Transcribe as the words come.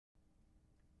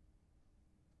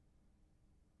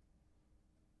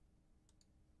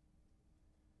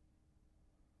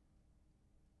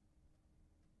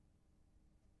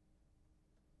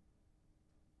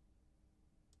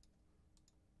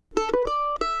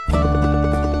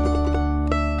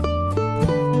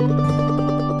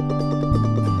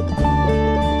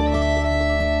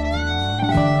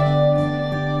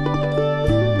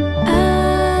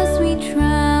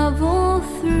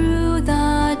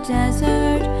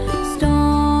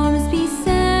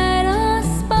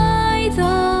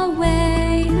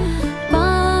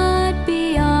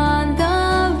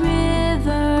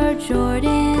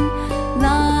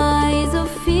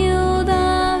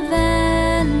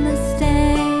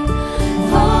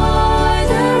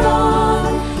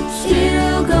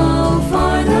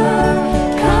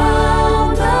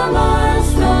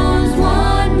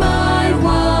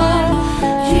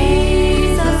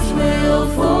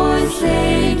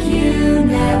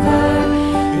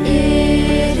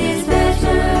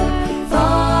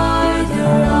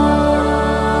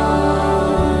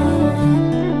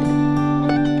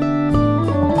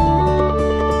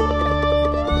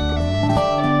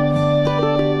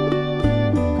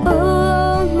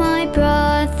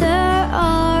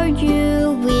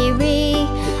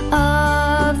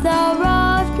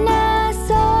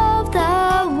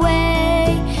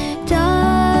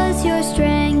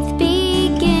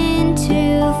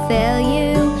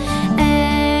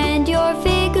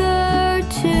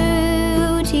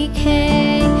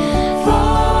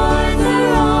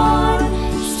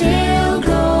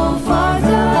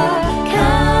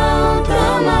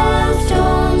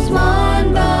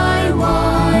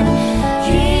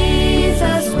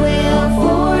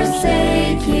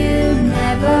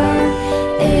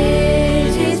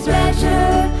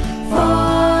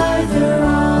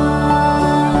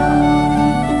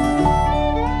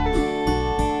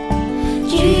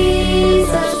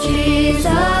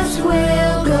Jesus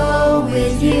will go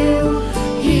with you.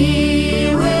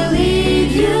 He will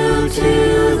lead you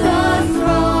to the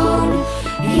throne.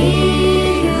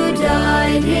 He who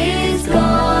dyed his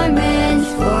garments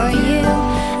for you,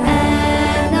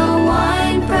 and the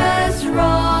winepress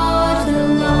wrought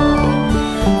alone.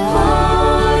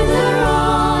 Farther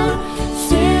on,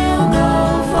 still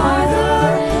go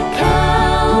farther,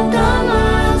 count the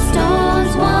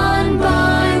milestones one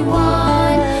by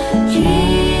one.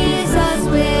 Jesus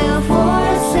will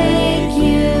forsake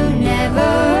you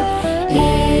never.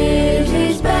 It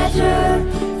is better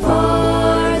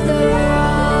farther on.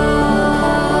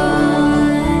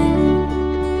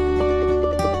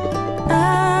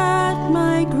 At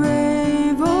my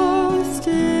grave, oh,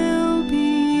 still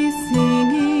be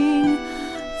singing,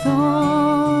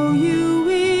 though you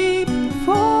weep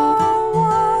for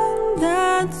one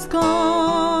that's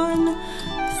gone.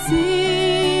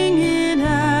 Sing it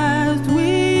as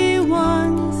we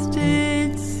once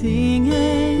did sing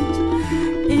it.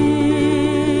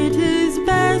 It is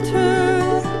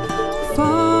better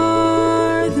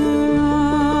farther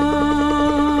on.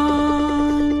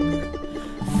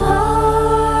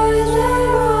 Farther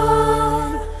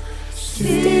on,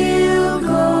 still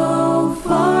go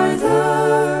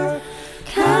farther,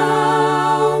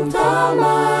 count the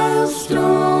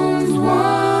milestones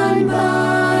one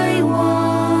by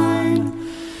one.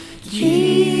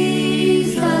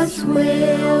 Jesus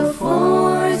will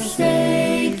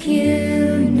forsake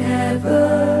you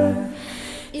never.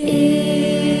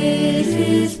 It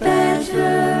is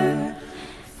better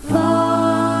farther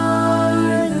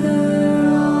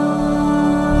on.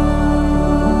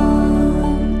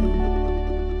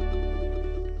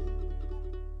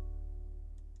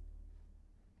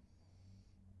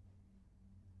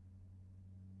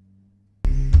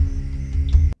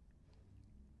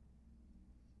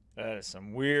 That is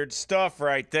some weird stuff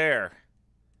right there.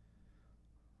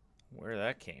 Where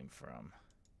that came from.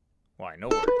 Well, I know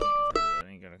where it came from, but it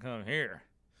ain't gonna come here.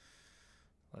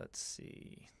 Let's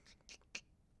see.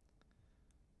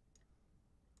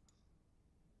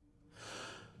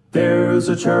 There's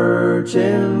a church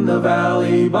in the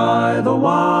valley by the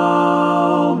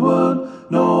wildwood,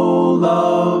 no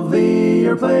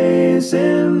lovelier place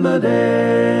in the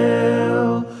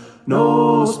dale.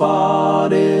 No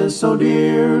spot is so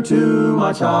dear to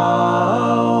my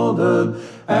childhood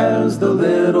as the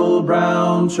little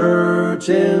brown church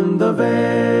in the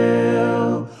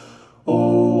vale.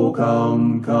 Oh,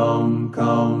 come, come,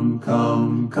 come,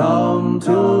 come, come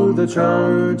to the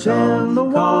church in the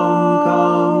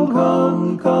wall.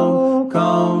 Come, come,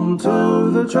 come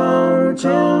to the church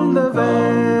in the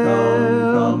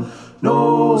vale.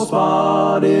 No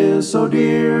spot is so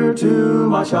dear to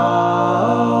my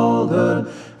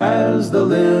childhood as the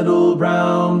little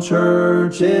brown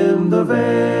church in the vale.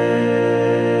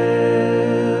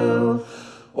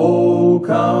 Oh,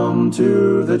 come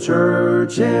to the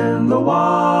church in the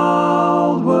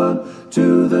wildwood,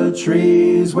 to the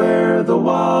trees where the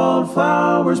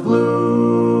wildflowers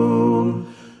bloom,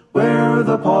 where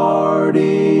the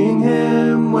parting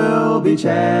hymn will be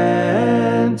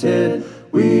chanted.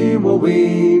 We will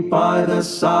weep by the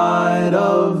side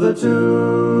of the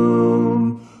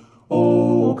tomb.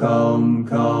 Oh, come,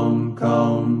 come,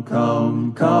 come,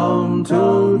 come, come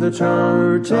to the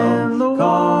church in the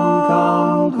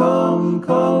wall. Come,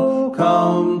 come,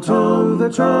 come to the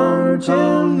church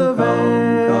in the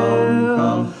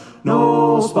vale.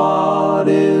 No spot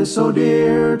is so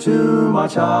dear to my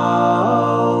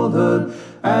childhood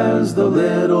as the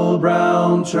little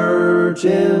brown church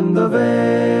in the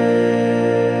vale.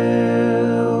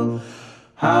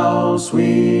 How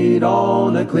sweet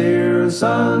on a clear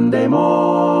Sunday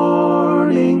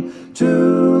morning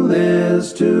to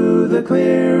listen to the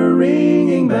clear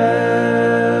ringing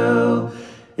bell.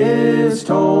 Its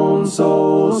tones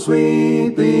so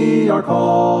sweetly are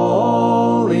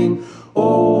calling,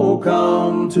 oh,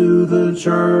 come to the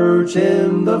church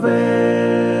in the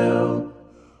vale.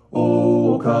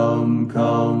 Oh, come,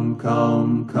 come,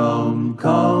 come, come,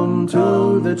 come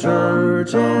to the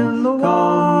church in the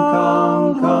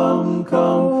wall. Come,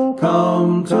 come,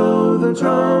 come to the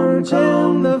church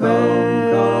in the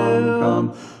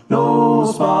vale. No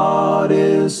spot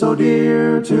is so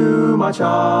dear to my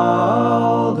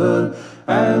childhood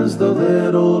as the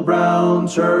little brown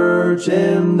church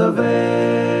in the vale.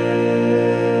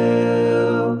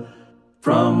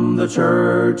 From the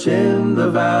church in the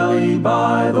valley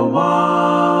by the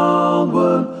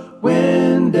wildwood,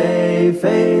 when day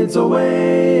fades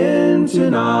away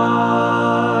into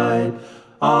night,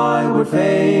 I would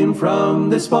fain from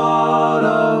this spot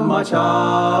of my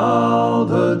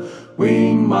childhood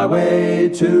wing my way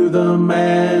to the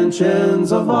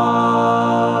mansions of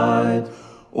light.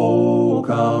 Oh,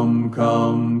 come,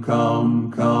 come,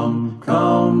 come, come,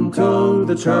 come to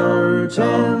the church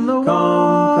in the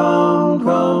come,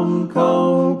 come,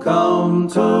 come, come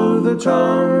to the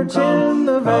church in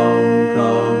the vale.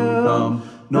 Come, come,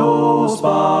 no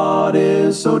spot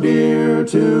is so dear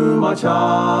to my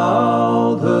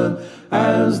childhood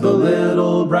as the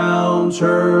little brown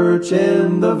church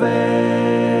in the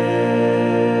vale.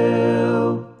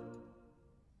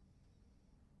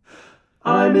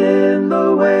 I'm in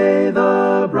the way,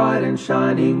 the bright and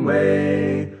shining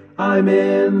way. I'm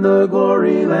in the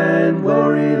glory land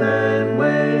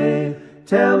way,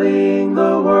 telling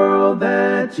the world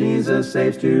that Jesus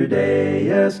saves today.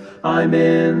 Yes, I'm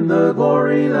in the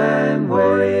glory land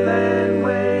way.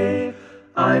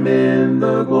 I'm in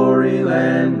the glory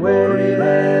land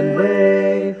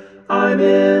way. I'm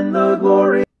in the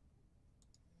glory.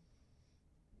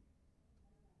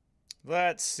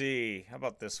 Let's see. How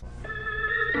about this one?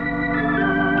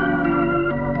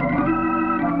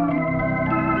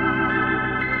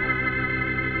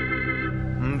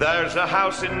 There's a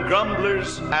house in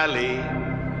Grumbler's Alley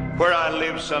where I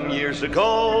lived some years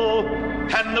ago,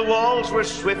 and the walls were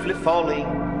swiftly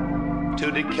falling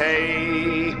to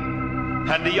decay,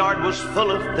 and the yard was full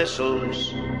of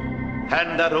thistles,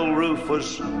 and that old roof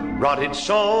was rotted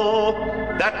so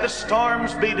that the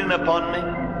storms beating upon me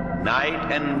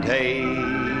night and day.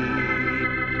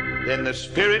 Then the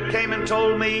Spirit came and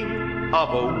told me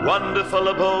of a wonderful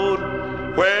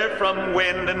abode where from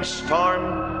wind and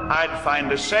storm I'd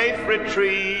find a safe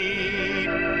retreat.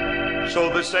 So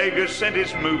the Savior sent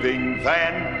his moving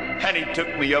van, and he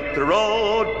took me up the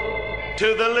road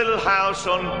to the little house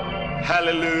on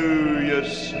Hallelujah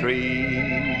Street.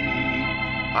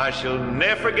 I shall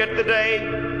never forget the day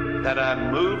that I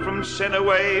moved from sin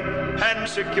away and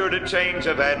secured a change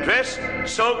of address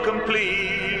so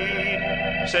complete.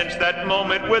 Since that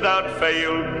moment without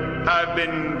fail, I've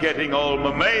been getting all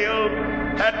my mail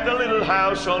at the little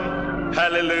house on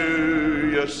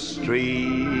Hallelujah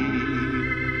Street.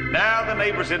 Now the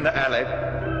neighbors in the alley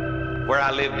where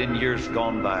I lived in years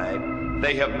gone by,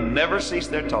 they have never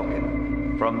ceased their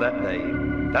talking from that day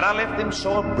that I left them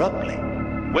so abruptly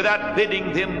without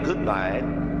bidding them goodbye,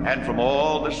 and from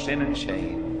all the sin and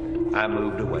shame I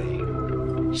moved away.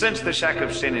 Since the shack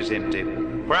of sin is empty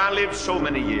where I lived so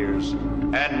many years,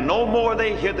 and no more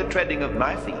they hear the treading of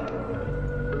my feet,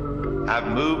 I've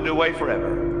moved away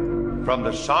forever from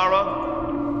the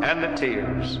sorrow and the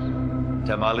tears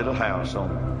to my little house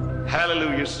on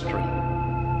Hallelujah Street.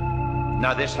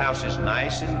 Now this house is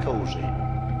nice and cozy,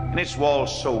 and its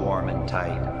walls so warm and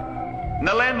tight, and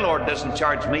the landlord doesn't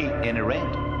charge me any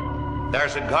rent.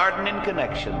 There's a garden in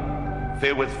connection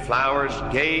filled with flowers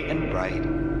gay and bright,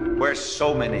 where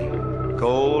so many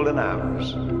golden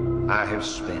hours I have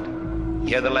spent.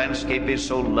 Here the landscape is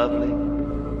so lovely,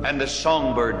 and the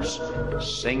songbirds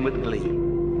sing with glee,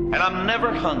 and I'm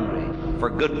never hungry for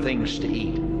good things to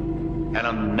eat, and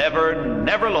I'm never,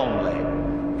 never lonely,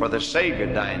 for the Savior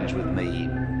dines with me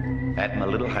at my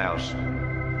little house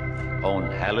on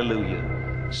Hallelujah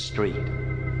Street.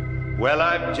 Well,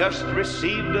 I've just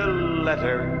received a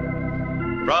letter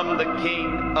from the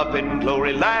King up in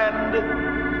Glory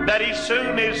Land that he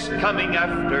soon is coming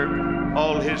after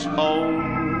all his own.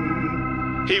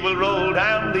 He will roll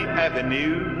down the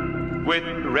avenue with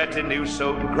retinue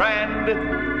so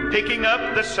grand, picking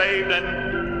up the saved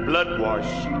and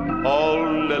blood-washed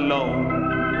all alone.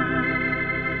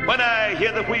 When I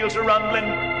hear the wheels are rumbling,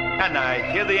 and I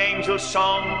hear the angels'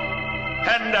 song,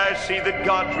 and I see that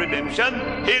God's redemption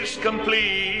is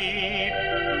complete,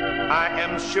 I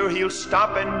am sure he'll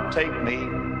stop and take me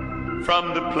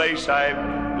from the place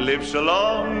I've lived so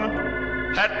long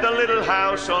at the little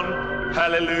house on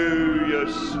Hallelujah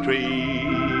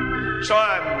Street. So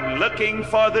I'm looking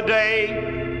for the day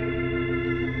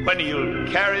when he'll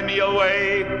carry me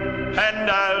away, and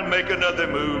I'll make another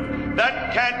move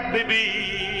that can't be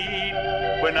beat.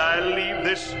 When I leave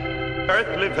this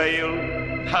earthly vale,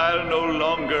 I'll no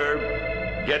longer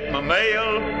get my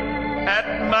mail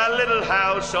at my little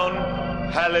house on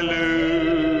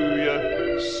Hallelujah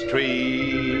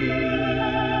Street.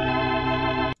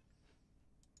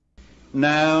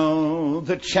 Now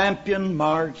the champion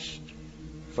marched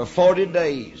for 40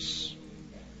 days,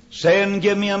 saying,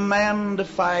 give me a man to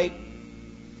fight.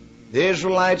 The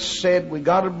Israelites said, we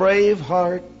got a brave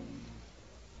heart,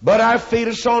 but our feet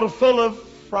are sort of full of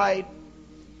fright.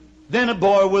 Then a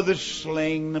boy with a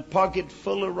sling, a pocket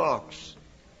full of rocks,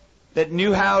 that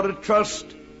knew how to trust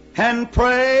and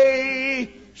pray,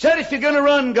 said, if you're going to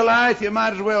run, Goliath, you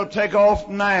might as well take off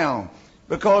now,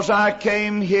 because I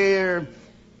came here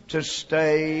to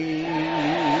stay.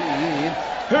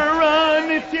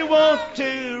 Run if you want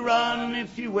to, run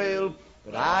if you will,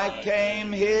 but I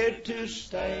came here to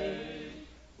stay.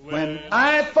 When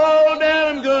I fall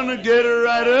down, I'm gonna get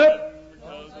right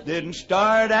up. Didn't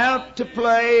start out to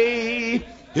play.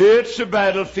 It's a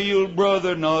battlefield,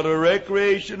 brother, not a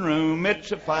recreation room.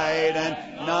 It's a fight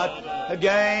and not a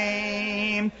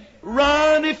game.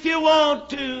 Run if you want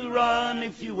to, run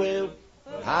if you will.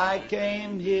 I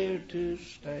came here to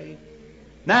stay.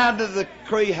 Now the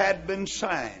decree had been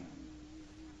signed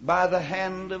by the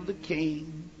hand of the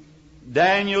king.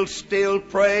 Daniel still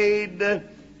prayed to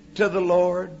the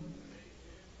Lord.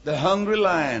 The hungry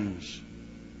lions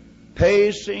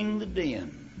pacing the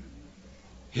den.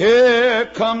 Here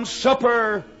comes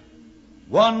supper,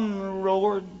 one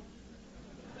roared.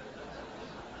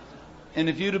 And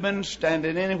if you'd have been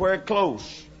standing anywhere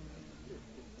close,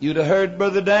 you'd have heard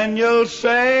Brother Daniel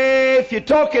say, if you're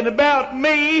talking about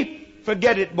me,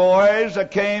 forget it, boys. I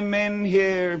came in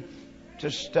here to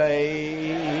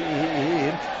stay.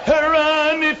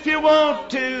 Run if you want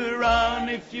to, run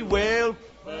if you will.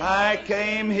 I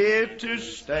came here to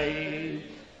stay.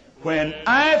 When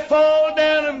I fall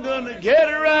down, I'm gonna get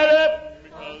right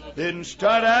up. Didn't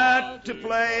start out to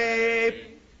play.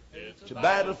 It's a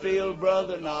battlefield,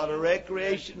 brother, not a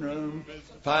recreation room.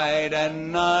 Fight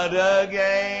and not a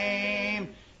game.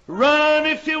 Run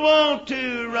if you want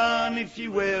to, run if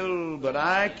you will, but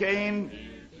I came.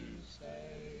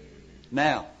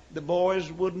 Now, the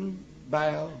boys wouldn't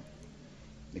bow.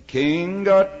 The king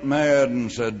got mad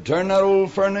and said, turn that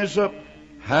old furnace up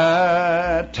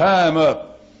high, tie 'em up.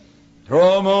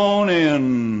 Throw 'em on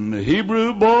in. The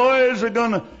Hebrew boys are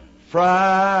gonna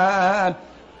fry.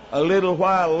 A little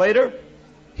while later,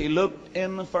 he looked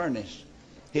in the furnace.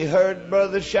 He heard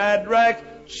Brother Shadrach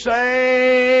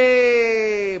say,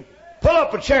 pull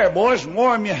up a chair, boys, and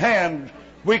warm your hands.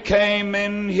 We came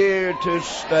in here to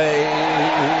stay.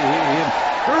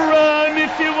 Run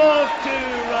if you want to,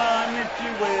 run if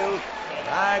you will.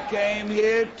 I came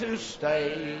here to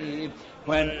stay.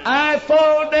 When I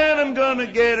fall down, I'm gonna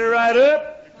get right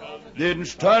up. Didn't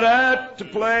start out to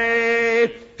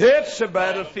play. It's a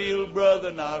battlefield,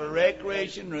 brother, not a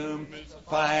recreation room.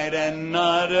 Fight and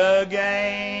not a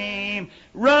game.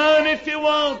 Run if you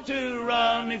want to,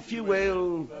 run if you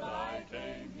will.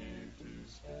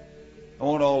 I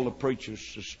want all the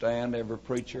preachers to stand, every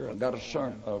preacher. I've got a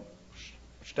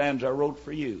stanza I wrote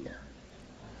for you.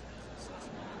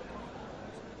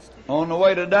 On the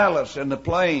way to Dallas in the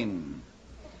plane.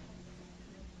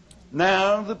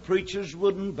 Now the preachers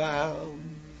wouldn't bow.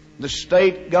 The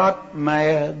state got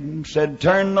mad and said,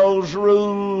 turn those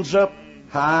rules up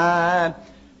high,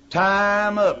 tie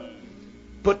 'em up,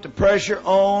 put the pressure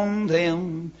on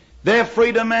them. Their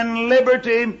freedom and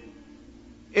liberty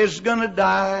is gonna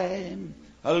die.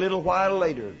 A little while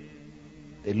later,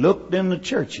 they looked in the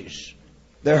churches.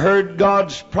 They heard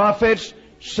God's prophets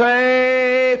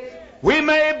say, we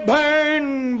may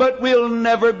burn, but we'll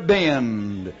never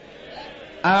bend.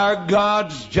 Our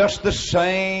God's just the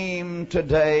same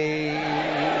today.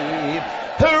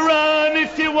 Run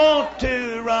if you want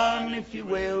to, run if you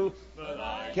will.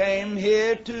 Came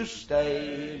here to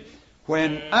stay.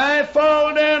 When I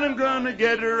fall down, I'm gonna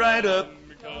get right up.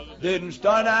 Didn't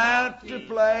start out to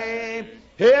play.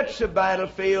 It's a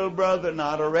battlefield, brother,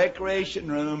 not a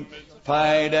recreation room.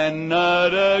 Fight and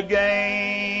not a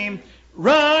game.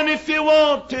 Run if you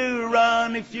want to,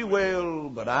 run if you will,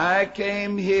 but I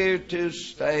came here to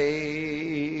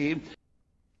stay.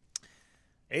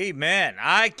 Amen.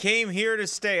 I came here to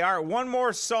stay. All right, one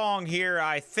more song here,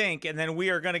 I think, and then we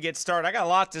are going to get started. I got a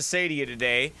lot to say to you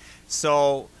today,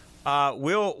 so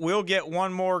we'll get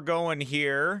one more going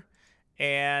here,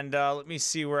 and let me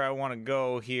see where I want to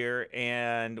go here,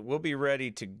 and we'll be ready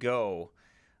to go.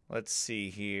 Let's see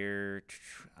here.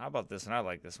 How about this one? I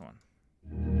like this one.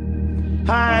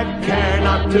 I care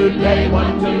not today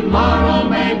what tomorrow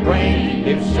may bring,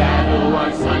 if shadow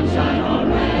or sunshine or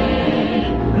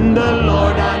rain. The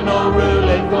Lord I know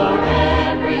ruleth for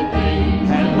everything,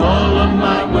 and all of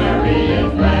my worry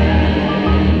is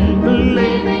vain.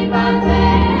 Living by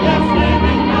faith, yes,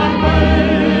 living by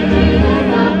faith.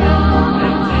 Jesus alone,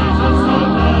 and Jesus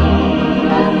alone.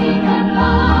 Trusting and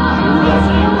love,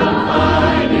 trusting and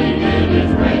fighting in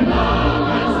His great love,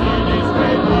 as in His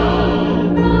great love.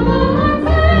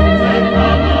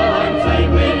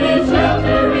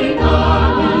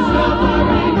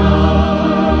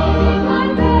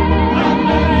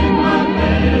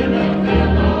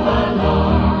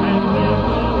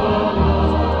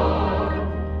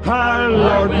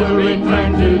 Will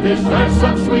return to this earth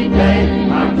some sweet day.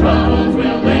 Our troubles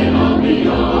will then all be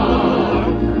o'er.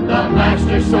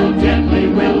 Master so gently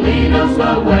will lead us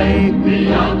away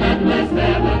beyond that blessed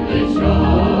heavenly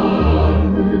shore.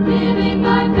 Living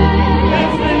by faith.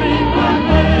 Yes, living by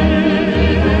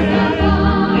faith.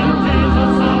 In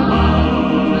Jesus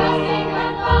above. Trusting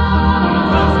and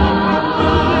love.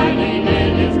 Abiding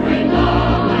in His great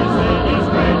love. Yes, in His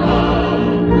great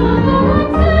love.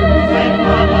 Safe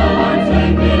from the Lord,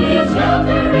 safe in His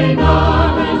sheltering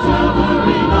arm, His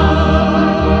sheltering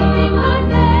arm. Living by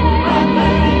faith. And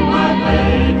living by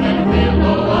faith and feel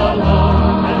no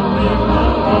alarm, and feel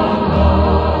no alarm.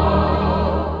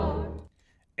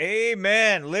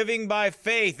 Amen. Living by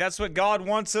faith. That's what God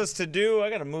wants us to do. I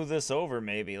got to move this over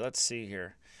maybe. Let's see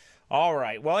here. All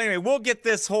right. Well, anyway, we'll get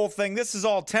this whole thing. This is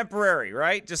all temporary,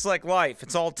 right? Just like life.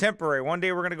 It's all temporary. One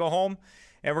day we're going to go home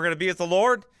and we're going to be with the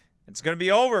Lord. It's going to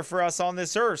be over for us on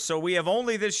this earth. So we have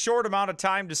only this short amount of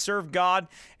time to serve God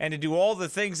and to do all the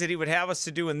things that He would have us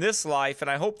to do in this life. And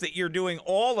I hope that you're doing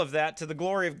all of that to the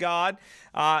glory of God.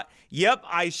 Yep,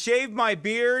 I shaved my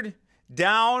beard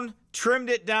down, trimmed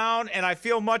it down, and I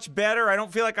feel much better. I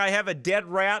don't feel like I have a dead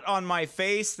rat on my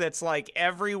face that's like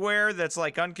everywhere, that's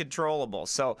like uncontrollable.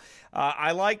 So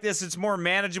I like this. It's more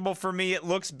manageable for me. It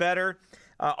looks better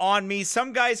on me.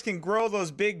 Some guys can grow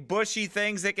those big bushy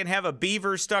things that can have a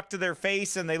beaver stuck to their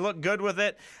face and they look good with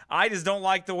it. I just don't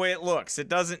like the way it looks. It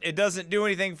doesn't do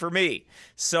anything for me.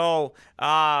 So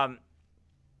that's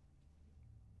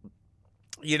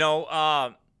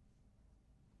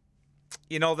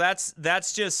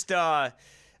just the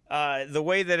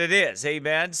way that it is.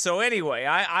 Amen. So anyway,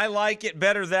 I like it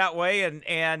better that way. And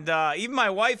even my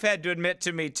wife had to admit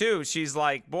to me too. She's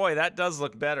like, boy, that does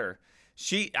look better.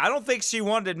 I don't think she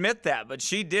wanted to admit that, but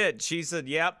she did. She said,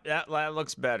 yep, that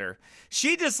looks better.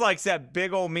 She just likes that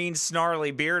big old mean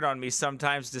snarly beard on me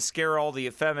sometimes to scare all the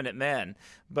effeminate men.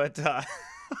 But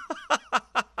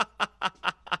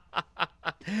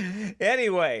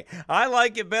anyway, I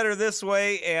like it better this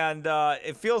way, and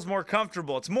it feels more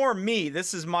comfortable. It's more me.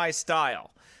 This is my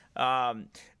style.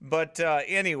 But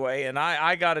anyway, and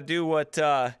I got to do what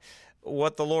the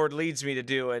Lord leads me to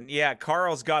do. And yeah,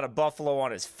 Carl's got a buffalo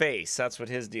on his face. That's what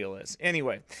his deal is.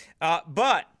 Anyway,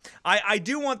 but I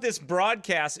do want this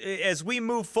broadcast, as we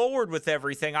move forward with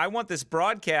everything, I want this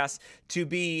broadcast to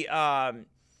be, I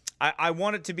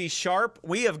want it to be sharp.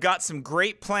 We have got some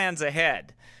great plans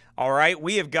ahead. All right,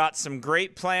 we have got some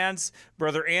great plans.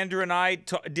 Brother Andrew and I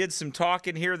did some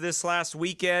talking here this last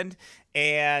weekend,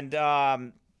 and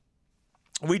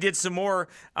we did some more.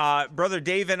 Brother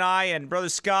Dave and I and Brother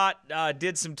Scott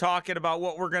did some talking about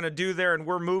what we're going to do there, and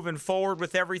we're moving forward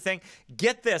with everything.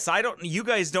 Get this, you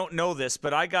guys don't know this,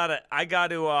 but I gotta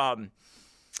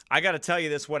tell you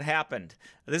this. What happened?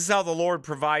 This is how the Lord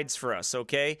provides for us.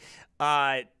 Okay,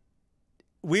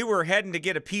 we were heading to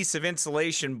get a piece of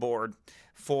insulation board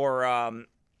for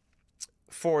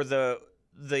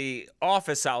the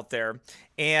office out there,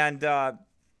 and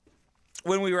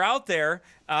when we were out there,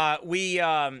 I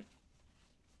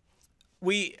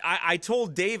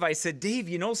told Dave, I said, Dave,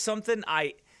 you know something?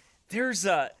 There was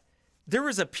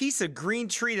a piece of green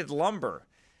treated lumber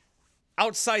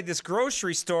outside this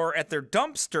grocery store at their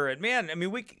dumpster, and man, I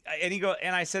mean,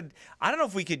 and I said, I don't know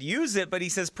if we could use it, but he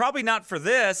says probably not for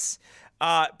this,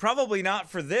 but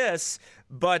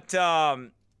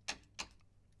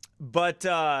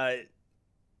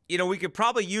we could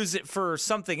probably use it for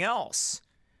something else.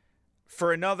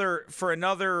 For another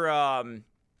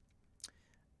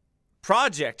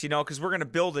project, because we're going to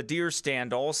build a deer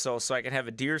stand also, so I can have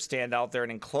a deer stand out there, an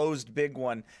enclosed big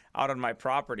one out on my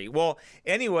property. Well,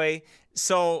 anyway,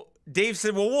 so Dave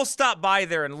said, well, we'll stop by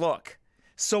there and look.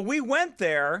 So we went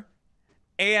there,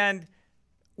 and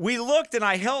we looked, and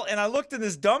I looked in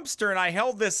this dumpster, and I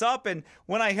held this up, and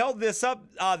when I held this up,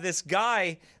 this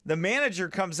guy, the manager,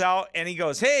 comes out, and he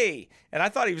goes, hey, and I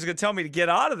thought he was going to tell me to get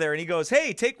out of there, and he goes,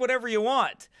 hey, take whatever you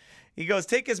want. He goes,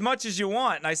 take as much as you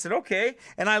want. And I said, okay.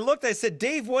 And I looked, I said,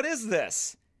 Dave, what is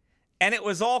this? And it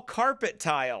was all carpet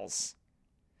tiles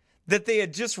that they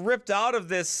had just ripped out of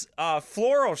this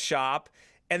floral shop,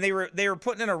 and they were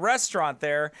putting in a restaurant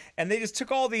there, and they just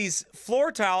took all these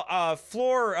floor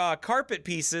carpet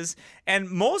pieces, and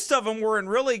most of them were in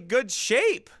really good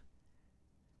shape,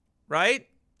 right?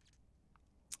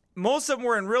 Most of them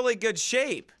were in really good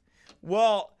shape.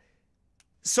 Well,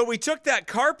 so we took that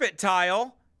carpet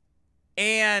tile,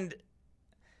 and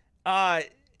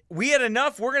we had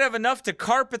enough. We're gonna have enough to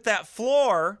carpet that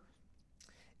floor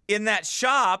in that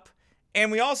shop,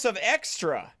 and we also have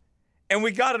extra. And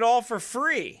we got it all for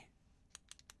free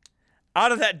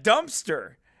out of that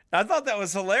dumpster. I thought that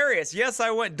was hilarious. Yes,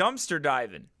 I went dumpster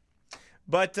diving.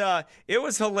 But it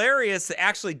was hilarious.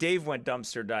 Actually, Dave went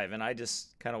dumpster diving. I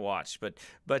just kind of watched,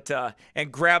 but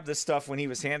and grabbed the stuff when he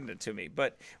was handing it to me.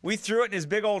 But we threw it in his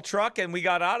big old truck and we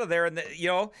got out of there. And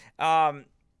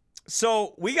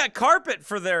so we got carpet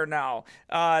for there now.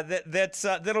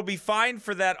 That'll be fine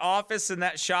for that office and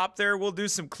that shop there. We'll do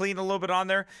some clean a little bit on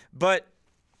there, but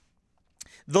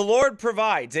the Lord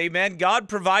provides. Amen. God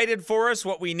provided for us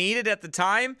what we needed at the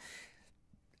time,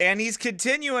 and He's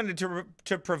continuing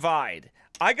to provide.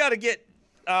 I got to get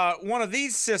one of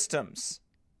these systems.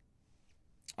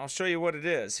 I'll show you what it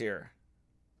is here.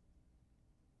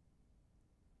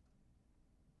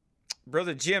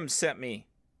 Brother Jim sent me.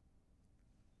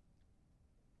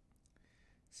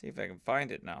 See if I can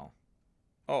find it now.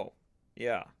 Oh,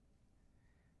 yeah.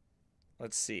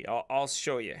 Let's see. I'll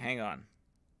show you. Hang on.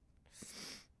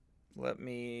 Let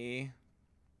me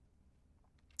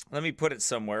put it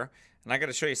somewhere. And I got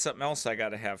to show you something else I got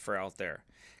to have for out there.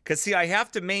 Because, see, I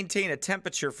have to maintain a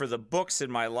temperature for the books in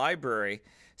my library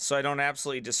so I don't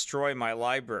absolutely destroy my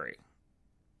library.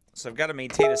 So I've got to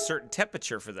maintain a certain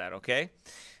temperature for that, okay?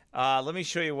 Let me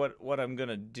show you what I'm going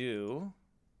to do.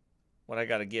 What I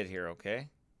got to get here, okay?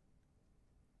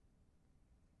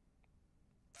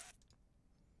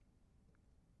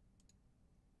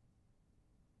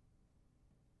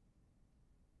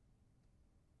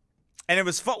 And it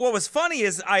was what was funny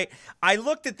is I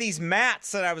looked at these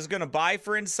mats that I was going to buy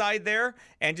for inside there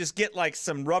and just get like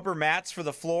some rubber mats for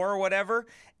the floor or whatever.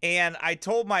 And I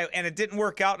told and it didn't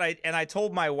work out. And I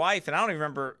told my wife, and I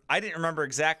didn't remember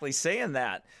exactly saying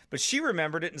that, but she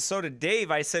remembered it. And so did Dave.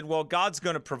 I said, well, God's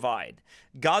going to provide.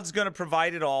 God's going to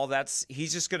provide it all.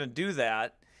 He's just going to do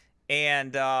that.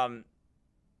 And,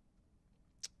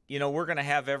 we're going to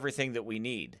have everything that we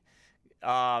need.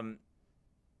 Well,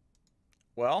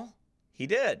 He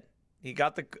did. He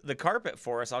got the carpet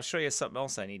for us. I'll show you something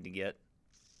else I need to get.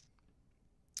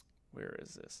 Where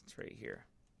is this? It's right here.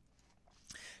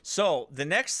 So the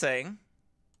next thing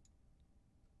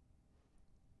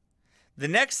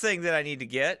that I need to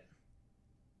get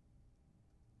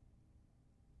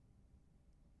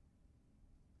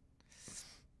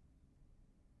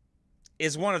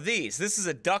is one of these. This is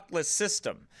a ductless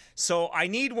system. So I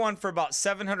need one for about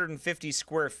 750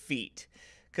 square feet.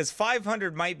 Because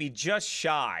 500 might be just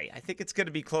shy. I think it's going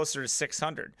to be closer to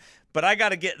 600. But I got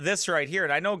to get this right here,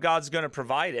 and I know God's going to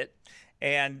provide it.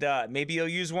 And maybe He'll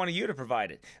use one of you to provide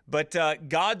it. But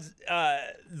the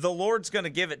Lord's going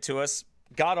to give it to us.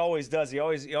 God always does. He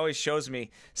always shows me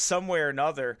some way or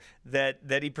another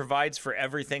that He provides for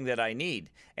everything that I need.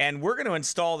 And we're going to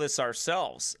install this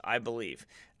ourselves, I believe.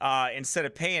 Instead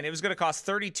of paying, it was going to cost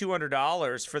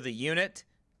 $3,200 for the unit.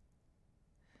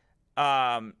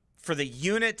 For the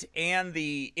unit and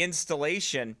the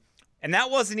installation, and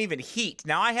that wasn't even heat.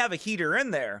 Now I have a heater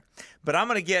in there, but I'm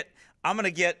gonna get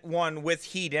one with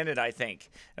heat in it. I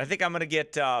think I'm gonna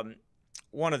get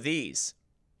one of these.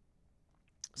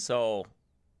 So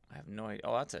I have no idea.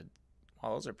 Oh,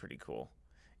 those are pretty cool.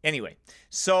 Anyway,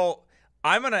 so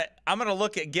I'm gonna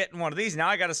look at getting one of these. Now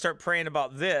I got to start praying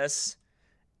about this.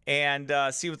 And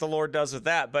see what the Lord does with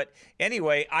that. But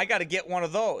anyway, I got to get one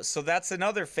of those. So that's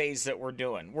another phase that we're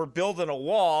doing. We're building a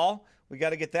wall. We got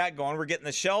to get that going. We're getting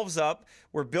the shelves up.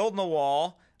 We're building a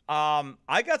wall.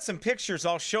 I got some pictures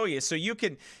I'll show you. So you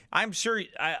can, I'm sure,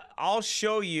 I'll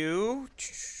show you.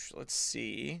 Let's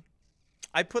see.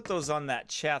 I put those on that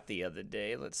chat the other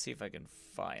day. Let's see if I can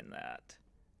find that.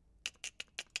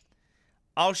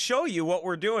 I'll show you what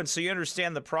we're doing so you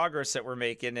understand the progress that we're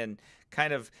making. And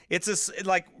kind of,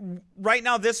 like right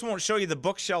now, this won't show you the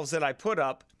bookshelves that I put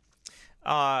up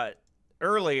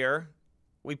earlier.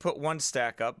 We put one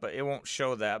stack up, but it won't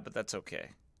show that, but that's okay.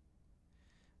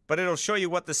 But it'll show you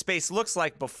what the space looks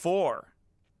like before.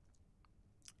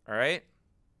 All right.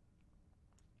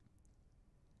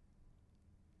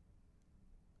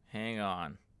 Hang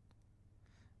on.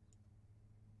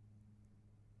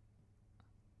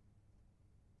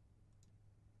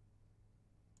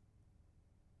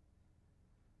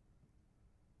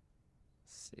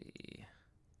 See.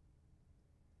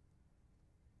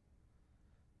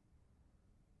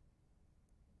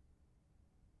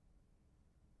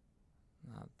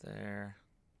 Not there.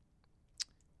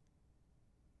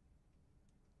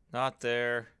 Not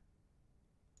there.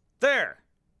 There.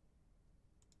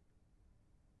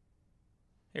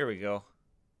 Here we go.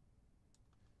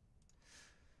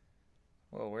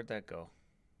 Whoa, where'd that go?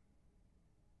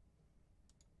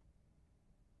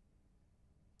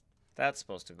 That's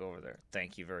supposed to go over there.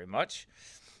 Thank you very much.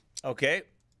 Okay.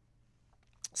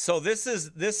 So this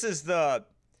is the...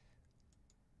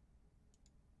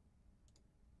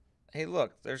 Hey,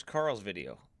 look, there's Carl's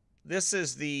video. This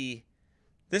is the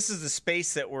This is the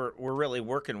space that we're really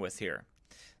working with here.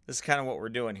 This is kind of what we're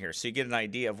doing here, so you get an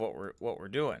idea of what we're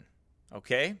doing.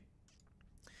 Okay?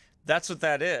 That's what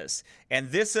that is.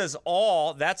 And this is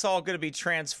all, that's all going to be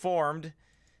transformed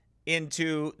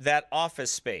into that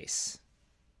office space.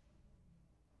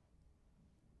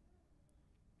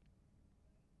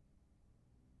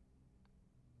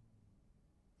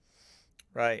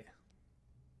 Right.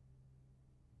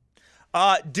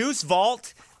 Deuce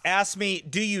Vault asked me,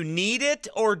 do you need it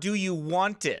or do you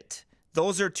want it?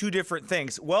 Those are two different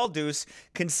things. Well, Deuce,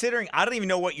 considering, I don't even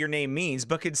know what your name means,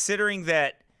 but considering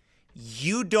that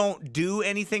you don't do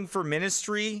anything for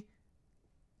ministry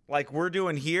like we're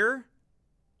doing here,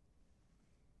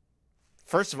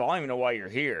 first of all, I don't even know why you're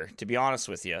here, to be honest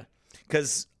with you,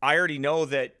 because I already know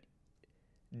that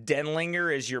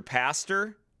Denlinger is your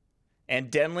pastor,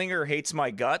 and Denlinger hates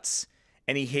my guts,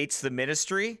 and he hates the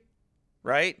ministry,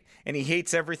 right? And he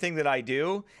hates everything that I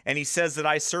do, and he says that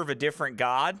I serve a different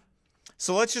God.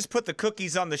 So let's just put the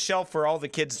cookies on the shelf for all the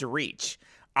kids to reach.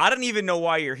 I don't even know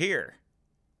why you're here.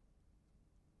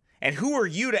 And who are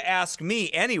you to ask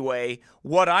me anyway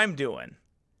what I'm doing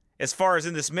as far as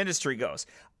in this ministry goes?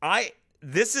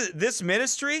 This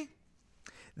ministry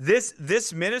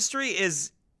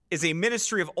is a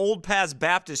ministry of Old Paths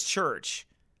Baptist Church.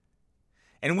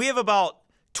 And we have about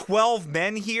 12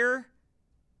 men here,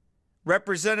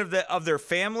 representative of their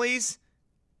families.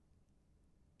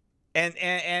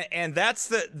 And that's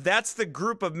the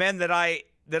group of men that I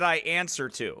answer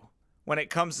to when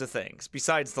it comes to things,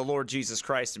 besides the Lord Jesus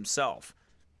Christ himself.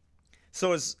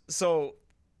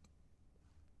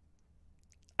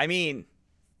 I mean,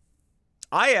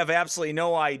 I have absolutely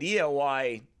no idea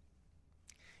why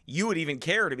you would even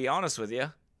care, to be honest with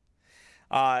you.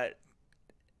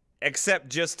 Except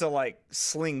just to like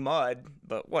sling mud,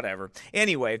 but whatever.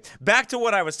 Anyway, back to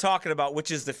what I was talking about,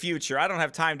 which is the future. I don't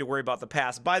have time to worry about the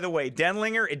past. By the way,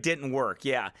 Denlinger, it didn't work.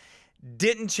 Yeah.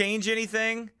 Didn't change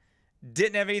anything.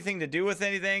 Didn't have anything to do with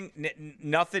anything.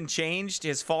 Nothing changed.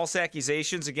 His false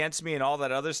accusations against me and all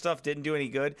that other stuff didn't do any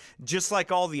good. Just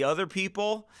like all the other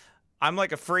people, I'm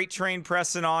like a freight train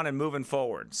pressing on and moving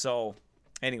forward. So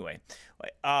anyway,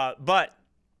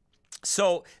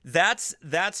 so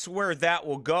that's where that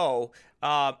will go.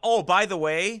 Oh, by the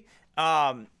way,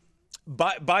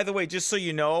 just so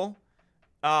you know,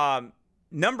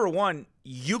 number one,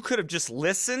 you could have just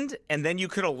listened and then you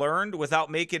could have learned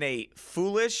without making a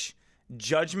foolish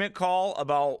judgment call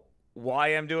about why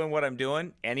I'm doing what I'm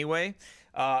doing anyway.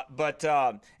 And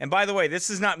by the way, this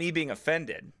is not me being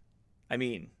offended. I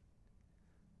mean,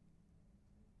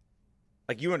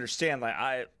 like, you understand, like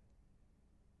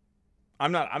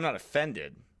I'm not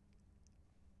offended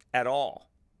at all.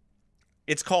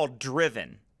 It's called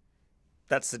driven.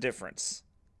 That's the difference.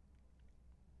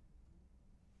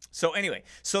 So anyway,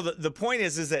 so the point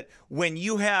is that when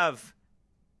you have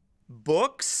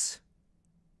books,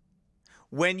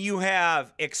 when you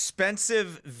have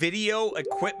expensive video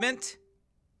equipment,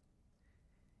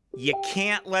 you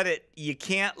can't let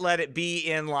it be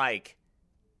in like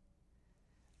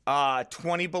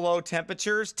 20 below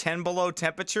temperatures, 10 below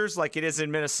temperatures like it is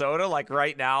in Minnesota, like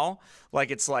right now. Like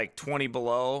it's like 20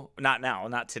 below, not now,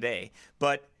 not today,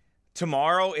 but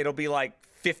tomorrow it'll be like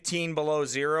 15 below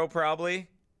zero probably,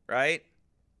 right?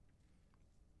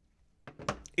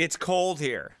 It's cold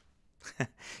here.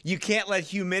 You can't let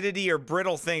humidity or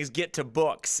brittle things get to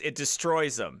books. It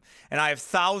destroys them. And I have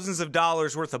thousands of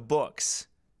dollars worth of books.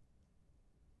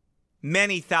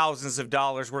 Many thousands of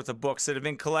dollars worth of books that have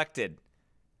been collected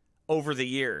over the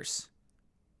years.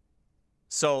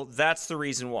 So that's the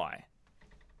reason why.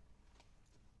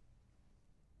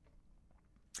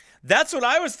 That's what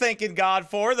I was thanking God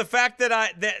for. The fact that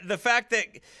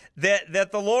the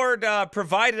Lord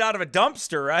provided out of a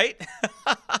dumpster, right?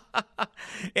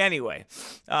 Anyway,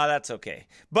 that's okay.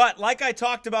 But like I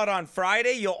talked about on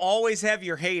Friday, you'll always have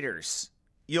your haters.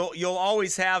 You'll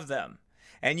always have them.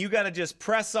 And you got to just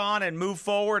press on and move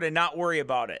forward and not worry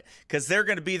about it, because they're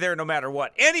going to be there no matter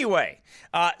what. Anyway,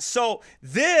 so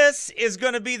this is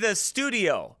going to be the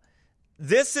studio.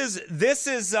 This is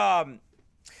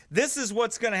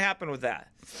what's going to happen with that.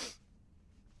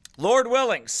 Lord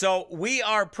willing. So we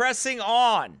are pressing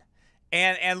on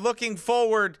and looking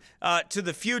forward to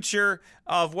the future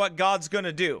of what God's going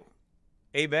to do.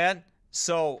 Amen.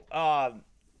 So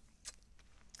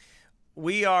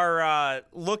we are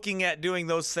looking at doing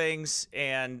those things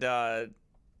and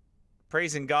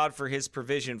praising God for his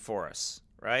provision for us,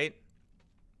 right?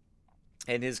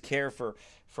 And his care for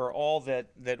all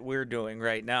that we're doing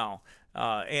right now.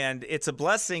 And it's a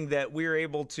blessing that we're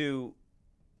able to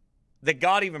that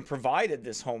God even provided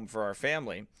this home for our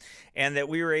family, and that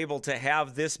we were able to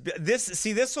have this.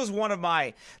 This was one of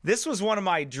my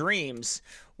dreams,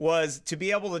 was to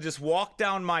be able to just walk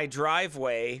down my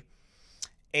driveway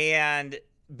and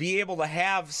be able to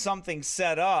have something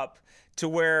set up to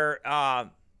where, to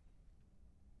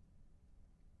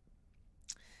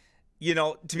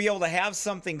be able to have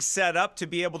something set up to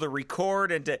be able to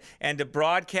record and to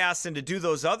broadcast and to do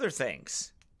those other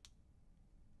things.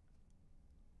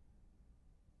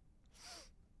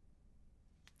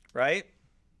 Right?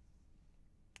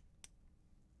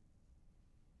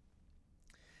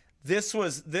 This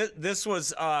was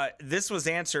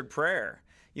answered prayer.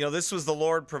 This was the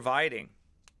Lord providing.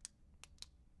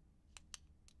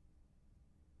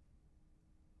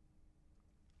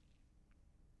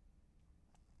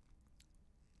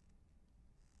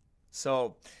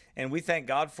 So, and we thank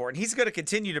God for it. And He's going to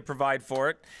continue to provide for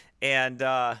it. And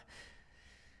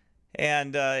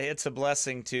it's a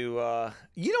blessing to,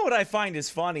 what I find is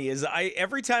funny is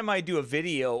every time I do a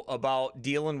video about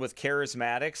dealing with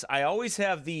charismatics, I always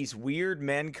have these weird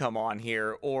men come on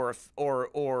here or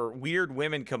weird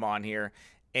women come on here.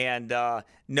 And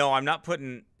no, I'm not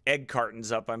putting egg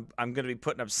cartons up. I'm going to be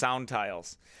putting up sound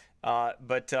tiles.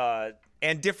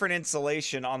 And different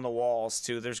insulation on the walls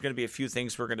too. There's going to be a few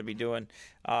things we're going to be doing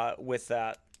with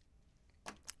that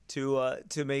to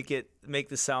make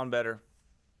the sound better.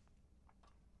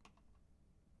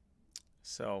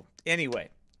 So anyway,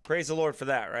 praise the Lord for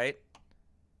that, right?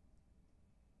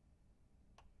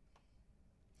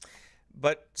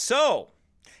 But so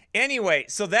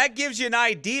that gives you an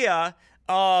idea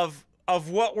of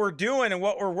what we're doing and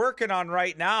what we're working on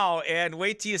right now. And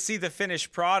wait till you see the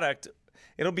finished product.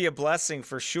 It'll be a blessing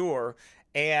for sure.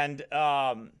 And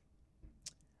the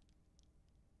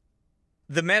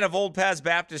men of Old Paths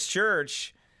Baptist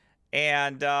Church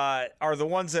and are the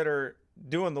ones that are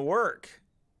doing the work.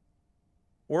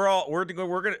 We're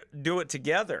going to do it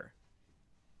together.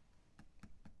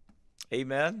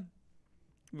 Amen.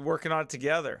 We're working on it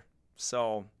together.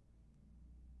 So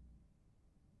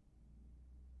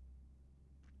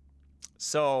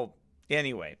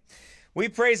anyway, we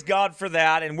praise God for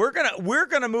that, and we're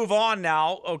gonna move on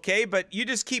now, okay? But you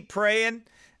just keep praying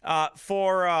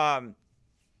for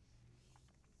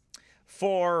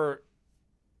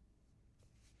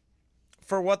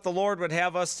what the Lord would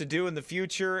have us to do in the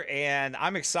future, and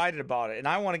I'm excited about it. And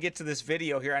I want to get to this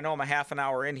video here. I know I'm a half an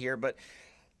hour in here, but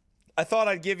I thought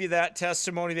I'd give you that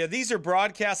testimony there. These are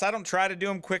broadcasts. I don't try to do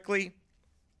them quickly.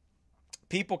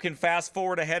 People can fast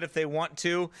forward ahead if they want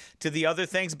to the other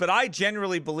things, but I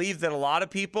generally believe that a lot of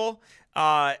people,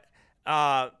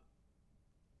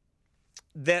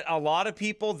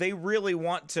 they really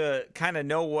want to kind of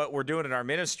know what we're doing in our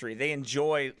ministry. They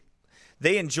enjoy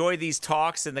these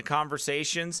talks and the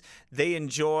conversations. They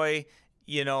enjoy,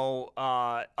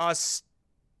 us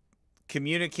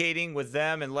communicating with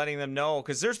them and letting them know,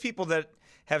 because there's people that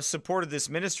have supported this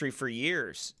ministry for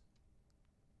years,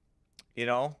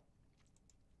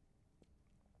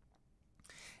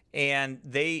 and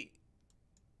they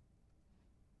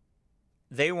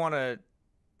want to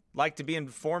like to be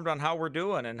informed on how we're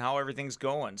doing and how everything's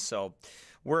going. So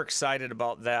we're excited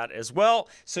about that as well.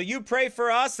 So you pray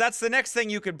for us. That's the next thing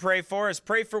you could pray for, is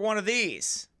pray for one of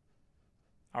these.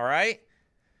 All right?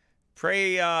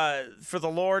 Pray for the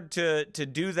Lord to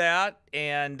do that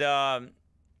and to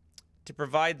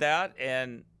provide that.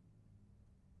 And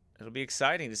it'll be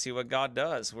exciting to see what God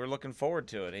does. We're looking forward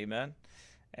to it. Amen.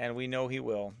 And we know He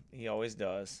will. He always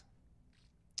does.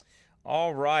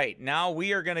 All right. Now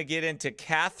we are going to get into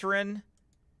Kathryn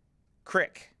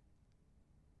Krick.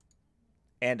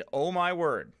 And oh my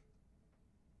word.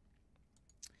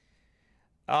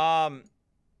 Kathryn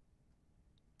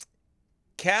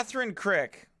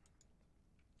Krick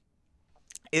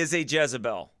is a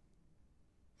Jezebel.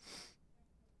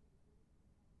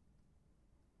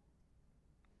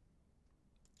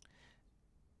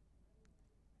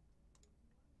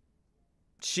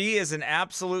 She is an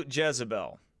absolute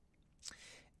Jezebel.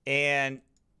 And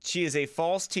she is a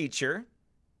false teacher.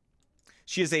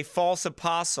 She is a false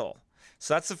apostle.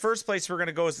 So that's the first place we're going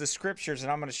to go, is the scriptures,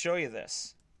 and I'm going to show you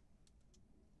this.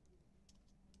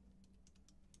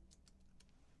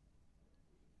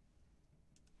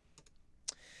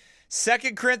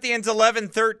 2 Corinthians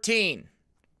 11:13.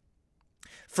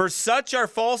 For such are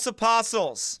false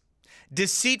apostles,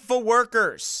 deceitful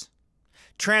workers,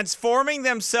 transforming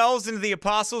themselves into the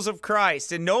apostles of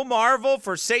Christ. And no marvel,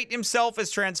 for Satan himself is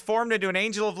transformed into an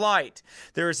angel of light.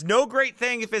 There is no great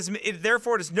thing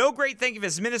therefore it is no great thing if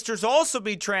his ministers also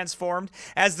be transformed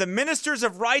as the ministers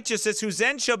of righteousness, whose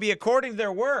end shall be according to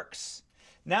their works.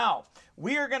 Now,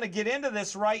 we are going to get into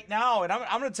this right now, and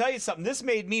I'm going to tell you something. This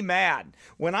made me mad.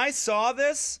 When I saw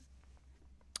this,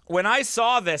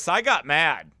 I got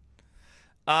mad.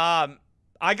 I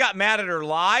got mad at her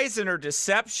lies and her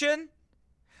deception.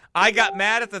 I got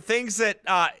mad at the things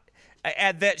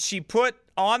that she put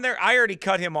on there. I already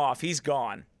cut him off. He's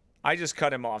gone. I just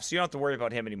cut him off, so you don't have to worry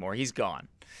about him anymore. He's gone.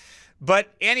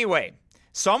 But anyway,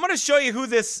 so I'm going to show you who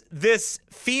this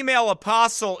female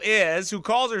apostle is, who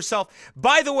calls herself.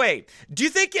 By the way, do you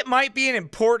think it might be an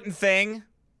important thing?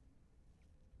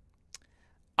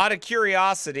 Out of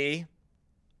curiosity,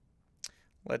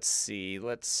 let's see.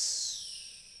 We're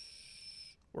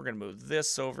going to move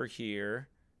this over here.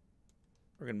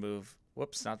 We're going to move,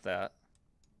 whoops, not that.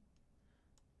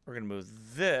 We're going to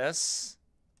move this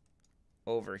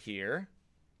over here.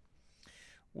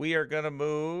 We are going to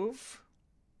move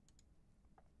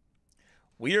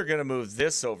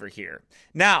this over here.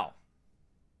 Now,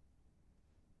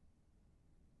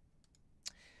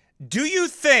 do you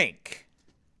think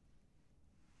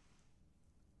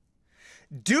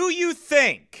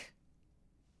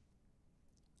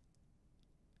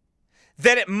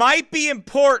that it might be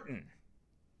important?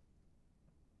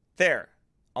 There.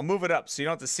 I'll move it up so you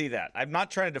don't have to see that. I'm not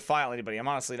trying to defile anybody. I'm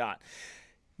honestly not.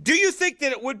 Do you think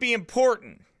that it would be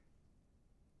important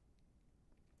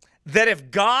that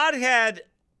if God had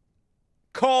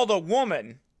called a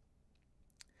woman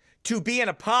to be an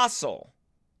apostle,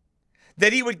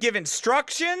 that he would give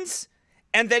instructions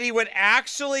and that he would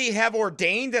actually have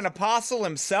ordained an apostle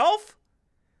himself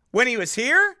when he was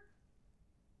here?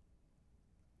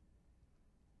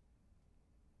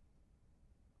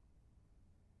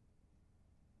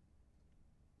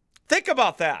 Think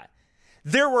about that.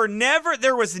 There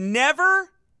was never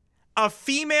a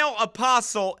female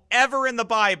apostle ever in the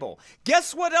Bible.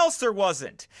 Guess what else there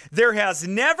wasn't? There has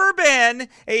never been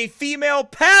a female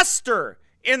pastor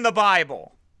in the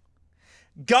Bible.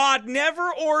 God never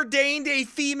ordained a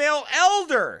female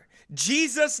elder.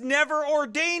 Jesus never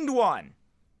ordained one.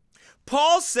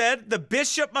 Paul said the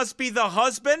bishop must be the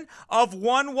husband of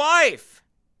one wife.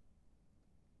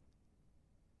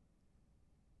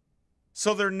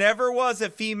 So there never was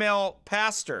a female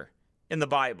pastor in the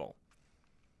Bible.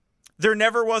 There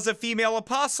never was a female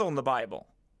apostle in the Bible.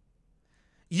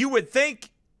 You would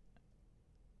think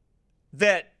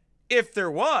that if there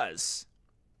was,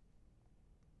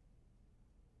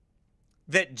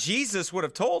 that Jesus would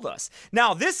have told us.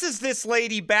 Now, this is this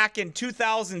lady back in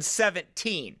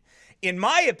 2017. In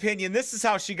my opinion, this is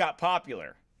how she got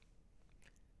popular.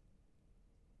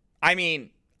 I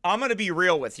mean, I'm going to be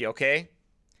real with you, okay?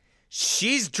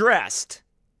 She's dressed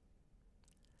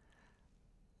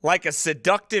like a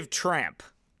seductive tramp.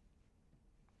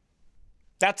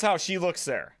 That's how she looks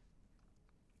there.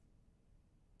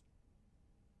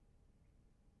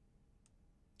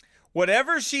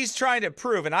 Whatever she's trying to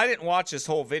prove, and I didn't watch this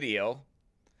whole video.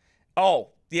 Oh,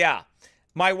 yeah.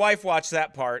 My wife watched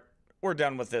that part. We're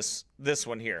done with this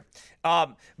one here.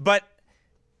 But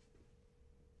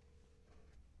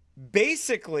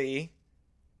basically,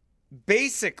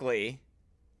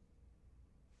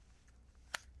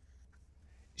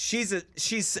 she's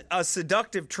a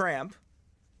seductive tramp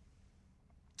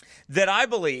that I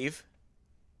believe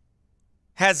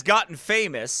has gotten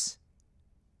famous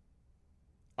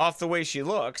off the way she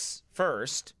looks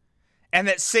first, and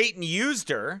that Satan used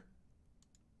her,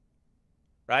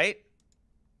 right?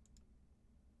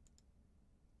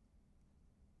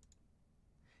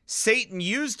 Satan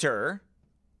used her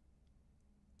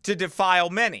to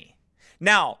defile many.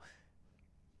 Now,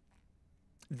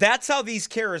 that's how these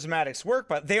charismatics work,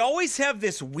 but they always have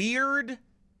this weird,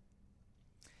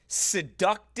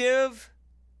 seductive,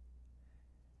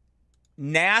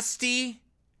 nasty,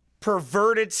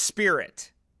 perverted spirit.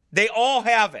 They all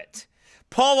have it.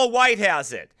 Paula White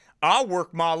has it. I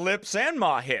work my lips and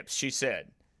my hips, she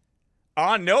said.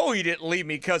 I know he didn't leave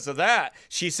me because of that.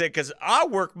 She said, because I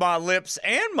work my lips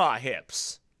and my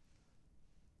hips.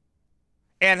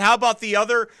 And how about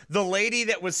the lady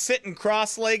that was sitting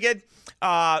cross-legged?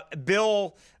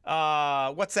 Bill,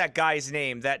 what's that guy's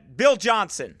name? Bill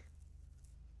Johnson.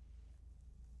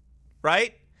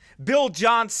 Right? Bill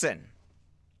Johnson.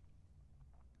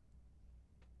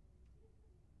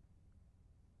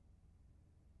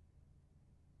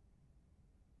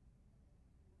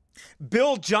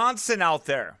 Bill Johnson out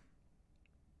there.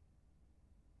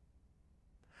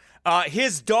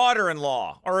 His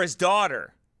daughter-in-law, or his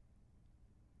daughter.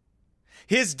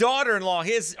 His daughter-in-law,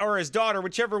 his daughter,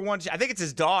 whichever one. I think it's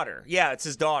his daughter. Yeah, it's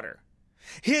his daughter.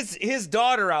 His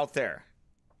daughter out there.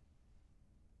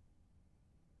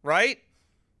 Right?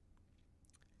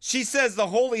 She says the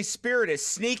Holy Spirit is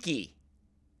sneaky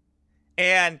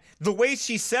And the way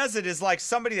she says it is like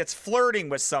somebody that's flirting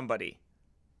with somebody.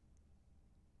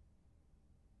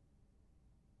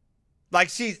 Like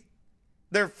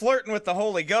they're flirting with the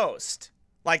Holy Ghost.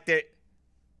 Like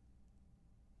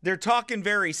they're talking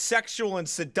very sexual and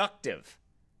seductive.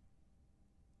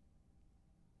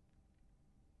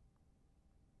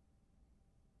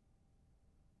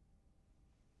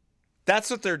 That's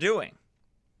what they're doing.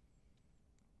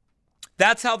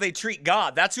 That's how they treat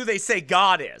God. That's who they say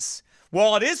God is.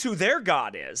 Well, it is who their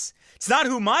God is. It's not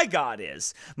who my God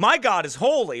is. My God is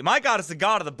holy. My God is the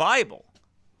God of the Bible.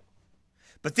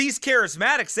 But these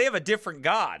charismatics, they have a different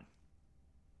God.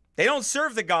 They don't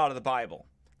serve the God of the Bible.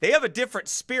 They have a different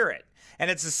spirit, and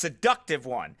it's a seductive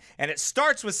one. And it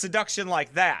starts with seduction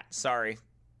like that. Sorry.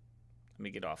 Let me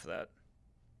get off of that.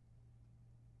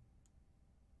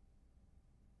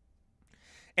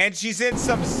 And she's in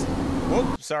some...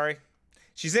 Whoop, sorry.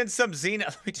 She's in some Xena...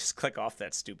 Let me just click off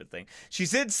that stupid thing.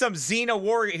 She's in some Xena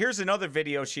warrior... Here's another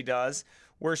video she does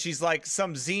where she's like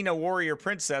some Xena warrior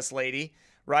princess lady,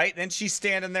 right? Then she's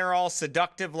standing there all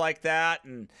seductive like that,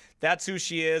 and that's who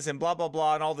she is, and blah, blah,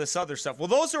 blah, and all this other stuff. Well,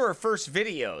 those are her first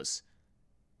videos,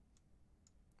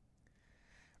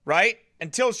 right?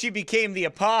 Until she became the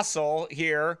apostle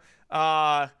here.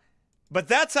 But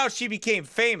that's how she became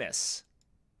famous.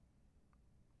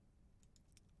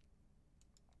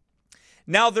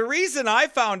 Now, the reason I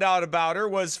found out about her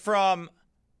was from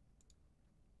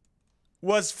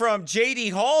J.D.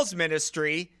 Hall's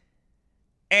ministry,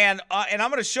 and I'm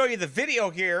going to show you the video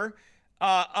here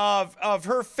of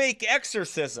her fake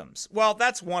exorcisms. Well,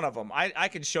 that's one of them. I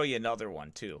can show you another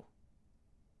one, too.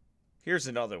 Here's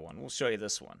another one. We'll show you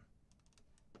this one.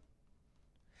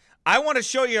 I want to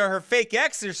show you her fake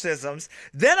exorcisms.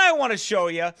 Then I want to show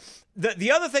you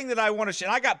the other thing that I want to show.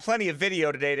 And I got plenty of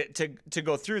video today to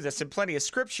go through this, and plenty of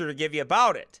scripture to give you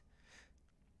about it.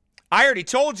 I already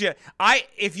told you.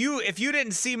 If you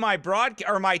didn't see my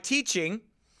my teaching,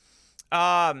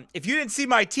 if you didn't see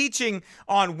my teaching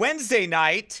on Wednesday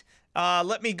night,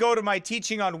 let me go to my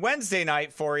teaching on Wednesday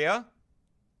night for you.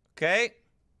 Okay.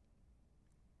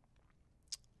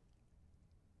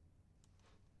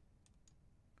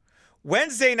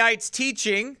 Wednesday night's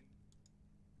teaching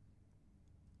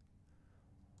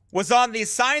was on the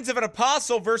signs of an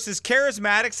apostle versus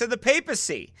charismatics and the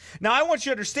papacy. Now, I want you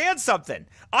to understand something.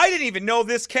 I didn't even know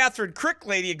this Kathryn Krick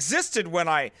lady existed when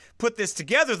I put this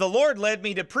together. The Lord led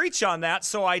me to preach on that,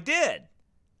 so I did.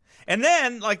 And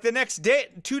then, like the next day,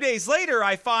 2 days later,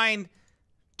 I find,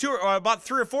 about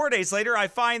 3 or 4 days later, I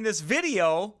find this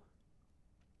video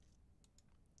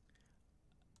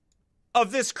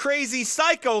of this crazy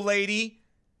psycho lady,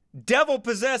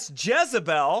 devil-possessed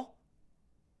Jezebel,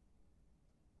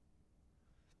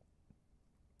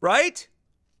 right?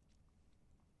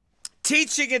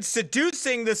 Teaching and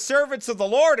seducing the servants of the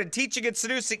Lord, and teaching and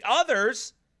seducing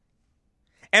others.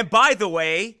 And by the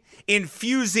way,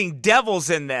 infusing devils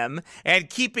in them and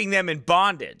keeping them in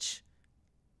bondage.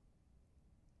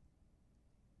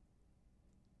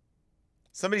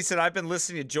 Somebody said, I've been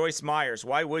listening to Joyce Myers.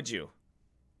 Why would you?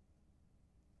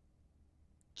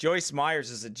 Joyce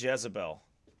Myers is a Jezebel.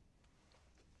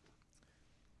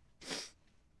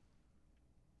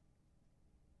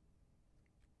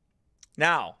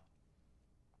 Now,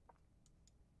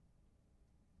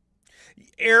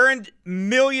 Aaron,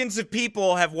 millions of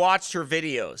people have watched her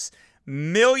videos.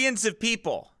 Millions of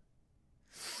people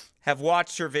have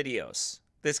watched her videos.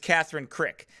 This Kathryn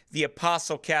Krick, the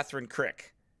Apostle Kathryn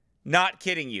Krick. Not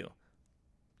kidding you.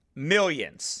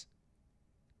 Millions.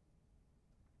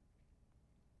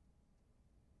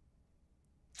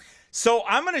 So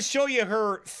I'm going to show you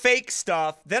her fake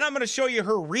stuff. Then I'm going to show you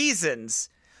her reasons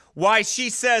why she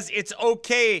says it's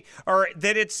okay, or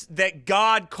that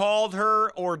God called her,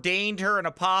 ordained her an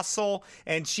apostle,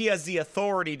 and she has the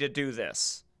authority to do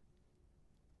this.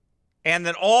 And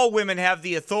that all women have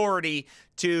the authority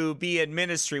to be in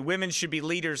ministry. Women should be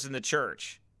leaders in the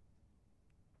church.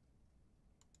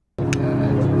 My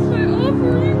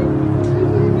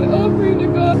offering to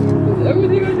God is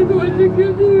everything I just want to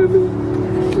give to Him.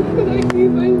 But I need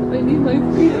my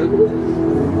freedom.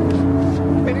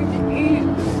 I need to eat.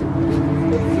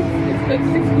 It's like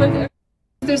 6 months.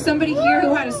 There's somebody here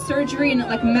who had a surgery and it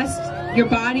like messed your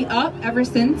body up ever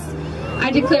since.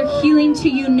 I declare healing to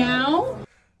you now.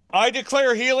 I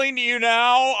declare healing to you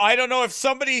now. I don't know if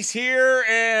somebody's here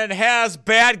and has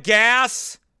bad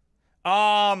gas.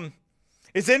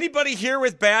 Is anybody here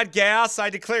with bad gas? I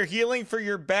declare healing for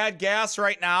your bad gas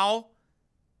right now.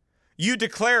 You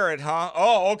declare it, huh?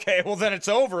 Oh, okay. Well, then it's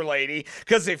over, lady.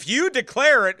 Because if you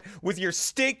declare it with your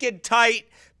stinking tight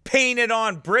painted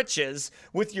on britches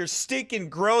with your stinking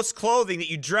gross clothing that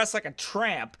you dress like a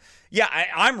tramp. Yeah,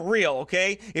 I'm real,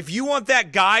 okay? If you want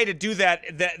that guy to do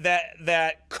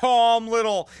that calm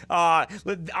little,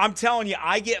 I'm telling you,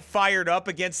 I get fired up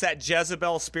against that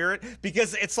Jezebel spirit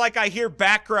because it's like I hear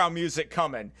background music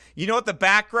coming. You know what the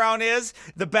background is?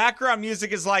 The background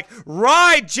music is like,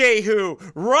 ride, Jehu,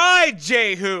 ride,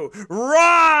 Jehu,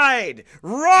 ride,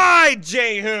 ride,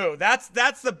 Jehu. That's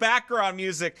the background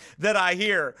music that I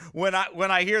hear when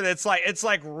I hear that. It's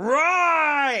like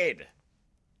ride.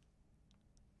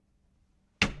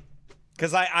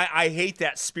 Because I hate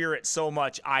that spirit so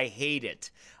much. I hate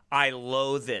it. I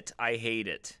loathe it. I hate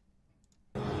it.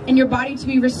 And your body to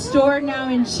be restored now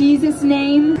in Jesus'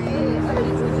 name.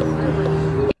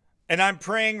 And I'm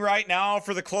praying right now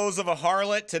for the clothes of a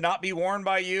harlot to not be worn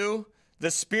by you. The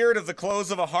spirit of the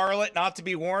clothes of a harlot not to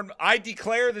be worn. I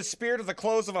declare the spirit of the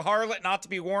clothes of a harlot not to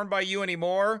be worn by you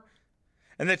anymore.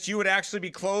 And that you would actually be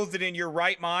clothed in your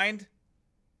right mind.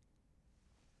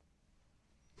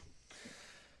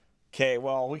 Okay,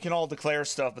 well, we can all declare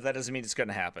stuff, but that doesn't mean it's going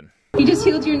to happen. He just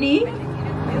healed your knee?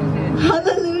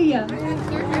 Hallelujah.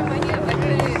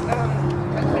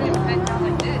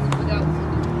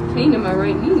 Pain in my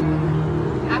right knee.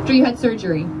 After you had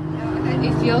surgery? I had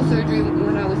ACL surgery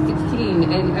when I was 16,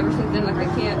 and ever since then, like, I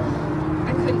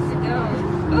couldn't sit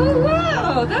down. Oh,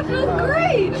 wow, that feels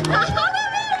great.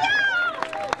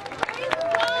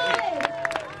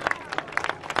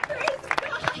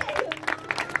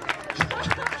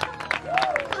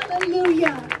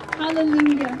 Hallelujah.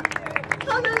 Hallelujah.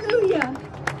 Hallelujah.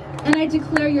 And I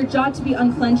declare your jaw to be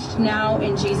unclenched now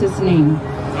in Jesus' name.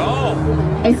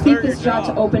 Oh. I speak this jaw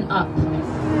to open up.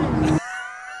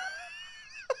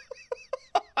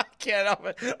 I can't help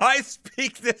it. I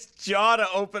speak this jaw to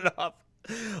open up.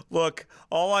 Look,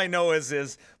 all I know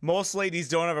is most ladies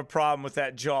don't have a problem with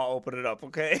that jaw opening up,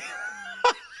 okay?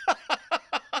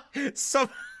 Some...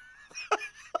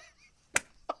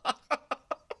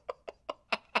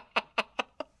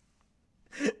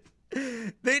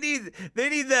 They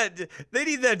need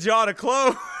that jaw to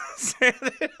close.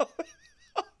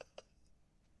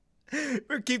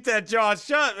 Or keep that jaw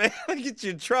shut, man. I'll get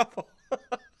you in trouble.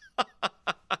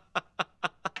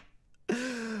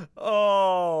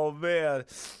 Oh man,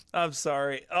 I'm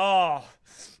sorry. Oh,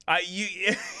 you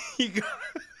go.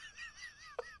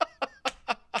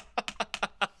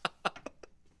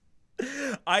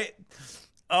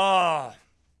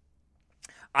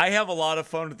 I have a lot of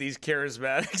fun with these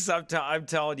charismatics. I'm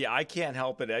telling you, I can't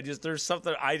help it. There's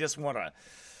something I just want to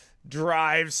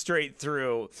drive straight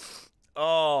through.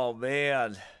 Oh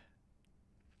man.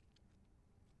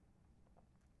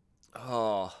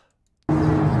 Oh.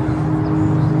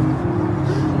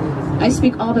 I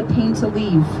speak all the pain to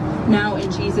leave now in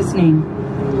Jesus' name.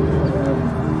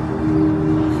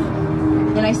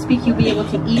 And I speak you be able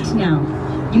to eat now.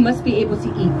 You must be able to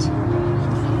eat.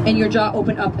 And your jaw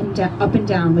open up and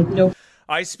down with no...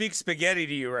 I speak spaghetti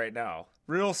to you right now.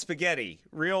 Real spaghetti.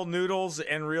 Real noodles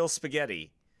and real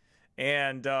spaghetti.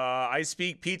 And I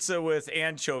speak pizza with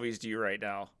anchovies to you right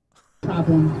now.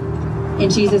 Problem. In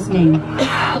Jesus' name.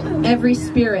 Every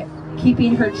spirit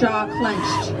keeping her jaw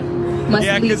clenched must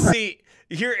leave her. Yeah, because see,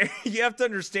 here, you have to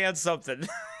understand something.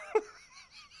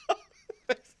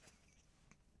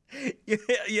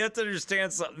 You have to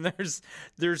understand something.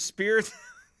 There's spirits...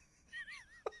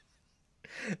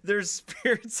 There's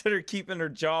spirits that are keeping her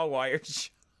jaw wired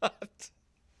shut.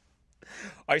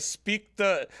 I speak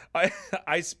to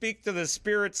the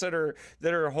spirits that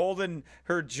are holding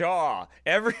her jaw.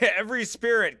 Every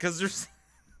spirit, because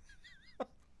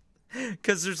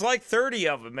there's like 30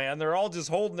 of them, man. They're all just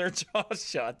holding their jaws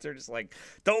shut. They're just like,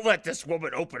 don't let this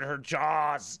woman open her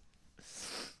jaws.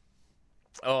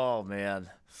 Oh man.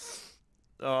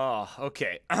 Oh,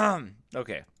 okay.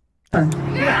 Okay.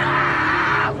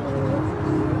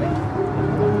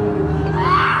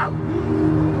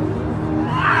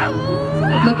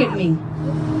 Look at me.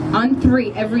 On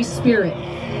 3, every spirit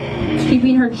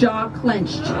keeping her jaw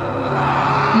clenched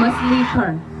must leave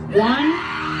her.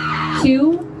 1,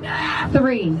 2,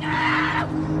 3.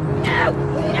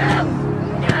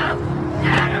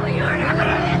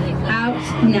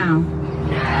 Out now.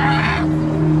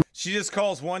 She just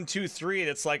calls 1, 2, 3, and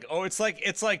it's like, oh, it's like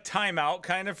timeout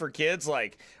kind of for kids,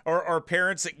 like, or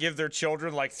parents that give their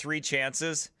children like 3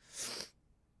 chances,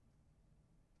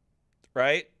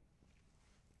 right?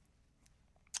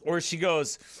 Or she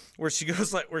goes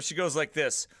like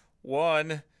this: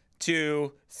 1,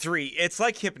 2, 3. It's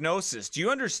like hypnosis. Do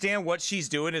you understand what she's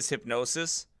doing is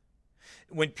hypnosis?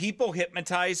 When people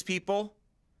hypnotize people,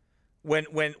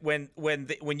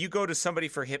 when you go to somebody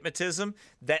for hypnotism,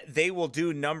 that they will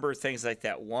do number things like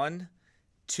that. 1,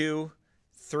 2,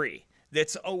 3.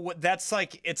 That's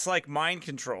like, it's like mind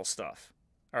control stuff.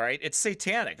 All right, it's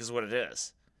satanic, is what it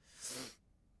is.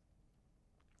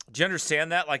 Do you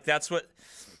understand that? Like that's what,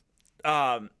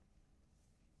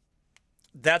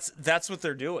 that's what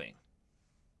they're doing.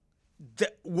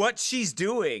 What she's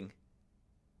doing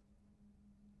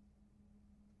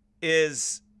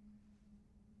is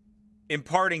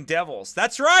imparting devils.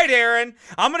 That's right, Aaron.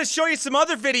 I'm going to show you some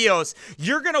other videos.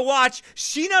 You're going to watch.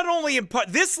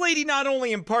 This lady not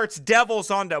only imparts devils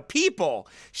onto people,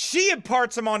 she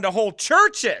imparts them onto whole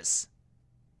churches.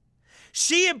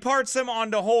 She imparts them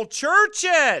onto whole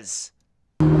churches.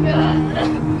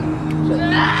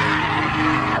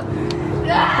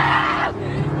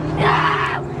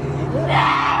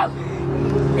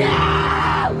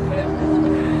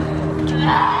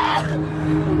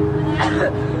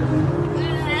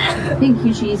 Thank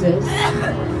you, Jesus.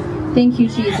 Thank you,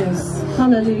 Jesus.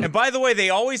 Hallelujah. And by the way,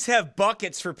 they always have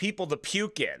buckets for people to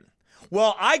puke in.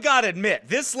 Well, I gotta admit,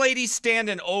 this lady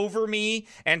standing over me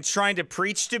and trying to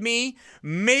preach to me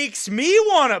makes me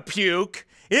want to puke.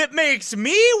 It makes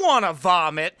me want to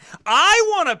vomit. I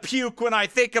want to puke when I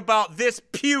think about this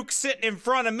puke sitting in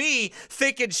front of me,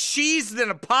 thinking she's an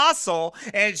apostle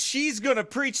and she's going to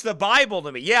preach the Bible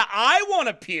to me. Yeah, I want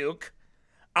to puke.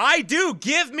 I do.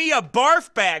 Give me a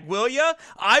barf bag, will ya?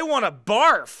 I want to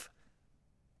barf.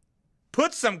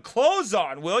 Put some clothes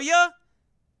on, will ya?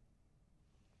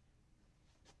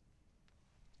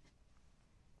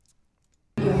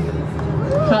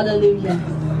 Hallelujah.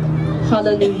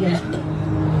 Hallelujah.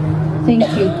 Thank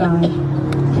you, God.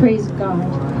 Praise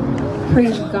God.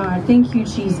 Praise God. Thank you,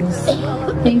 Jesus.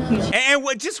 Thank you. And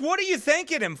what are you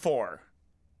thanking him for?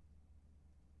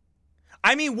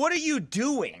 I mean, what are you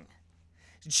doing?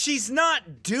 She's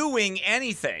not doing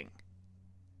anything.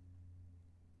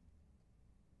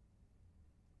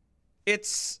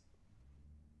 It's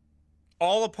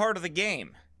all a part of the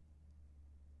game.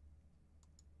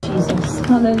 Jesus.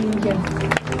 Hallelujah.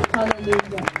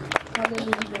 Hallelujah.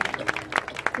 Hallelujah.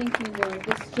 Thank you, Lord.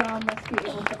 This jaw must be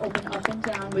able to open up and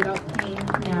down without pain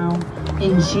now.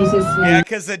 In Jesus' name. Yeah,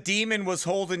 because the demon was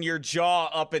holding your jaw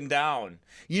up and down.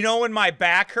 You know, when my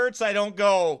back hurts, I don't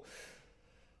go,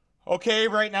 okay,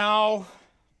 right now,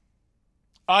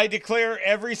 I declare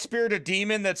every spirit of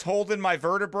demon that's holding my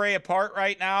vertebrae apart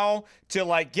right now to,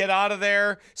 like, get out of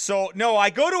there. So, no, I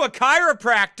go to a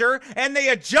chiropractor and they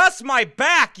adjust my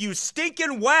back, you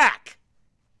stinking whack.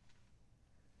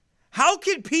 How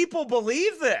can people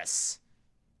believe this?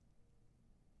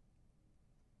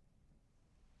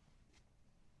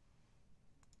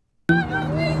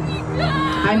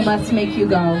 I must make you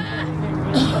go.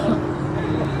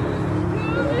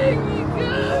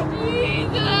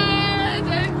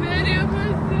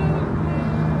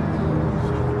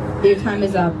 Your time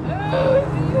is up.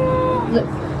 Look,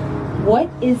 what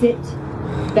is it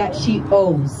that she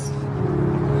owes?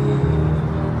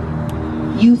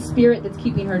 You spirit that's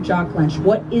keeping her jaw clenched.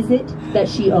 What is it that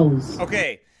she owes?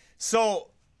 Okay, so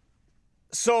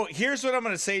here's what I'm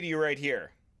going to say to you right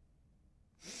here.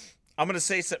 I'm going to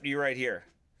say something to you right here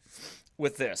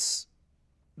with this.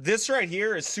 This right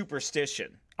here is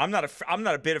superstition. I'm not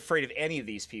a bit afraid of any of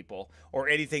these people or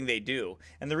anything they do.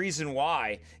 And the reason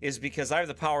why is because I have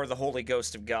the power of the Holy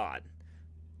Ghost of God.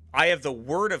 I have the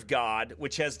Word of God,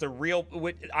 which has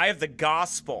I have the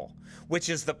gospel, which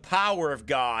is the power of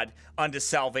God unto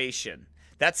salvation.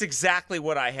 That's exactly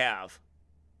what I have.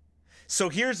 So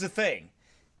here's the thing.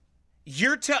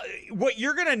 What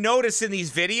you're going to notice in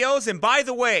these videos, and by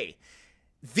the way,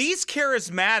 these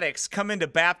charismatics come into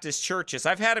Baptist churches.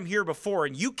 I've had them here before,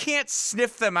 and you can't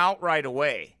sniff them out right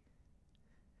away.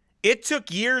 It took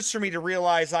years for me to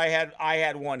realize I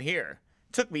had one here.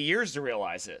 It took me years to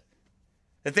realize it.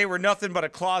 That they were nothing but a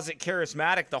closet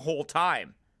charismatic the whole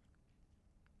time.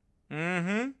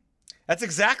 That's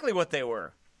exactly what they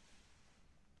were.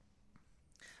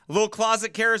 A little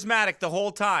closet charismatic the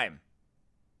whole time.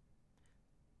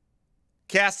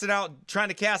 Trying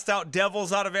to cast out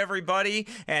devils out of everybody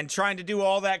and trying to do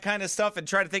all that kind of stuff and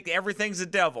try to think everything's a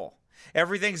devil.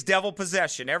 Everything's devil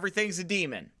possession. Everything's a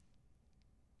demon.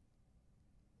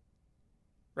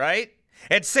 Right?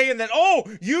 And saying that, oh,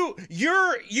 you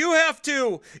have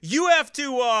to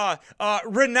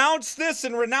renounce this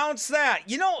and renounce that.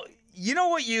 You know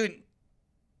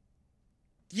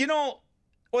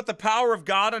what the power of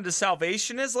God unto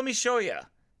salvation is? Let me show you.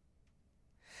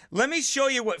 Let me show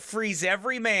you what frees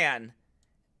every man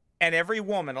and every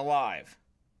woman alive.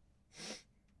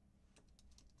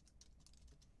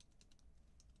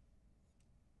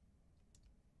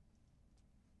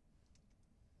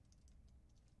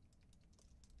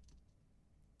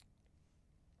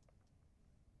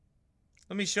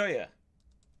 Let me show you.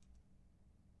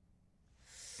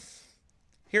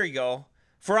 Here you go.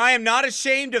 For I am not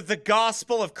ashamed of the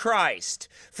gospel of Christ,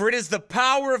 for it is the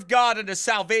power of God unto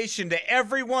salvation to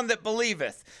everyone that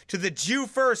believeth, to the Jew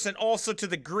first and also to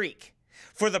the Greek.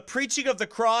 For the preaching of the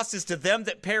cross is to them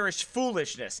that perish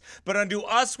foolishness, but unto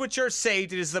us which are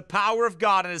saved it is the power of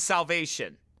God unto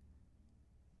salvation.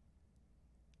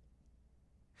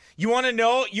 You want to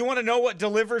know what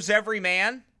delivers every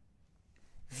man?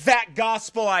 That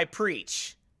gospel I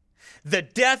preach. The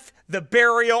death, the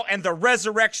burial, and the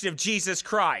resurrection of Jesus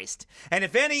Christ. And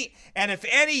if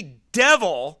any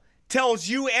devil tells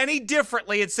you any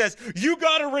differently, it says, you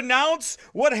got to renounce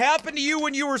what happened to you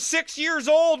when you were 6 years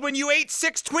old, when you ate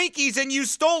 6 Twinkies and you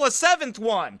stole a 7th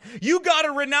one. You got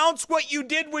to renounce what you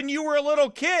did when you were a little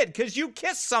kid because you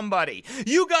kissed somebody.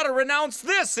 You got to renounce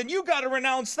this and you got to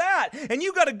renounce that. And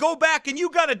you got to go back and you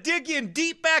got to dig in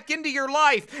deep back into your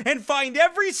life and find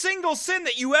every single sin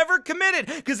that you ever committed,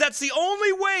 because that's the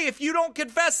only way. If you don't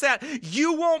confess that,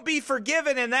 you won't be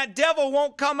forgiven and that devil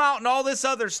won't come out and all this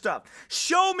other stuff.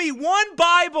 Show me one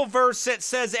Bible verse that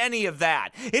says any of that.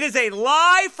 It is a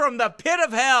lie from the pit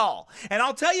of hell. And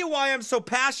I'll tell you why I'm so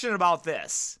passionate about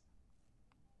this.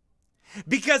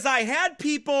 Because I had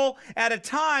people at a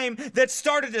time that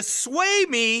started to sway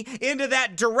me into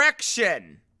that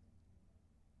direction.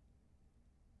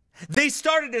 They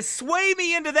started to sway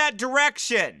me into that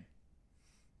direction.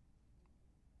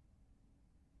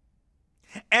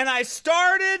 And I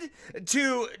started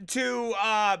to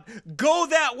go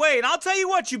that way. And I'll tell you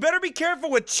what, you better be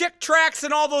careful with chick tracts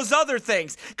and all those other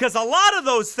things, because a lot of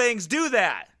those things do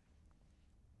that.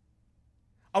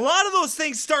 A lot of those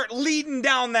things start leading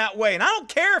down that way. And I don't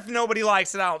care if nobody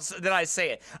likes it that I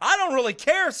say it. I don't really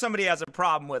care if somebody has a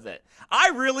problem with it. I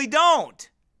really don't.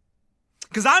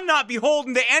 Because I'm not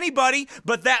beholden to anybody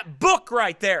but that book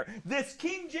right there. This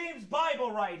King James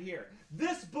Bible right here.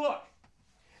 This book.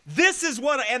 This is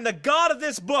what, and the God of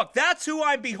this book, that's who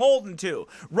I'm beholden to.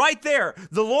 Right there,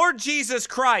 the Lord Jesus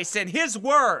Christ and His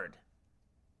Word.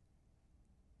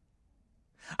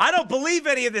 I don't believe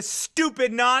any of this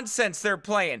stupid nonsense they're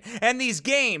playing and these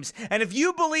games. And if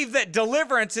you believe that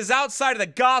deliverance is outside of the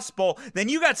gospel, then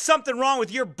you got something wrong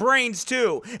with your brains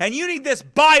too. And you need this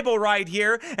Bible right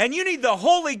here, and you need the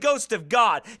Holy Ghost of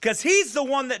God, because He's the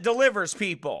one that delivers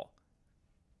people.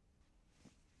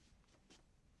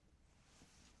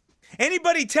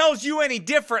 Anybody tells you any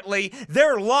differently,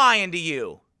 they're lying to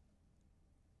you.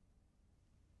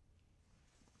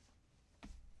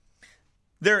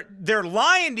 They're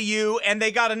lying to you, and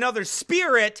they got another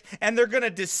spirit, and they're going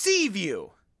to deceive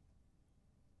you.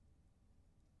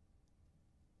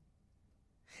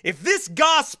 If this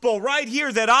gospel right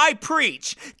here that I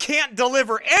preach can't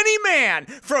deliver any man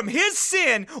from his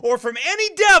sin or from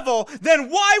any devil, then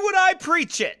why would I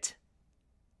preach it?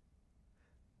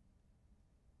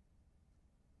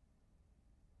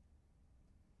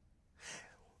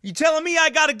 You telling me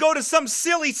I got to go to some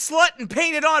silly slut and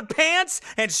paint it on pants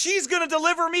and she's going to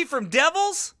deliver me from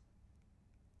devils?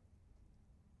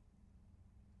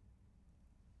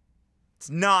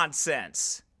 It's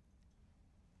nonsense.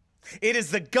 It is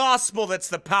the gospel that's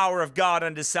the power of God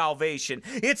unto salvation.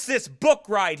 It's this book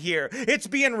right here. It's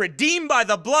being redeemed by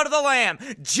the blood of the Lamb.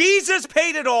 Jesus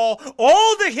paid it all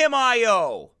to Him I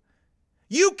owe.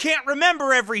 You can't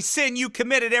remember every sin you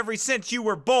committed ever since you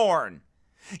were born.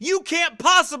 You can't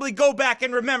possibly go back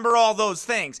and remember all those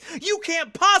things. You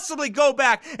can't possibly go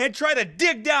back and try to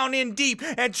dig down in deep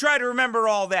and try to remember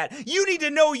all that. You need to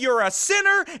know you're a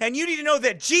sinner, and you need to know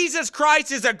that Jesus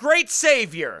Christ is a great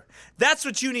Savior. That's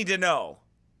what you need to know.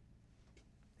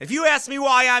 If you ask me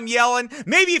why I'm yelling,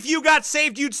 maybe if you got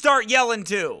saved, you'd start yelling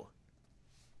too.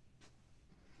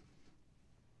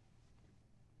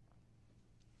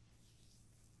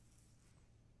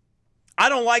 I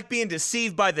don't like being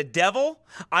deceived by the devil.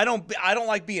 I don't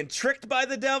like being tricked by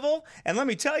the devil. And let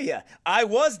me tell you, I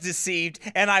was deceived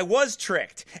and I was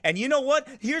tricked. And you know what?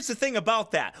 Here's the thing about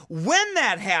that. When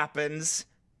that happens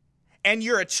and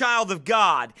you're a child of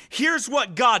God, here's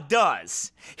what God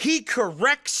does. He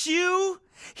corrects you.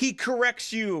 He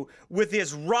corrects you with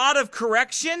His rod of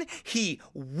correction. He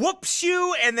whoops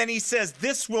you, and then He says,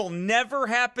 this will never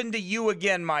happen to you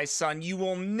again, my son. You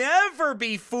will never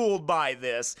be fooled by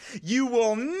this. You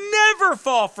will never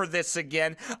fall for this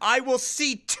again. I will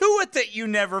see to it that you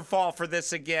never fall for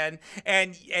this again,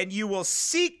 and you will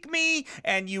seek me,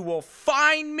 and you will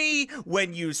find me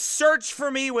when you search for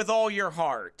me with all your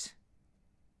heart.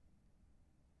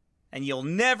 And you'll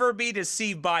never be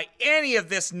deceived by any of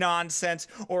this nonsense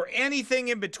or anything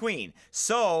in between.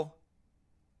 So,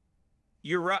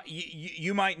 you're right.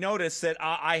 You might notice that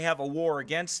I have a war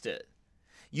against it.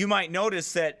 you might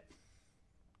notice that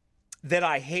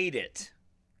I hate it.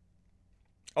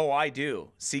 Oh, I do.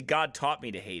 See, God taught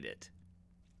me to hate it.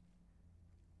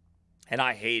 And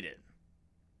I hate it.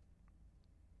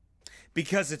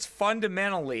 Because it's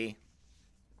fundamentally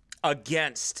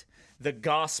against the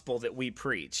gospel that we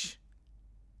preach.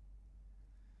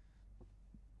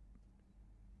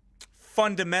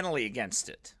 Fundamentally against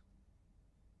it.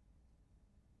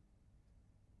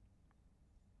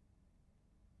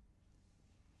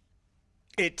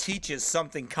 It teaches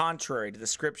something contrary to the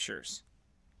scriptures.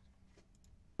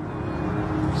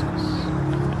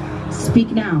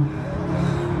 Speak now.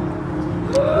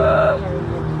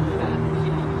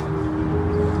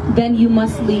 Then you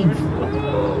must leave.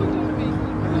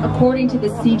 According to the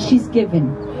seed she's given.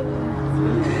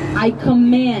 I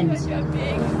command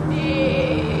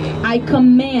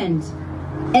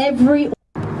every...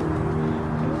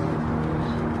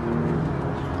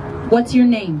 What's your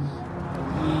name?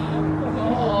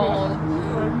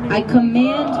 I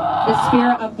command the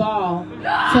spirit of Baal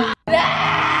to...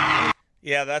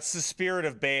 Yeah, that's the spirit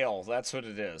of Baal. That's what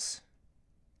it is.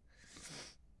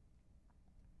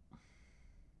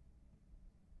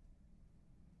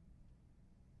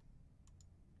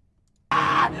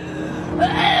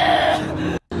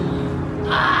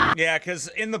 Yeah, because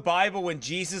in the Bible, when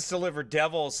Jesus delivered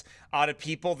devils out of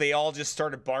people, they all just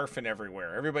started barfing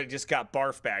everywhere. Everybody just got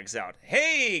barf bags out.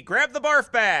 Hey, grab the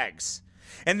barf bags.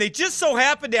 And they just so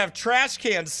happen to have trash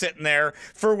cans sitting there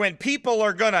for when people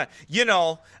are gonna, you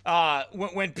know,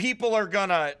 when people are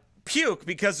gonna puke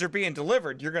because they're being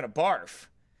delivered, you're gonna barf.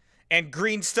 And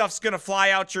green stuff's gonna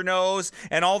fly out your nose,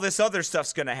 and all this other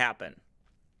stuff's gonna happen.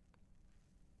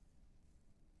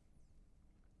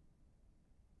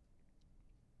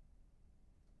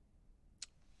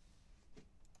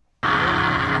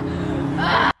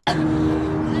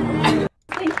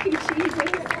 Thank you,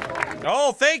 Jesus.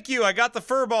 Oh, thank you. I got the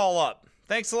fur ball up.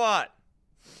 Thanks a lot.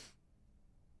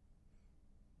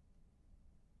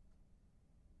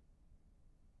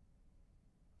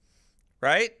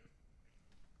 Right?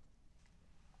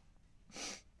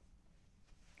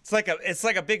 It's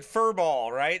like a big fur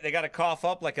ball, right? They got to cough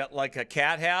up like a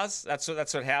cat has. That's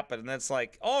what happened. And that's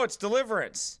like, oh, it's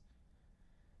deliverance.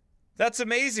 That's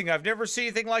amazing. I've never seen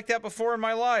anything like that before in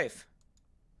my life.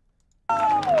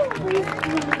 Hallelujah.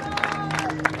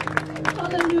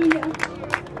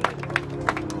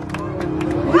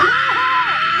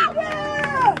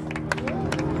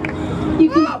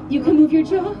 You can move your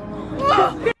jaw.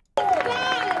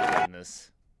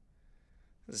 Goodness.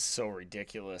 This is so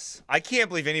ridiculous. I can't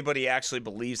believe anybody actually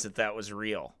believes that that was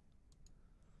real.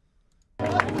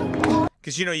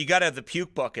 Because, you know, you got to have the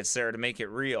puke buckets there to make it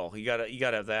real. You got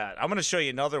to have that. I'm going to show you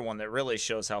another one that really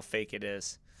shows how fake it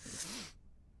is.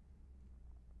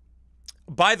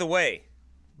 By the way,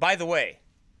 did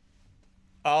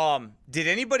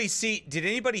anybody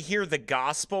hear the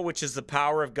gospel, which is the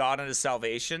power of God unto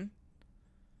salvation?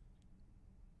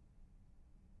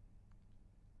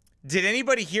 Did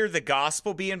anybody hear the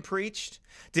gospel being preached?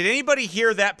 Did anybody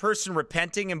hear that person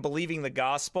repenting and believing the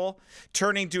gospel,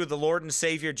 turning to the Lord and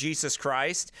Savior Jesus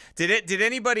Christ? Did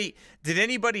anybody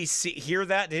hear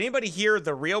that? Did anybody hear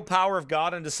the real power of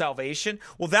God unto salvation?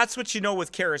 Well, that's what you know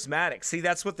with charismatic. See,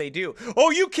 that's what they do.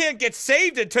 Oh, you can't get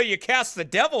saved until you cast the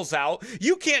devils out.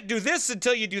 You can't do this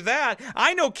until you do that.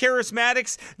 I know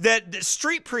charismatics that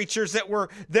street preachers that were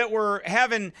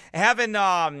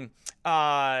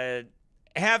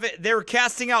they were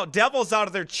casting out devils out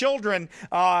of their children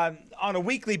on a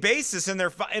weekly basis in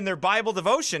their Bible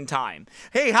devotion time.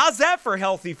 Hey, how's that for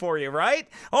healthy for you, right?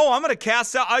 Oh, I'm going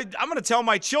to tell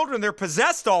my children they're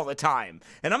possessed all the time,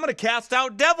 and I'm going to cast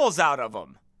out devils out of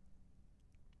them.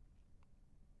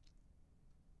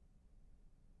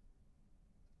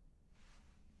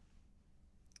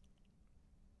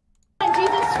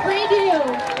 Jesus freed you.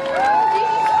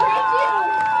 Jesus freed you.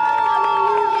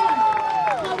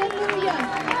 Hallelujah.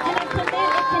 And I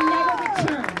command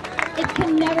it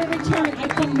can never return. I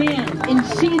command in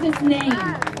Jesus' name.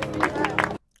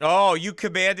 Oh, you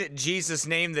command it in Jesus'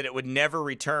 name that it would never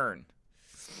return.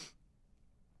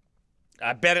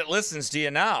 I bet it listens to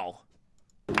you now.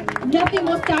 Nothing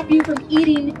will stop you from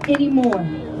eating anymore.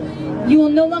 You will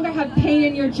no longer have pain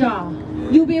in your jaw.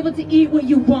 You'll be able to eat what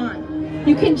you want.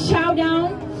 You can chow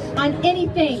down on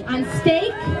anything, on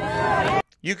steak.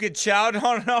 You could chow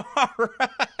down, all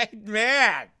right,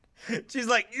 man. She's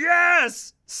like,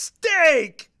 yes,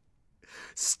 steak,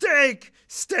 steak,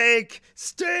 steak,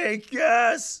 steak,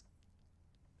 yes.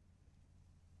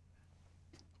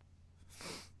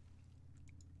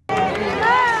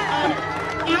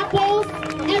 Apples,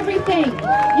 everything.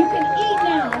 You can eat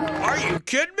now. Are you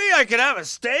kidding me? I can have a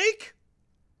steak?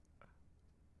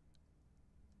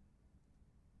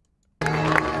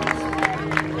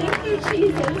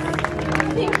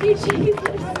 Thank you,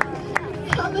 Jesus.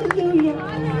 Hallelujah.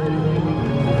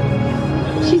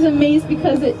 She's amazed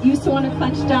because it used to want to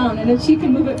clench down, and if she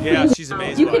can move it. Yeah, food she's now.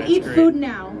 amazed. You by can it. eat It's great. food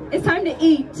now. It's time to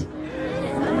eat.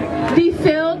 Be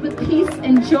filled with peace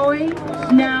and joy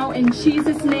now in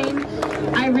Jesus' name.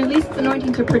 I release the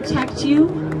anointing to protect you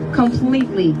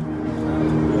completely.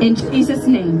 In Jesus'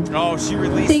 name. Oh, she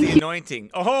released the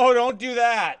anointing. Oh, don't do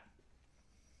that.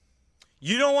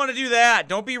 You don't want to do that.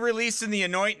 Don't be releasing the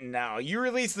anointing now. You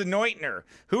release the anointer.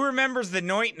 Who remembers the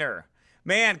anointer?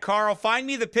 Man, Carl, find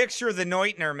me the picture of the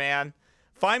anointer, man.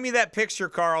 Find me that picture,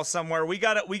 Carl, somewhere. We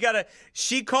gotta.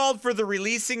 She called for the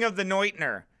releasing of the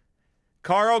anointer.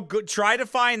 Carl, try to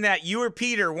find that. You or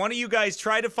Peter, one of you guys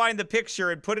try to find the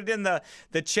picture and put it in the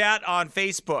chat on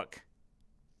Facebook.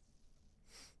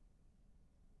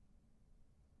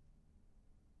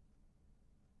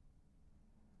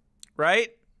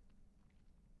 Right?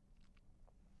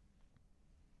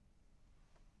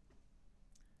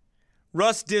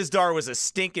 Russ Dizdar was a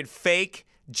stinking fake,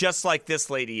 just like this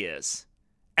lady is.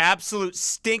 Absolute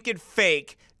stinking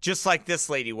fake, just like this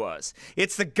lady was.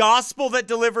 It's the gospel that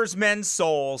delivers men's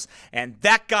souls, and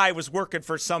that guy was working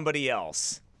for somebody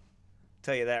else. I'll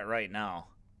tell you that right now.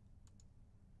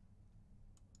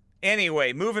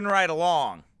 Anyway, moving right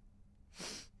along.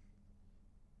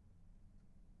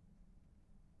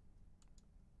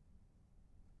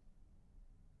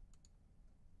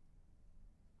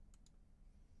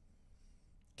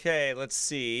 Okay, let's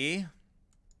see.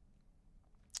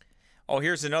 Oh,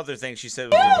 here's another thing she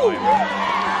said was revival.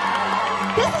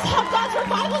 This is how God's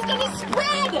revival is going to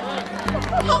spread.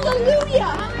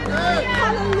 Hallelujah.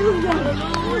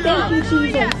 Hallelujah. Thank you,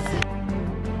 Jesus.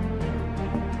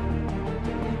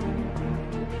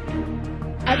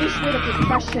 Every spirit of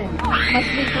depression must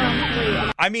be thrown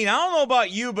free. I mean, I don't know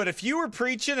about you, but if you were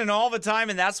preaching and all the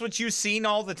time and that's what you seen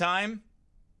all the time,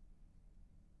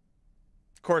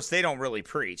 of course, they don't really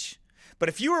preach. But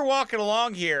if you were walking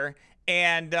along here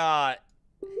and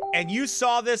you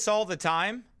saw this all the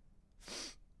time,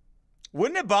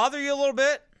 wouldn't it bother you a little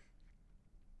bit?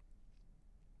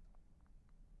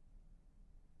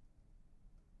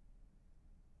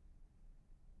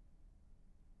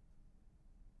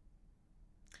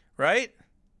 Right?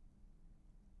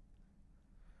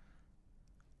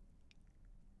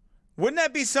 Wouldn't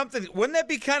that be something? Wouldn't that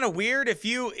be kind of weird if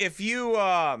you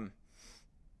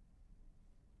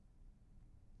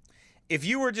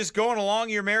were just going along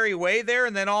your merry way there,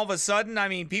 and then all of a sudden, I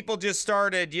mean, people just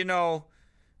started, you know,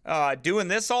 doing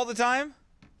this all the time?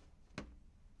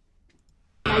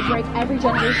 I break every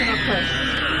generational curse.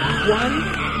 1,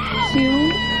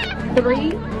 2,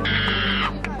 3.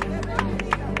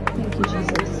 Thank you,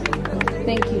 Jesus.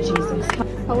 Thank you, Jesus.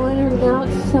 I want to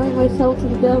renounce selling myself to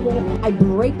the devil. I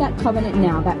break that covenant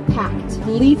now, that pact.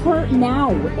 Leave her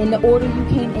now in the order you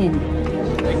came in.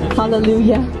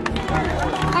 Hallelujah.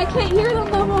 I can't hear them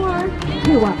no more.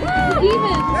 Hear what?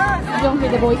 Demons. You don't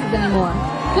hear the voices anymore.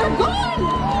 They're gone.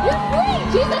 You're free.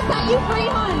 Jesus set you free,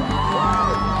 hon.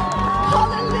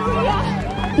 Hallelujah.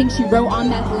 I think she wrote on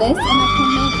that list, and that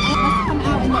command must come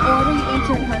out in the order you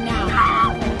entered her now.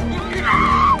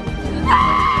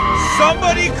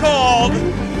 Somebody called.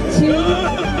 2,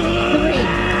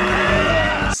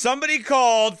 3. Somebody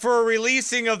called for a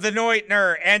releasing of the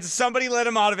Neutner, and somebody let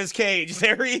him out of his cage.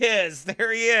 There he is.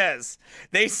 There he is.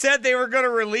 They said they were going to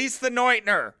release the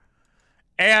Neutner.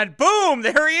 And boom,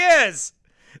 there he is.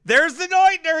 There's the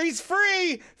Neutner. He's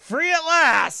free. Free at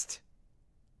last.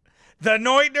 The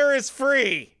Neutner is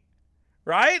free.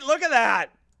 Right? Look at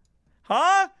that.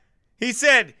 Huh? He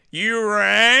said, "You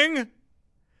rang?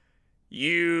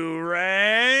 You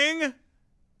rang?"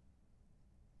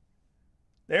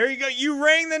 There you go. You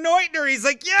rang the Neutner. He's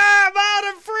like, "Yeah, I'm out.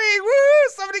 I'm free. Woo!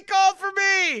 Somebody called for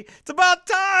me. It's about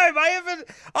time. I haven't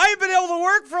been able to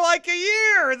work for like a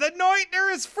year. The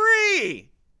Neutner is free."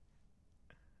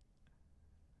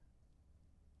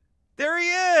 There he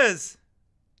is.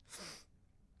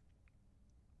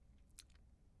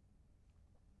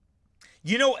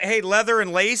 You know, hey, leather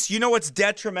and lace, you know what's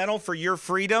detrimental for your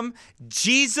freedom?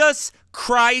 Jesus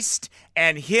Christ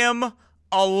and Him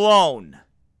alone.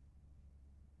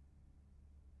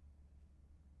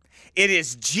 It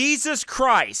is Jesus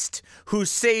Christ who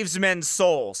saves men's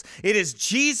souls. It is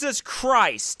Jesus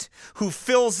Christ who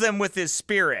fills them with His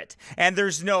Spirit. And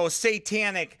there's no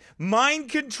satanic mind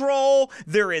control.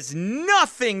 There is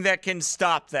nothing that can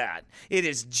stop that. It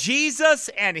is Jesus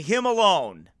and Him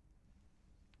alone.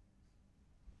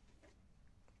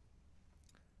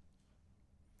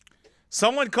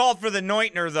 Someone called for the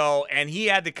Neutner, though, and he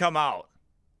had to come out.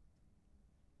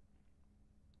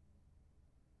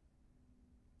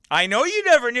 I know you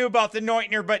never knew about the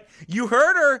Neutner, but you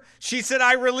heard her. She said,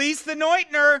 I released the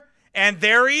Neutner, and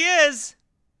there he is.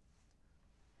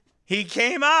 He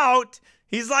came out.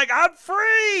 He's like, I'm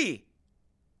free.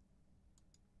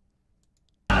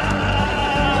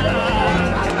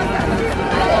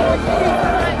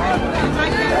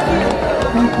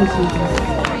 Thank you, Jesus.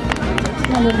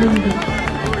 Hallelujah.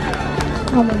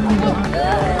 Hallelujah.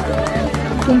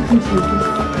 Thank you, Jesus.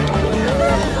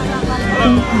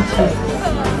 Thank you, Jesus.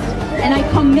 And I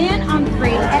command on three,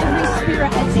 every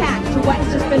spirit attached to what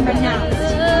has just been renounced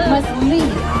must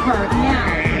leave her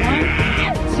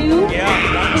now. 1, 2,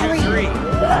 Yeah, 1, 2, 3.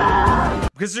 3.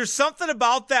 Because there's something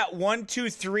about that 1,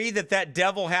 2, 3 that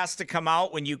devil has to come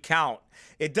out when you count.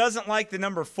 It doesn't like the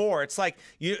number 4. It's like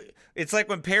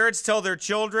when parents tell their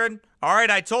children, all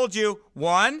right, I told you,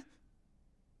 1,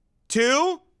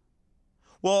 2.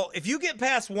 Well, if you get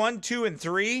past 1, 2, and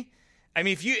 3, I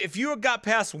mean, if you got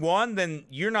past 1, then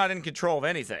you're not in control of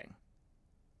anything.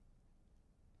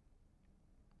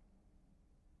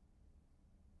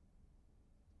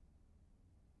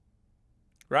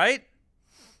 Right?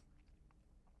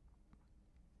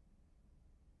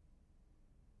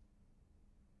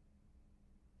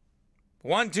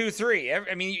 One, two, three.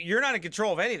 I mean, you're not in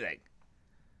control of anything.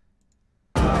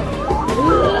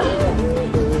 Hallelujah.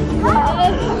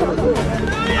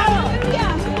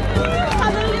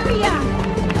 Hallelujah.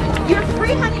 You're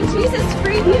free, honey. Jesus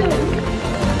freed you.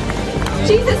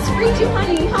 Jesus freed you,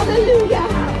 honey. Hallelujah.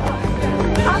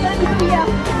 Hallelujah.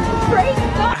 Praise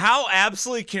God. How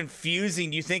absolutely confusing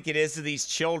do you think it is to these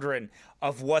children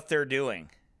of what they're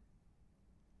doing?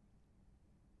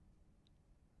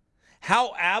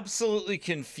 How absolutely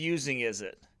confusing is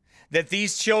it that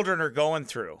these children are going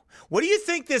through? What do you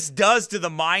think this does to the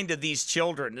mind of these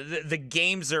children, the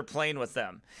games they're playing with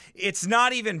them? It's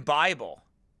not even Bible.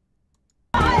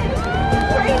 Praise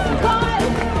God.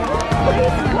 Praise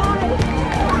God.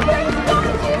 Praise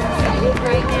God. Jesus,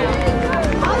 right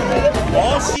now. Hallelujah.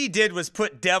 All she did was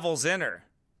put devils in her.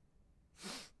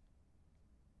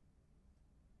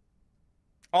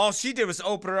 All she did was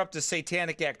open her up to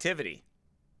satanic activity.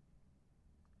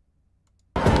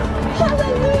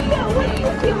 Hallelujah. What are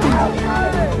you doing?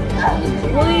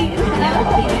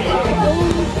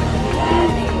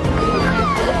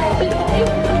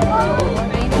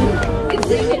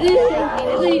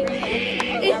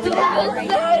 It's not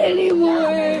sad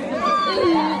anymore.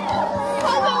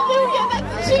 Hallelujah.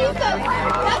 That's Jesus.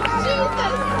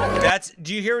 That's Jesus.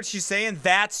 Do you hear what she's saying?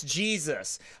 That's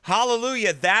Jesus.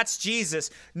 Hallelujah. That's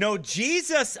Jesus. No,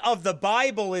 Jesus of the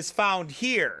Bible is found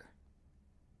here.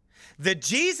 The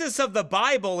Jesus of the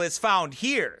Bible is found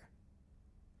here.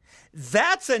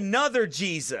 That's another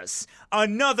Jesus,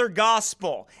 another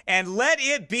gospel, and let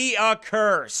it be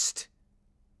accursed.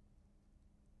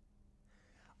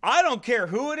 I don't care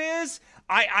who it is.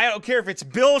 I don't care if it's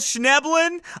Bill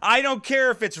Schneblin. I don't care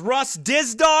if it's Russ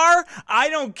Dizdar. I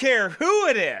don't care who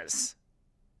it is.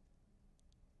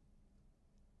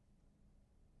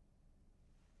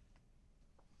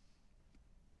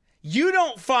 You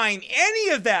don't find any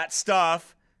of that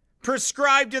stuff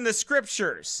prescribed in the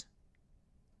scriptures.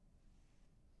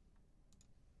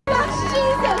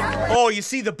 Oh, you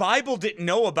see, the Bible didn't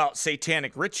know about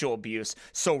satanic ritual abuse,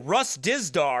 so Russ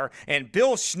Dizdar and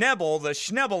Bill Schnebel, the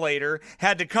Schnebelator,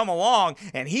 had to come along,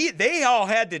 and they all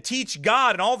had to teach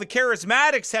God, and all the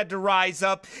charismatics had to rise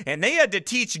up, and they had to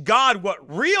teach God what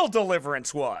real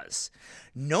deliverance was.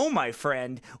 No, my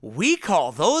friend, we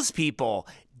call those people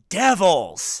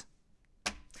devils.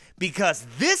 Because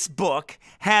this book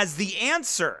has the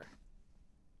answer.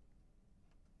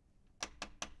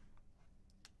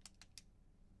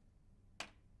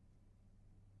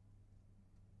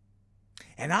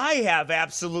 And I have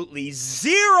absolutely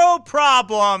zero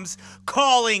problems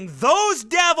calling those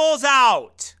devils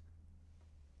out.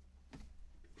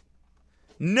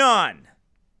 None.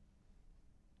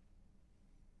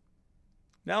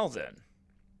 Now then.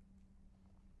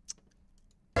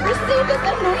 Receive this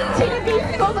anointing and be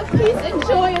full of peace and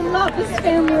joy and love this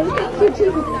family. Thank you,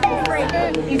 Jesus.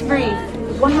 He's free.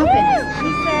 What happened?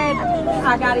 He said,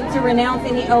 I got him to renounce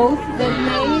any oath that he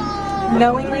made,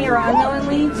 knowingly or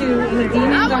unknowingly, to any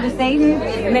demons or to Satan.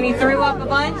 And then he threw up a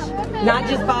bunch, not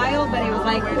just bile, but it was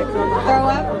like throw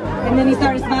up. And then he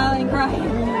started smiling and crying.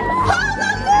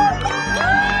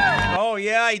 Hallelujah! Oh,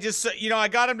 yeah, he just, I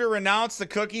got him to renounce the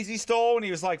cookies he stole when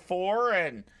he was like 4,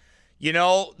 and...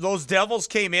 those devils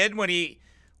came in when he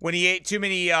ate too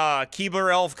many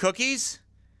Keebler Elf cookies.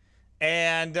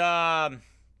 And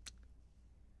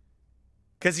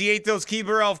because he ate those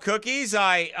Keebler Elf cookies,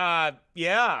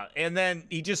 yeah. And then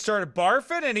he just started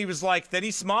barfing, and he was like, then he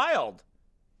smiled.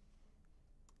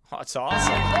 Oh, that's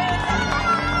awesome. The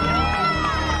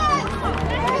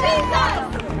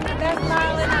best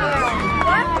smile in the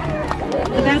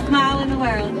world. The best smile in the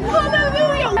world.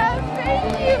 Hallelujah.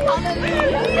 Thank you.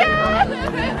 Hallelujah. Yes.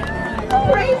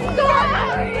 Praise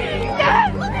God.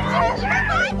 Yes. Look at your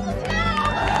Bibles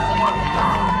now.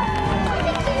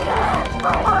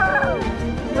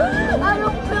 I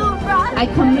don't feel right. I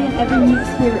command every meek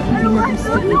spirit to remove them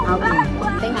strictly out now.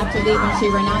 They have to leave when she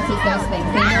renounces those things.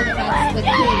 They know that that's the key.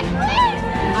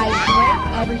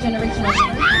 I break every generational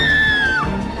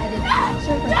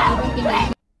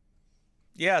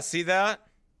Yeah, see that?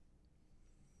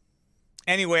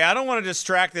 Anyway, I don't want to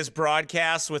distract this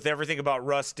broadcast with everything about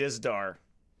Russ Dizdar.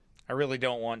 I really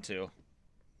don't want to.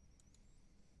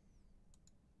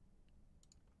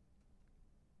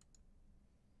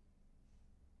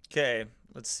 Okay,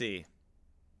 let's see.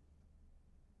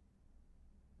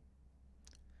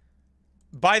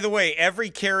 By the way, every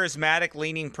charismatic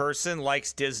leaning person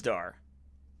likes Dizdar.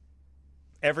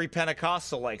 Every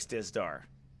Pentecostal likes Dizdar.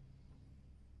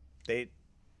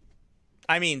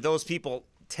 I mean, those people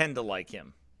tend to like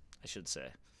him, I should say.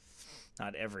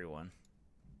 Not everyone.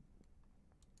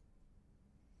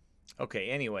 Okay,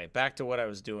 anyway, back to what I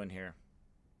was doing here.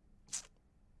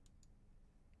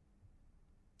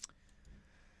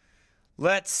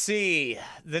 Let's see.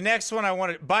 The next one I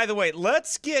wanted... By the way,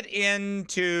 let's get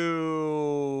into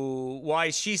why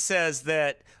she says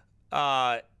that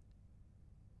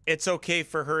it's okay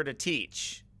for her to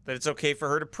teach, that it's okay for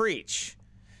her to preach,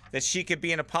 that she could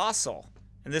be an apostle.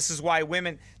 And this is why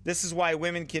women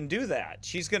can do that.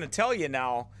 She's going to tell you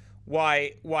now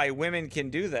why women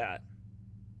can do that.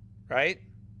 Right?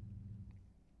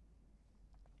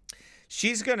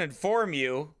 She's going to inform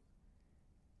you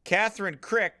Kathryn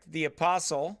Krick, the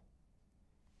apostle,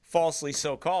 falsely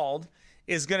so called,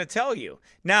 is going to tell you.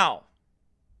 Now,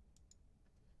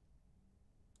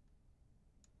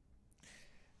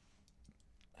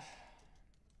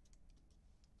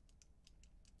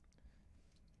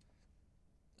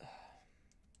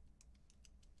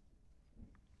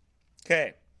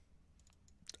 okay.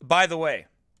 By the way,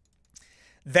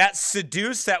 that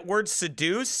word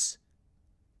seduce,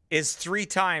 is 3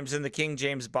 times in the King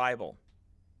James Bible.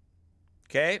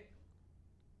 Okay?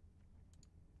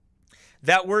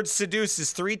 That word seduce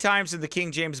is 3 times in the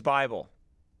King James Bible.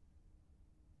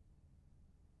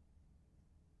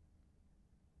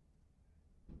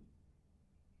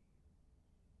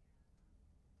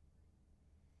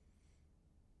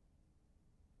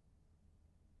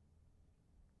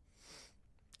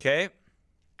 Okay?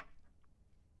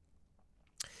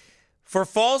 For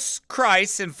false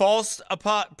Christs and false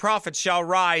prophets shall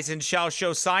rise and shall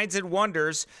show signs and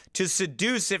wonders to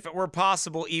seduce, if it were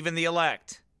possible, even the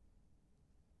elect.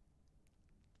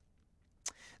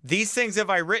 These things have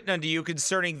I written unto you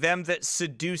concerning them that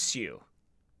seduce you.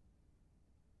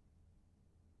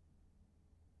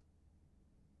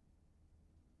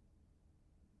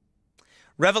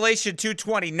 Revelation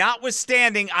 2:20,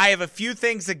 notwithstanding, I have a few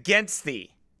things against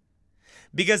thee,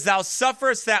 because thou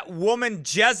sufferest that woman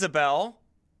Jezebel,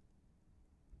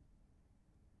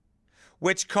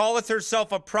 which calleth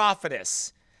herself a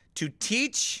prophetess, to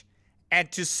teach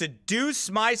and to seduce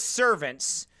my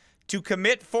servants to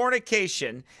commit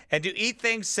fornication and to eat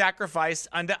things sacrificed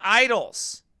unto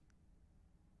idols.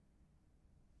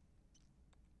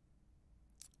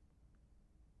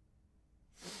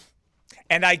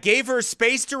 And I gave her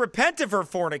space to repent of her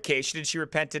fornication, and she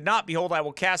repented not. Behold, I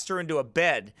will cast her into a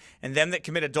bed, and them that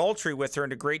commit adultery with her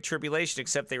into great tribulation,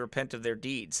 except they repent of their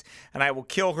deeds. And I will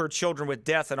kill her children with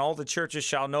death, and all the churches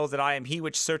shall know that I am he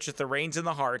which searcheth the reins and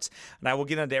the hearts, and I will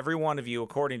give unto every one of you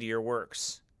according to your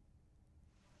works.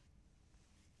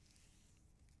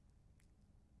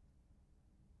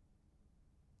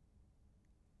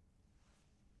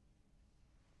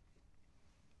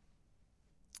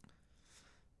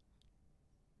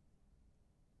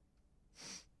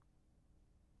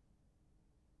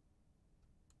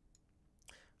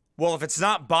 Well, if it's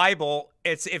not Bible,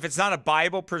 if it's not a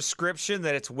Bible prescription,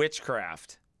 then it's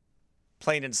witchcraft.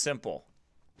 Plain and simple.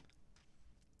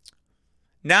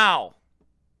 Now,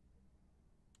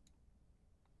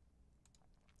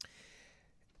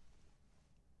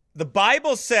 the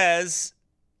Bible says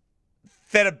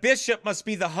that a bishop must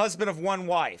be the husband of one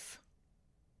wife.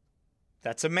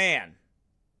 That's a man.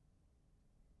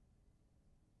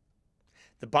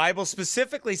 The Bible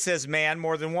specifically says man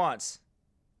more than once.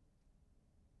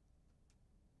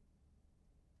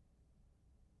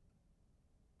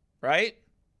 Right?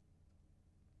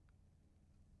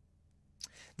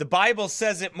 The Bible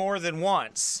says it more than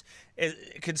once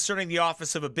concerning the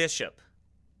office of a bishop.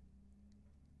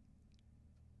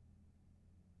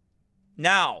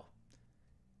 Now,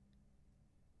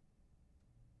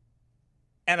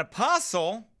 an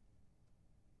apostle,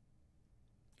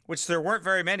 which there weren't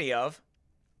very many of,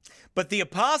 but the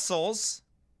apostles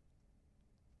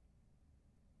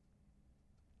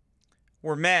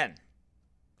were men.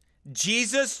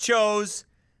 Jesus chose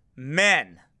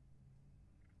men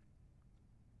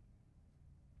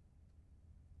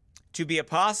to be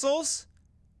apostles,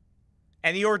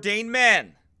 and he ordained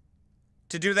men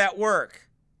to do that work.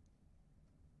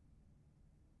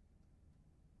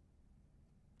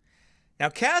 Now,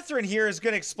 Kathryn here is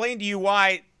going to explain to you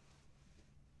why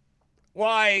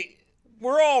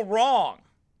we're all wrong.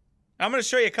 I'm going to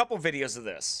show you a couple videos of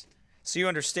this so you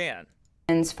understand.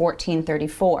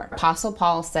 14:34. Apostle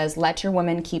Paul says, "Let your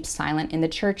women keep silent in the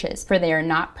churches, for they are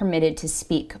not permitted to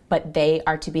speak, but they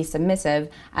are to be submissive,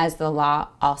 as the law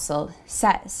also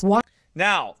says." Why?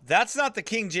 Now, that's not the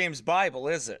King James Bible,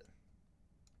 is it?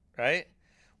 Right?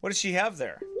 What does she have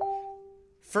there?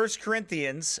 1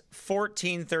 Corinthians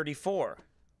 14:34.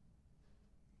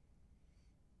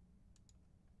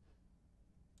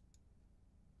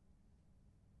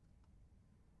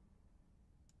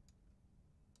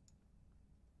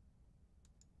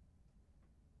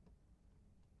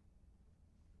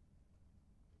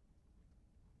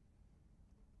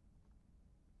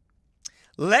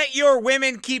 Let your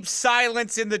women keep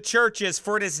silence in the churches,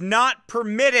 for it is not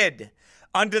permitted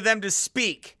unto them to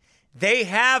speak. They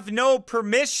have no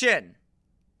permission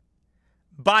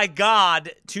by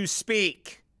God to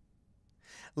speak.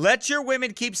 Let your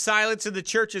women keep silence in the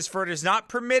churches, for it is not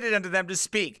permitted unto them to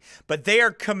speak, but they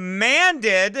are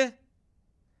commanded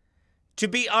to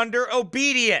be under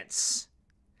obedience,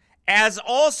 as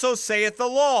also saith the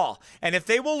law. And if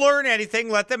they will learn anything,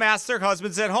 let them ask their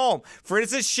husbands at home. For it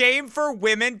is a shame for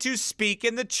women to speak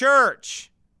in the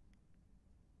church.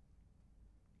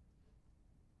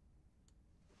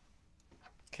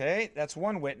 Okay, that's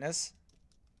one witness.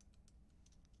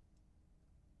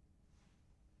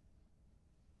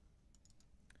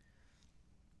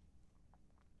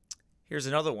 Here's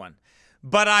another one.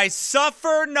 But I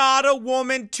suffer not a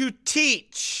woman to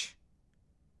teach,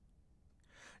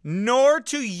 nor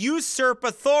to usurp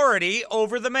authority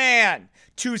over the man,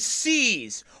 to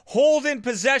seize, hold in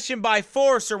possession by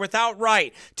force or without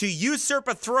right, to usurp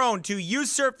a throne, to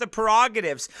usurp the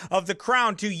prerogatives of the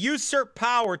crown, to usurp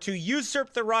power, to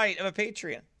usurp the right of a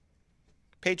patron.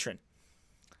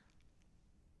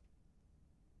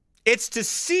 It's to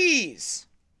seize.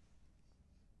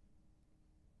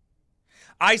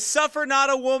 I suffer not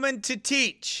a woman to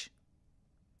teach.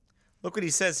 Look what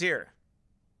he says here.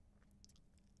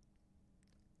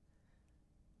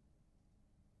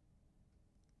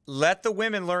 Let the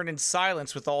women learn in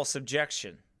silence with all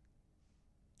subjection.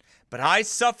 But I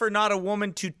suffer not a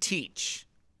woman to teach,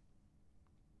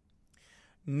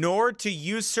 nor to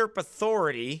usurp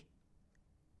authority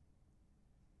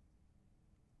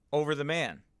over the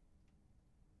man.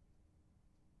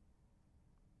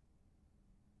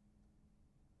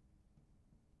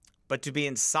 But to be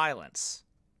in silence.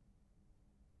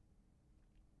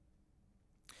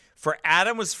 For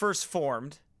Adam was first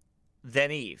formed,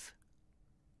 then Eve.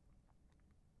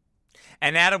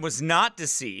 And Adam was not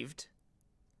deceived,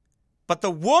 but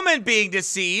the woman being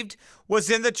deceived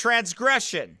was in the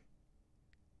transgression.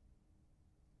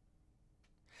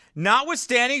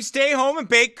 Notwithstanding, stay home and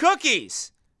bake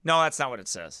cookies. No, that's not what it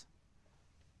says.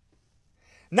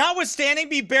 Notwithstanding,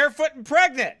 be barefoot and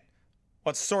pregnant.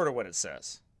 Well, that's sort of what it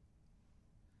says.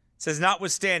 It says,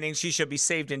 notwithstanding, she shall be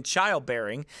saved in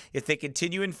childbearing if they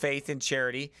continue in faith and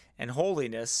charity and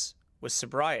holiness with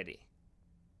sobriety.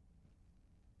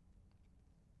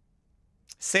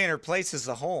 Saying her place is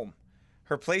the home.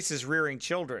 Her place is rearing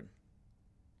children.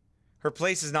 Her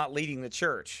place is not leading the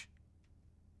church.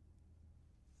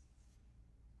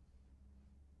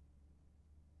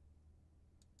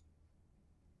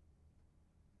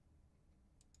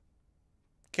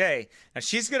 Okay, now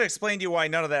she's going to explain to you why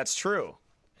none of that's true.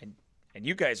 And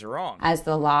you guys are wrong. As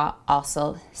the law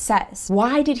also says.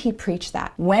 Why did he preach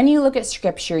that? When you look at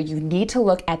scripture, you need to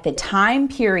look at the time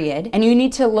period and you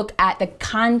need to look at the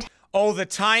context. Oh, the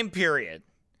time period.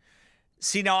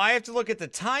 See, now I have to look at the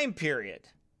time period.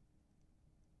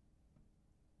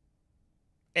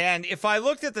 And if I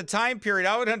looked at the time period,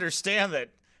 I would understand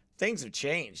that things have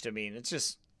changed. I mean, it's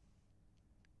just,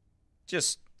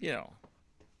 you know.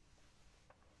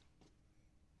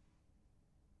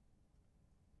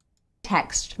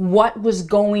 Text what was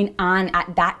going on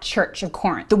at that church of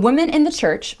Corinth. The women in the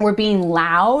church were being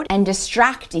loud and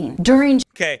distracting during.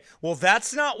 Okay, well,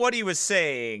 that's not what he was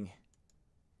saying.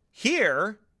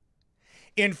 Here,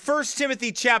 in 1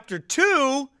 Timothy chapter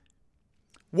 2,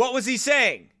 what was he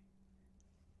saying?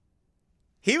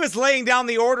 He was laying down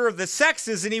the order of the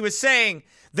sexes, and he was saying,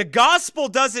 the gospel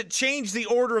doesn't change the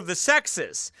order of the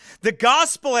sexes. The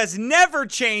gospel has never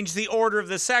changed the order of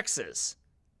the sexes.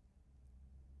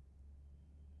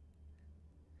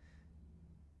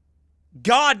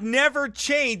 God never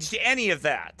changed any of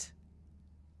that.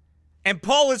 And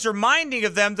Paul is reminding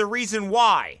of them the reason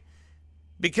why.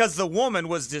 Because the woman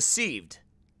was deceived.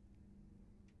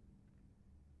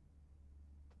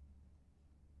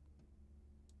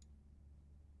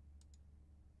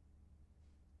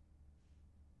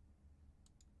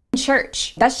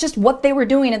 Church. That's just what they were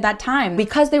doing at that time.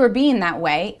 Because they were being that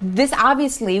way, this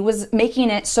obviously was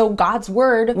making it so God's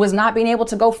word was not being able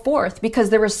to go forth because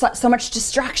there was so much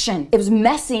distraction. It was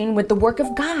messing with the work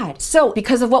of God. So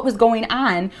because of what was going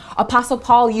on, Apostle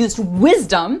Paul used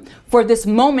wisdom for this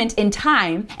moment in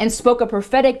time and spoke a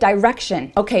prophetic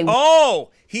direction. Okay. Oh,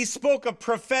 he spoke a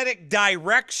prophetic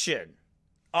direction.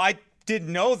 I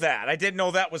didn't know that. I didn't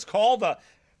know that was called a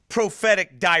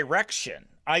prophetic direction.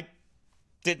 I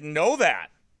didn't know that.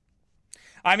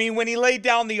 I mean, when he laid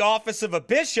down the office of a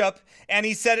bishop and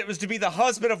he said it was to be the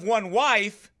husband of one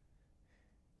wife,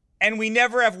 and we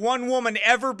never have one woman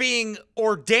ever being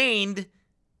ordained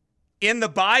in the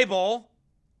Bible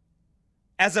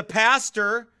as a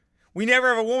pastor. We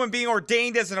never have a woman being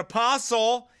ordained as an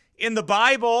apostle in the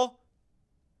Bible.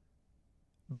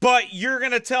 But you're going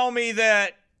to tell me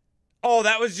that, oh,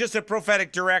 that was just a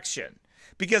prophetic direction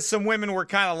because some women were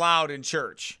kind of loud in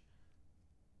church.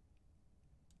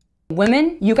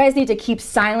 Women, you guys need to keep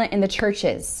silent in the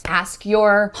churches. Ask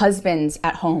your husbands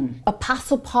at home.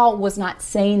 Apostle Paul was not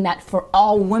saying that for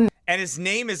all women. And his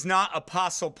name is not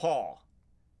Apostle Paul.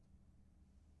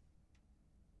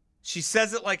 She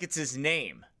says it like it's his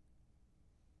name.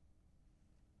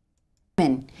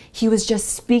 He was just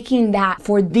speaking that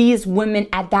for these women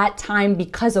at that time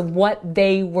because of what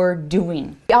they were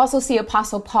doing. We also see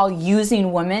Apostle Paul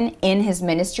using women in his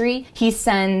ministry. He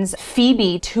sends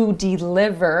Phoebe to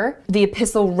deliver the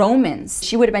epistle Romans.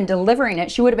 She would have been delivering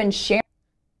it. She would have been sharing.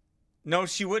 No,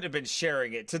 she wouldn't have been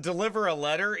sharing it. To deliver a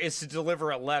letter is to deliver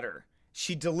a letter.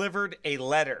 She delivered a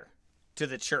letter to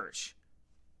the church.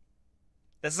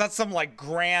 That's not some like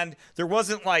grand, there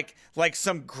wasn't like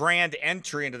some grand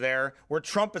entry into there where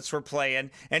trumpets were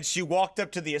playing and she walked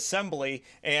up to the assembly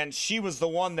and she was the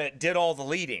one that did all the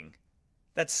leading.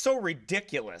 That's so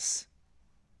ridiculous.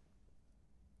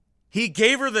 He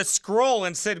gave her the scroll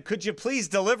and said, could you please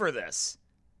deliver this?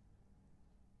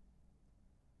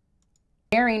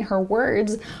 Sharing her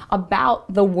words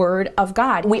about the word of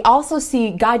God. We also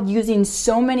see God using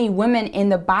so many women in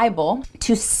the Bible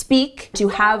to speak, to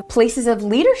have places of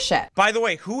leadership. By the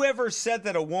way, whoever said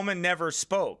that a woman never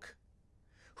spoke?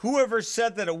 Whoever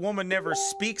said that a woman never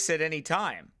speaks at any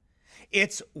time?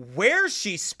 It's where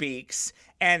she speaks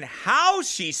and how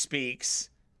she speaks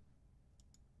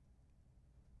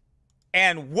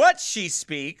and what she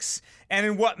speaks and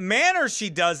in what manner she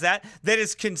does that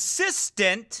is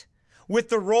consistent with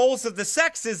the roles of the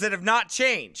sexes that have not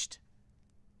changed.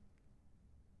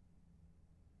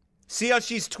 See how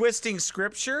she's twisting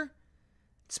scripture?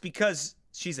 It's because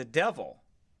she's a devil.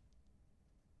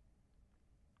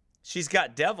 She's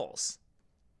got devils.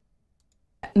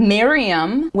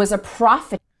 Miriam was a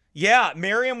prophet. Yeah,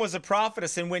 Miriam was a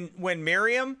prophetess. And when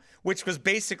Miriam, which was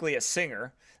basically a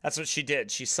singer, that's what she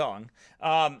did. She sung.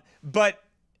 But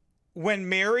when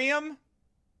Miriam,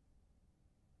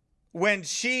 when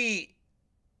she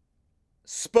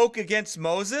spoke against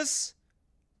Moses,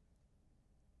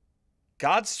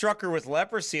 God struck her with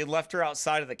leprosy and left her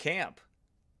outside of the camp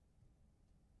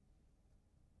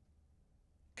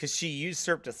because she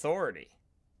usurped authority.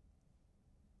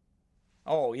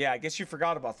 Oh, yeah, I guess you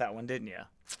forgot about that one, didn't you?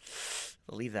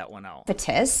 I'll leave that one out.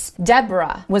 Prophetess.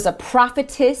 Deborah was a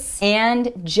prophetess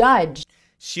and judge.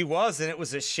 She was, and it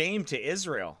was a shame to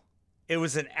Israel. It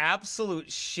was an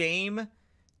absolute shame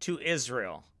to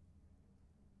Israel.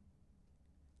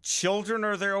 Children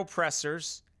are their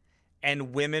oppressors,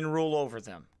 and women rule over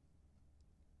them.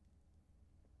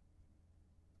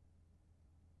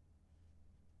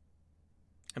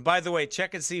 And by the way,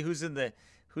 check and see who's in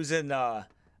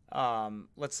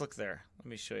let's look there. Let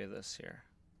me show you this here.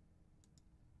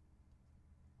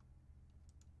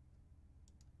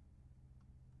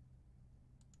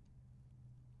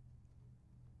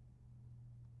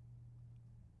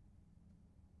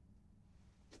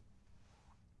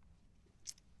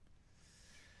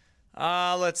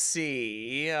 Let's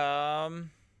see. And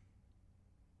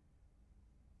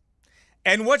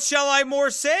what shall I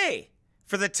more say?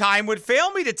 For the time would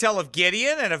fail me to tell of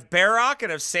Gideon and of Barak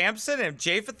and of Samson and of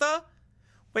Jephthah.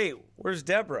 Wait, where's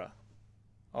Deborah?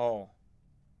 Oh.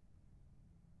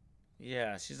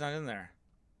 Yeah, she's not in there.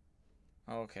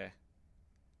 Okay.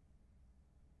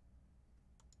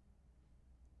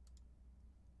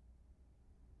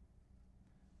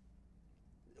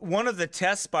 One of the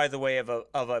tests, by the way, of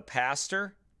a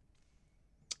pastor,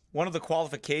 one of the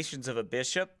qualifications of a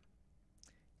bishop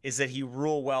is that he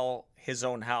rule well his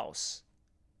own house.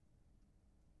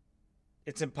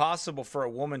 It's impossible for a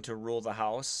woman to rule the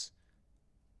house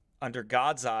under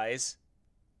God's eyes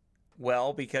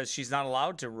well because she's not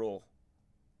allowed to rule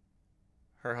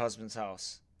her husband's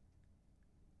house.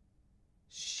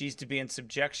 She's to be in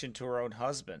subjection to her own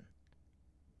husband.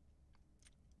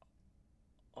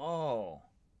 Oh.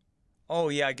 Oh,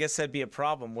 yeah, I guess that'd be a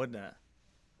problem, wouldn't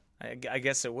it? I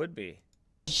guess it would be.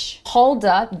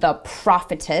 Huldah, the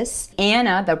prophetess,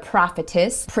 Anna, the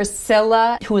prophetess,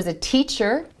 Priscilla, who was a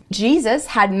teacher. Jesus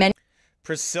had many.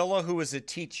 Priscilla, who was a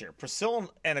teacher. Priscilla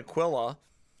and Aquila,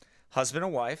 husband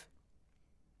and wife,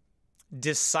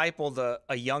 discipled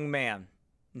a young man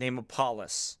named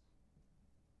Apollos.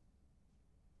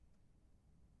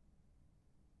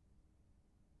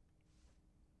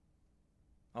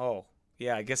 Oh,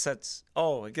 yeah, I guess that's,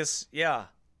 oh, I guess, yeah.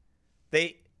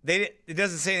 It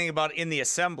doesn't say anything about in the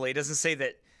assembly. It doesn't say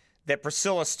that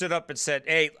Priscilla stood up and said,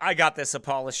 hey, I got this,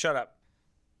 Apollos, shut up.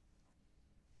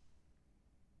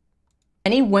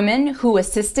 Many women who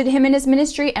assisted him in his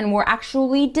ministry and were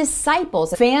actually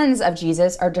disciples. Fans of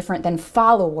Jesus are different than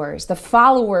followers. The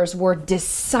followers were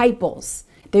disciples.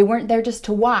 They weren't there just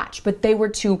to watch, but they were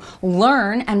to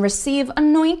learn and receive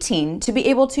anointing to be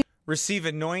able to receive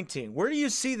anointing. Where do you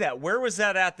see that? Where was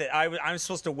that at that I'm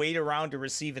supposed to wait around to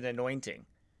receive an anointing?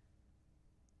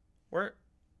 Where?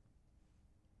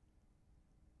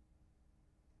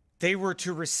 They were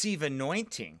to receive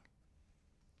anointing.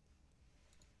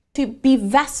 To be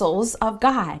vessels of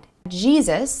God.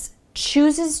 Jesus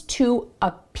chooses to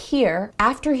appear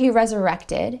after he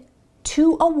resurrected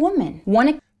to a woman.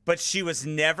 But she was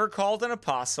never called an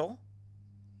apostle.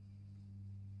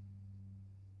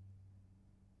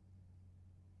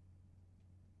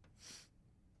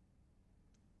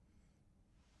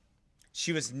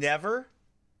 She was never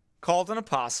called an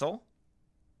apostle.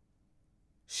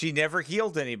 She never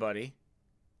healed anybody.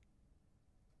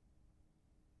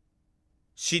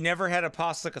 She never had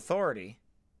apostolic authority.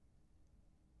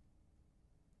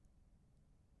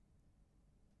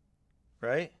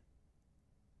 Right?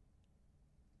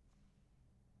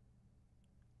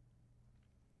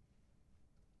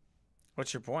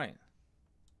 What's your point?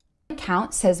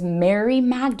 Account says Mary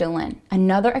Magdalene.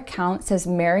 Another account says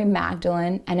Mary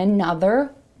Magdalene and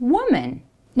another woman.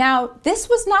 Now, this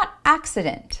was not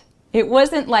accident. It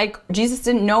wasn't like Jesus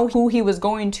didn't know who he was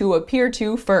going to appear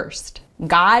to first.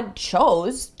 God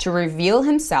chose to reveal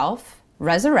himself,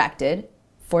 resurrected,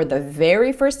 for the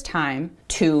very first time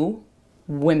to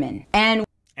women. And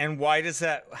why does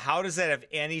that, how does that have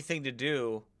anything to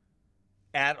do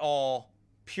at all,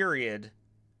 period,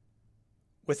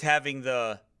 with having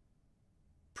the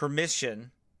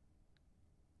permission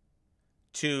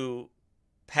to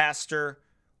pastor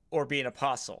or be an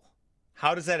apostle?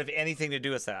 How does that have anything to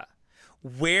do with that?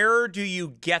 Where do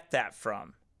you get that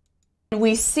from?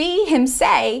 We see him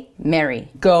say,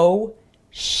 Mary, go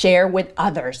share with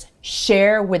others,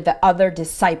 share with the other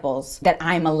disciples that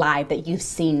I'm alive, that you've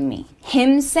seen me.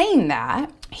 Him saying that,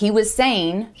 he was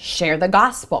saying, share the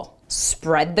gospel,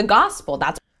 spread the gospel.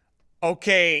 That's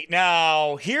okay.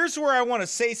 Now here's where I want to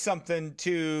say something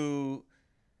to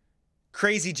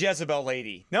crazy Jezebel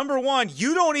lady. Number one,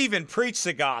 you don't even preach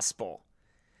the gospel.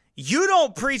 You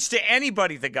don't preach to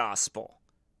anybody the gospel.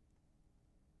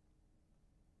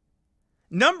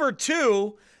 Number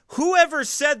two, whoever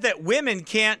said that women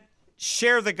can't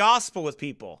share the gospel with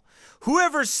people?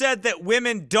 Whoever said that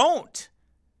women don't?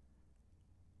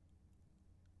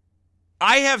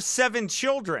 I have 7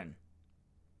 children.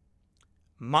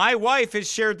 My wife has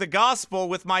shared the gospel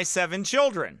with my 7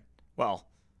 children. Well,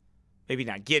 maybe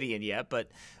not Gideon yet,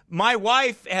 but my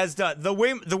wife has done. The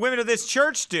women of this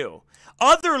church do.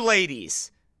 Other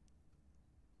ladies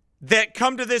that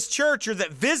come to this church or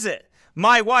that visit,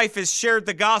 my wife has shared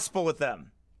the gospel with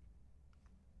them.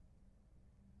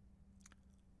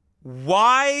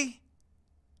 Why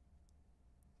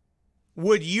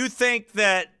would you think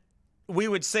that we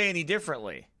would say any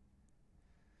differently?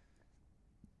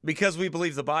 Because we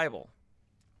believe the Bible.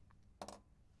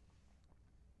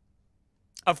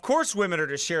 Of course women are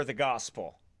to share the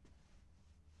gospel.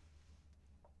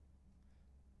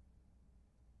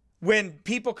 When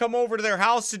people come over to their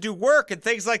house to do work and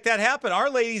things like that happen,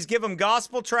 our ladies give them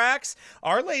gospel tracts.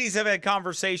 Our ladies have had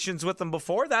conversations with them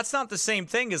before. That's not the same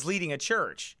thing as leading a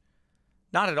church.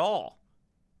 Not at all.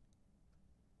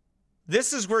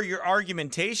 This is where your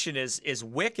argumentation is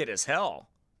wicked as hell.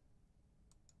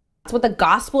 That's what the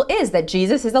gospel is, that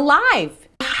Jesus is alive.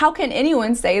 How can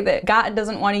anyone say that God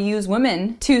doesn't want to use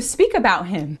women to speak about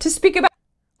him, to speak about...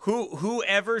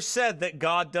 Whoever said that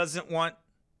God doesn't want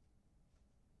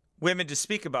women to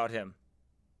speak about him?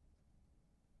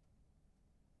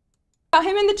 About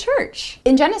him in the church.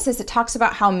 In Genesis, it talks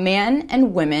about how man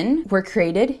and women were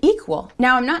created equal.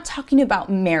 Now, I'm not talking about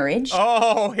marriage.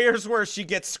 Oh, here's where she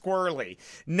gets squirrely.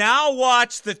 Now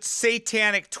watch the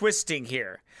satanic twisting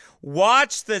here.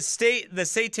 Watch the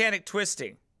satanic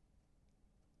twisting.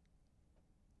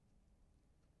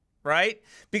 Right?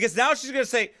 Because now she's going to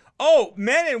say, oh,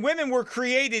 men and women were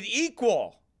created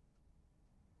equal.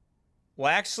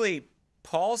 Well, actually,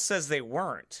 Paul says they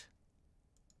weren't.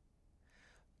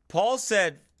 Paul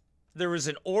said there was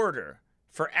an order.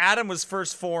 For Adam was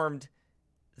first formed,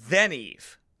 then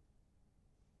Eve.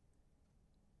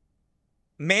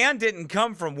 Man didn't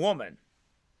come from woman.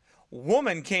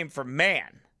 Woman came from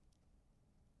man.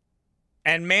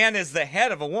 And man is the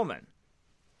head of a woman.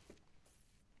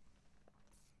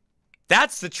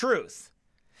 That's the truth.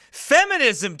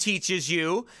 Feminism teaches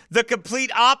you the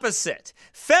complete opposite.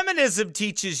 Feminism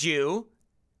teaches you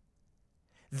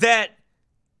that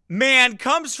man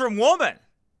comes from woman.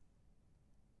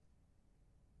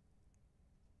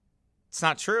 It's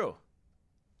not true.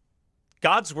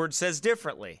 God's word says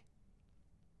differently.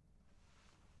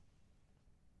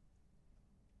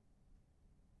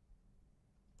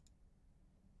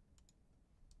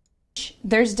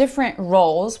 There's different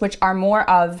roles, which are more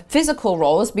of physical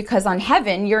roles, because on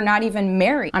heaven, you're not even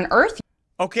married. On earth.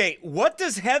 Okay, what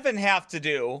does heaven have to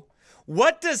do?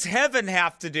 What does heaven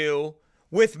have to do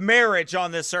with marriage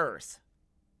on this earth?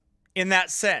 In that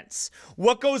sense,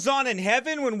 what goes on in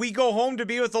heaven when we go home to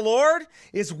be with the Lord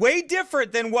is way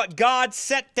different than what God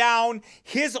set down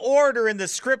his order in the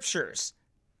scriptures.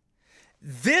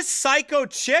 This psycho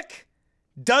chick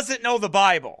doesn't know the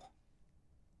Bible.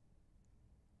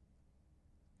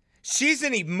 She's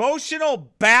an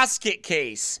emotional basket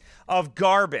case of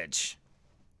garbage.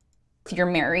 You're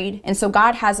married. And so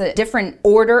God has a different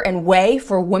order and way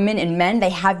for women and men.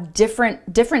 They have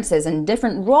differences and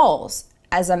different roles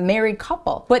as a married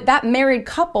couple. But that married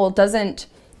couple doesn't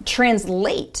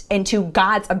translate into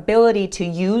God's ability to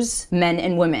use men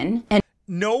and women. And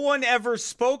no one ever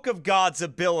spoke of God's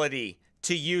ability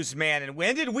to use man. And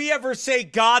when did we ever say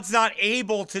God's not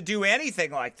able to do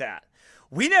anything like that?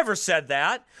 We never said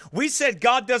that. We said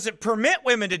God doesn't permit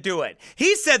women to do it.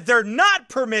 He said they're not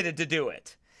permitted to do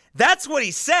it. That's what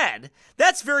he said.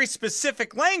 That's very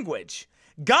specific language.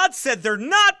 God said they're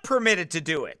not permitted to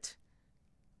do it.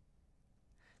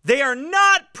 They are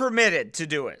not permitted to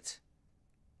do it.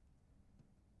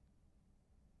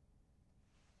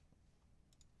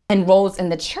 And roles in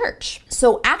the church.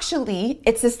 So actually,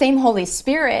 it's the same Holy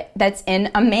Spirit that's in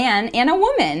a man and a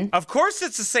woman. Of course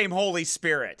it's the same Holy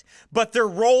Spirit, but their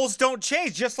roles don't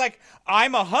change. Just like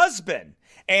I'm a husband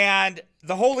and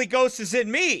the Holy Ghost is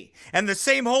in me and the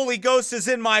same Holy Ghost is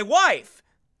in my wife.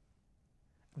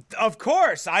 Of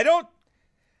course,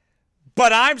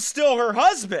 but I'm still her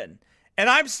husband and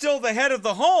I'm still the head of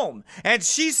the home and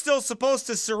she's still supposed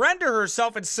to surrender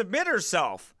herself and submit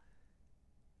herself.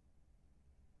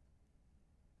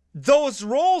 Those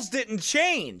roles didn't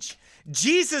change.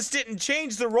 Jesus didn't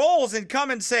change the roles and come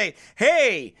and say,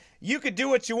 hey, you could do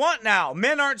what you want now.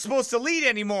 Men aren't supposed to lead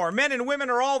anymore. Men and women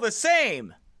are all the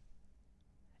same.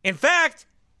 In fact,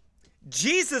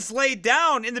 Jesus laid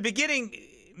down in the beginning,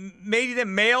 made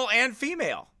them male and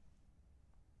female.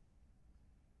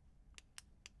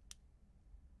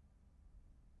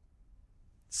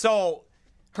 So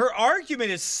her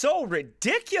argument is so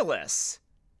ridiculous.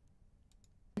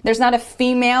 There's not a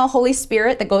female Holy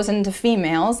Spirit that goes into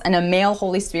females and a male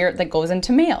Holy Spirit that goes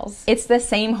into males. It's the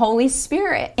same Holy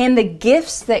Spirit. And the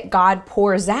gifts that God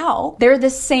pours out, they're the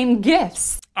same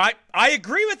gifts. I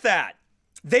agree with that.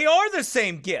 They are the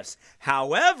same gifts.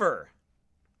 However,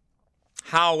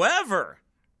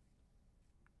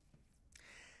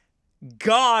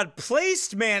 God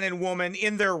placed man and woman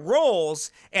in their roles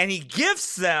and he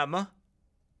gifts them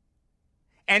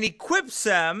and equips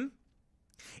them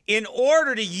in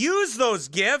order to use those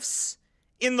gifts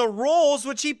in the roles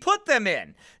which he put them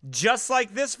in, just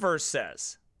like this verse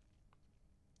says.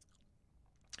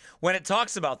 When it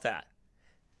talks about that,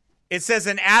 it says,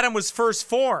 and Adam was first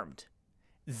formed,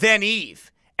 then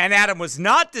Eve. And Adam was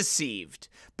not deceived,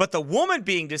 but the woman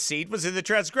being deceived was in the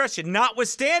transgression.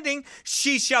 Notwithstanding,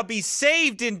 she shall be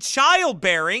saved in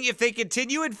childbearing if they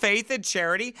continue in faith and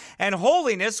charity and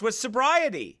holiness with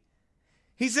sobriety.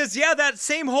 He says, yeah, that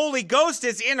same Holy Ghost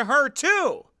is in her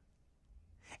too,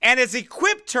 and has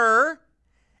equipped her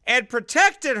and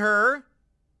protected her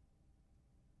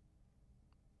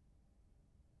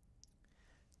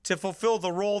to fulfill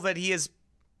the role that he has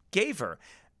gave her.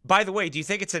 By the way, do you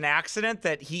think it's an accident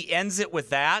that he ends it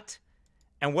with that?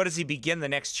 And what does he begin the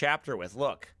next chapter with?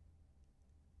 Look.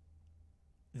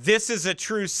 This is a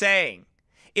true saying.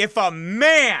 If a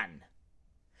man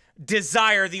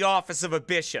desire the office of a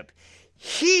bishop,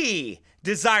 he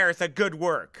desireth a good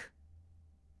work.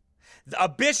 A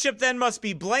bishop then must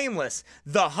be blameless,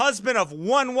 the husband of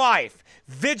one wife,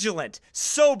 vigilant,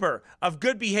 sober, of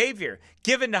good behavior,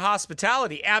 given to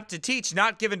hospitality, apt to teach,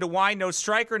 not given to wine, no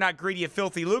striker, not greedy of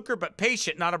filthy lucre, but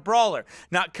patient, not a brawler,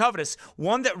 not covetous,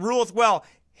 one that ruleth well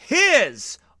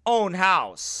his own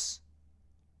house,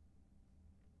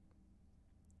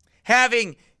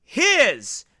 having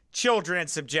his children in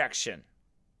subjection,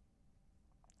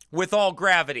 with all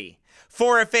gravity.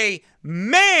 For if a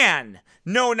man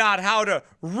know not how to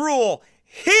rule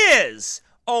his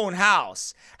own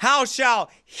house, how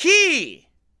shall he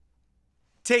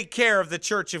take care of the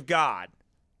church of God?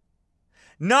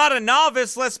 Not a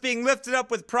novice, lest being lifted up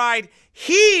with pride,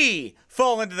 he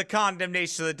fall into the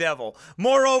condemnation of the devil.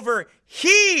 Moreover,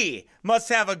 he must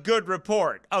have a good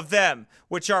report of them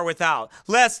which are without,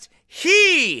 lest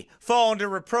he fall into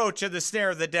reproach of the snare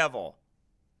of the devil.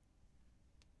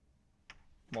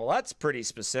 Well, that's pretty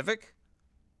specific,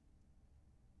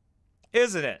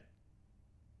 isn't it?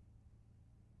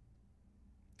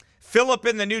 Philip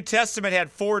in the New Testament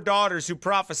had 4 daughters who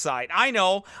prophesied. I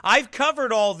know, I've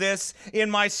covered all this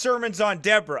in my sermons on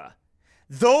Deborah.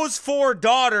 Those 4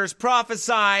 daughters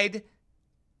prophesied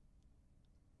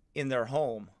in their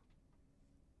home.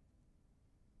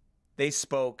 They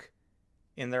spoke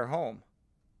in their home.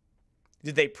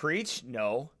 Did they preach?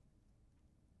 No.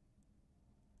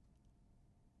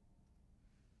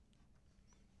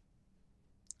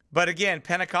 But again,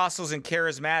 Pentecostals and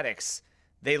Charismatics,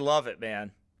 they love it,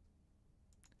 man.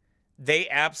 They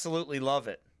absolutely love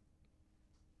it.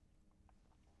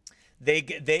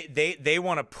 They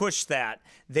want to push that.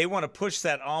 They want to push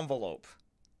that envelope.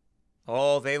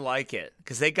 Oh, they like it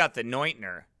because they got the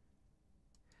Neutner.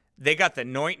 They got the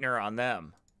Neutner on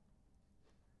them.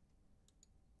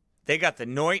 They got the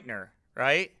Neutner,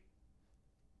 right?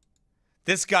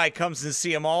 This guy comes and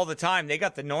see him all the time. They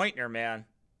got the Neutner, man.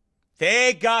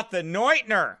 They got the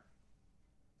Neutner.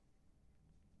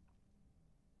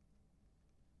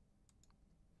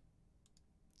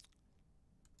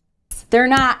 They're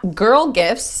not girl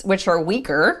gifts, which are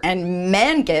weaker, and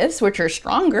man gifts, which are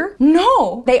stronger.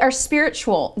 No, they are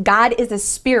spiritual. God is a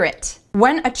spirit.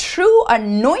 When a true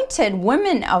anointed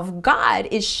woman of God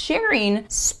is sharing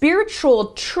spiritual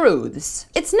truths,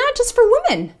 it's not just for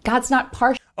women. God's not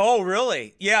partial. Oh,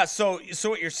 really? Yeah. So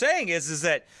what you're saying is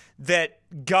that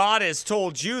God has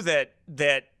told you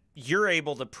that you're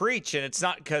able to preach, and it's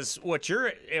not because what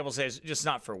you're able to say is just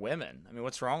not for women. I mean,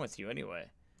 what's wrong with you anyway?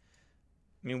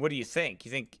 I mean, what do you think?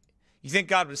 You think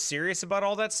God was serious about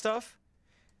all that stuff?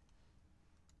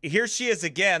 Here she is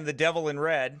again, the devil in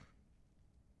red.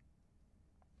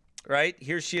 Right?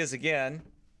 Here she is again.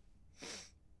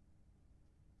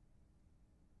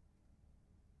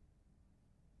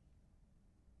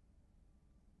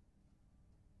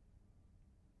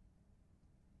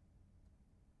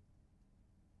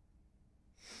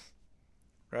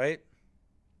 Right?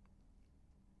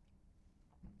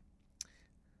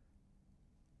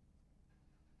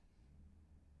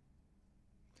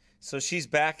 So she's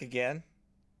back again.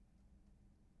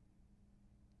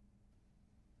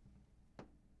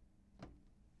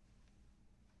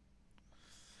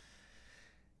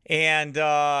 And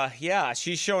yeah,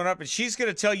 she's showing up and she's going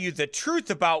to tell you the truth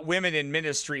about women in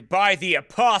ministry by the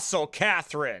Apostle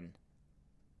Kathryn.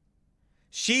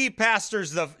 She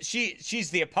pastors she's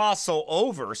the apostle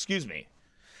over,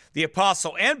 the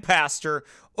apostle and pastor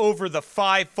over the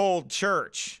fivefold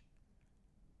church.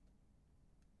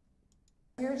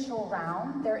 Spiritual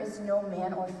realm, there is no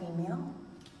man or female.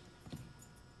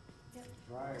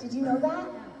 Did you know that?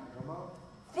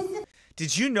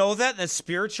 Did you know that in the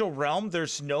spiritual realm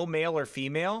there's no male or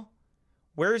female?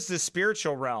 Where's the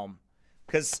spiritual realm?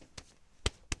 Because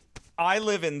I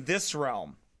live in this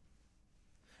realm.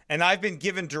 And I've been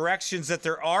given directions that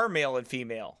there are male and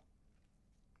female.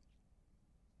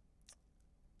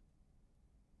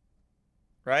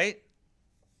 Right?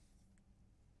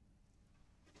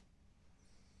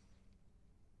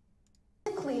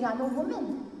 Physically, I'm a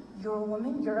woman. You're a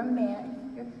woman, you're a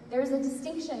man. There's a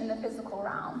distinction in the physical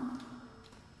realm.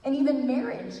 And even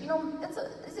marriage, you know, it's a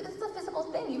physical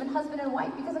thing, even husband and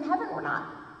wife, because in heaven we're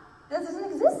not. This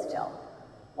doesn't exist still.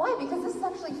 Why? Because this is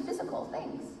actually physical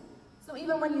things. So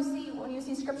even when you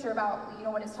see scripture about, you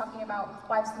know, when it's talking about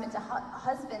wives submit to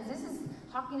husbands, this is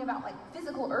talking about like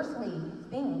physical, earthly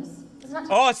things. It's not.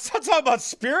 Oh, it's not talking about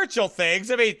spiritual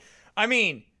things. I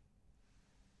mean,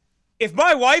 if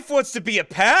my wife wants to be a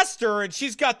pastor and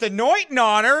she's got the anointing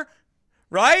on her,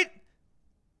 right?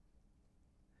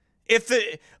 If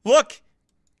the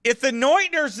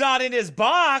anointer's not in his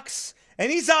box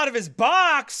and he's out of his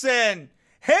box, then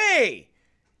hey,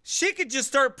 she could just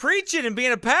start preaching and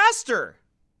being a pastor.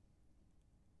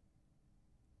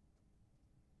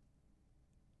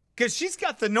 Because she's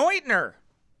got the anointing her.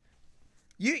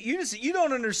 You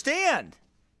don't understand.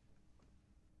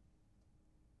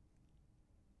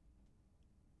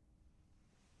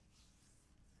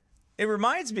 It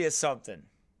reminds me of something.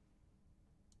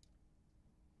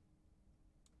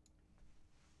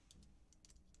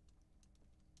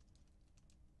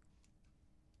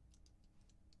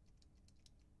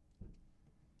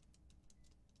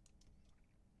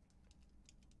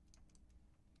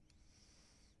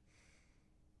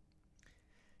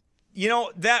 You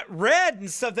know, that red and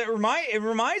stuff, it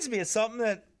reminds me of something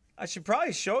that I should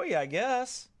probably show you, I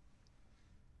guess.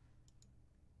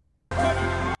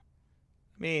 I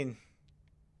mean,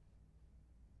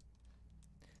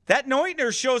 that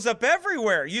anointer shows up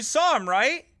everywhere. You saw him,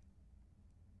 right?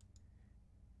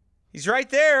 He's right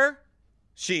there.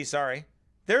 Sorry.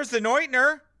 There's the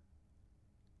anointer.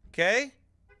 Okay.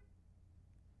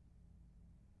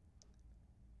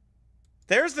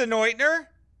 There's the anointer.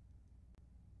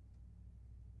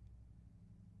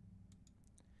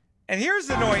 And here's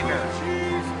the anointer.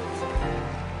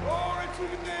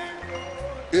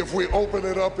 If we open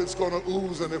it up, it's going to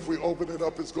ooze, and if we open it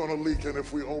up, it's going to leak, and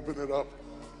if we open it up,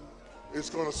 it's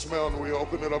going to smell, and we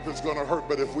open it up, it's going to hurt.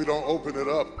 But if we don't open it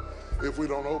up, it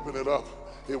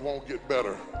won't get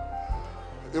better.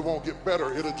 It won't get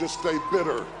better. It'll just stay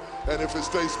bitter. And if it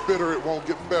stays bitter, it won't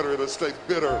get better. It'll stay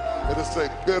bitter. It'll stay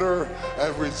bitter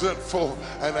and resentful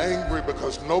and angry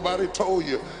because nobody told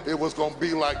you it was going to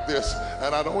be like this.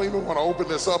 And I don't even want to open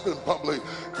this up in public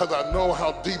because I know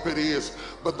how deep it is.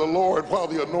 But the Lord, while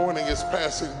the anointing is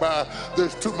passing by,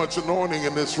 there's too much anointing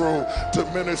in this room to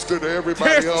minister to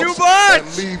everybody else. Too much!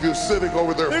 And leave you sitting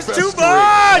over there festering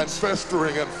and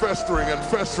festering and festering and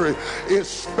festering.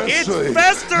 Especially, it's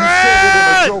festering! You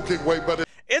said it in a joking way, but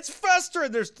it's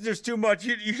festering. There's too much.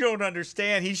 You don't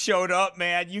understand. He showed up,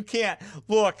 man. You can't.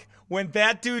 Look, when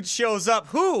that dude shows up,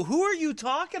 who are you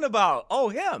talking about? Oh,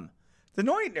 him, the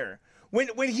anointer.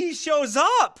 When he shows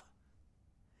up,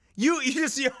 you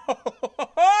just,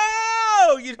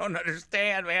 oh, you don't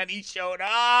understand, man. He showed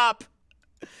up.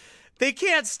 They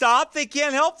can't stop. They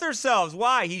can't help themselves.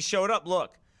 Why? He showed up.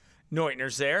 Look,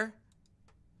 anointer's there.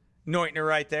 Anointer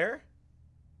right there.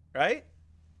 Right?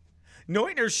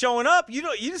 Anointer's showing up. You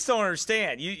just don't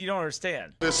understand. You don't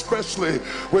understand. Especially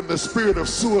when the spirit of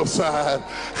suicide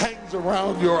hangs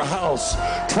around your house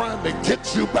trying to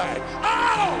get you back.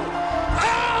 Ow!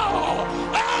 Ow!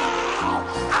 Ow!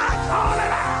 I call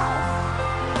it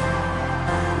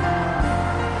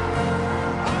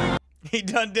out! He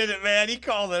done did it, man. He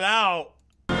called it out.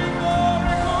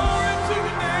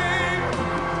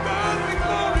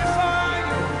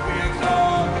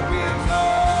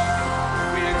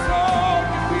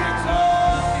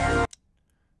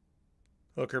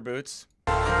 Hooker boots.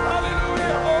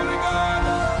 Hallelujah, holy God.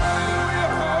 Hallelujah,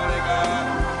 holy God.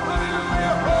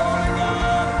 Hallelujah, holy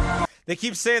God. They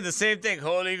keep saying the same thing.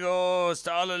 Holy Ghost,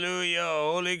 hallelujah.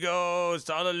 Holy Ghost,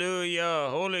 hallelujah.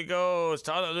 Holy Ghost,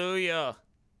 hallelujah.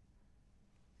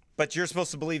 But you're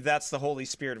supposed to believe that's the Holy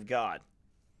Spirit of God.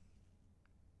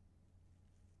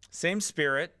 Same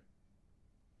Spirit.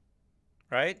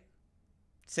 Right?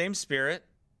 Same Spirit.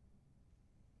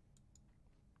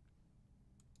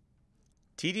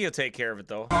 TD will take care of it,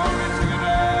 though.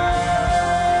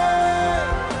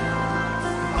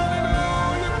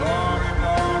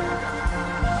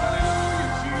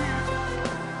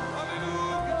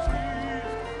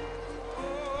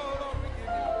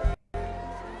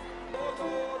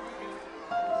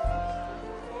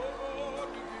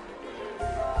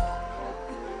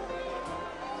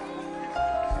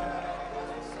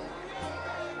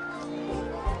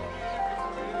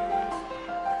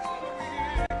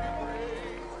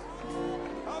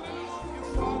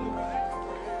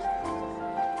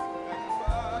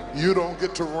 You don't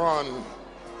get to run.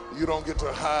 You don't get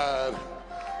to hide.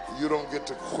 You don't get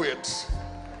to quit.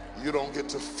 You don't get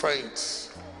to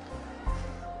faint.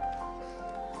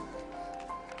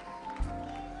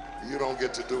 You don't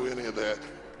get to do any of that.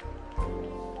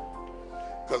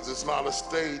 Because it's not a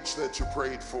stage that you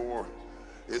prayed for.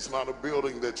 It's not a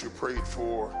building that you prayed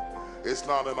for. It's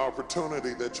not an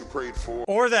opportunity that you prayed for.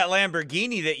 Or that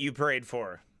Lamborghini that you prayed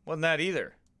for. Wasn't that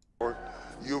either.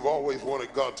 You've always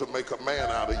wanted God to make a man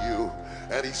out of you,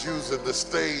 and he's using the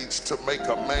stage to make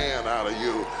a man out of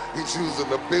you. He's using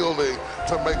the building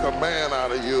to make a man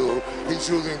out of you. He's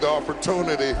using the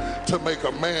opportunity to make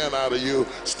a man out of you.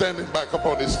 Standing back up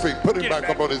on his feet, put him back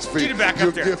up on his feet. Get him back You're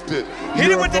up there. gifted. Hit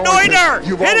You're him with the anointed. anointer.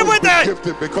 You've Hit him always with been that.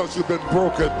 gifted because you've been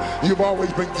broken. You've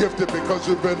always been gifted because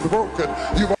you've been broken.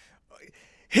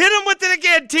 Hit him with it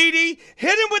again, TD.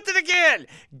 Hit him with it again.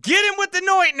 Get him with the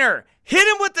anointer. Hit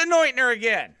him with the anointer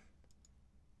again.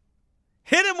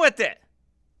 Hit him with it.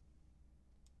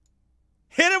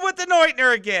 Hit him with the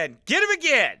anointer again. Get him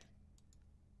again.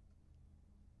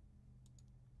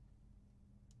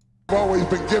 You've always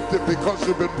been gifted because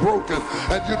you've been broken,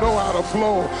 and you know how to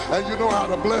flow, and you know how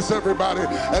to bless everybody,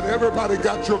 and everybody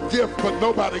got your gift, but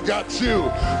nobody got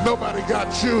you. Nobody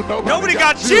got you. Nobody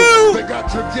got you. They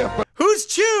got your gift, but who's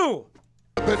Chew?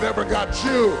 They never got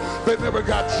you. They never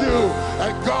got you.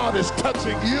 And God is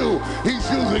touching you. He's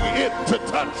using it to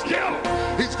touch you.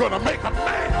 He's going to make a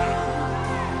man.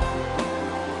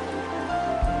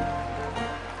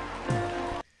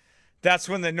 That's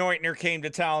when the anointer came to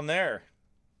town there.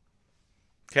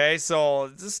 Okay, so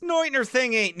this anointer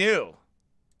thing ain't new.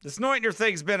 This anointer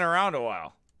thing's been around a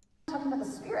while. I'm talking about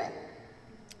the spirit.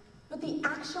 But the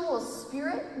actual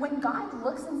spirit, when God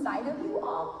looks inside of you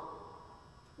all,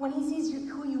 when he sees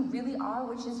who you really are,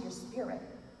 which is your spirit.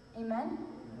 Amen?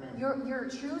 Your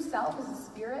true self is a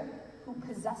spirit who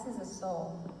possesses a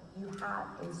soul. You have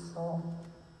a soul.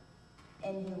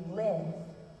 And you live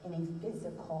in a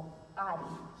physical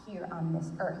body here on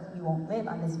this earth. You won't live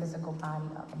on this physical body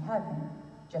up in heaven.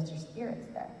 Just your spirit's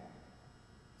there.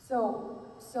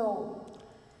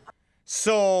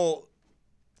 So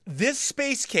this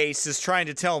space case is trying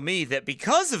to tell me that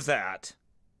because of that,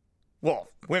 well,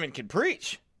 women can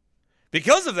preach.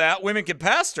 Because of that, women can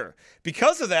pastor.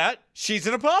 Because of that, she's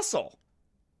an apostle.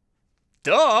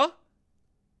 Duh.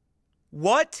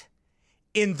 What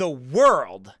in the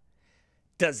world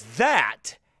does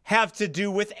that have to do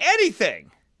with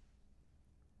anything?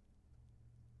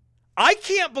 I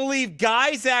can't believe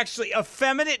guys actually,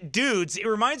 effeminate dudes, it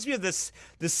reminds me of this,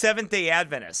 the Seventh-day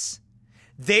Adventists.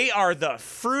 They are the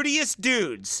fruitiest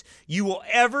dudes you will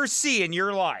ever see in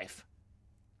your life.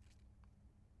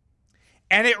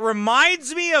 And it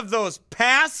reminds me of those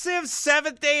passive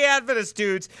Seventh-day Adventist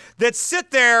dudes that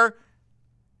sit there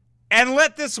and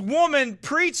let this woman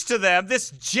preach to them,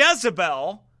 this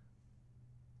Jezebel,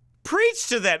 preach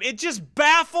to them. It just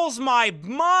baffles my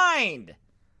mind.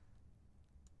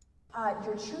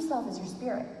 Your true self is your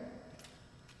spirit.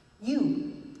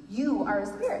 You are a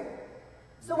spirit.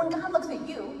 So when God looks at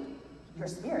you, your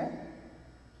spirit,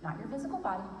 not your physical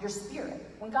body, your spirit.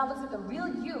 When God looks at the real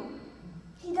you,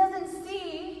 he doesn't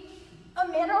see a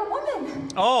man or a woman.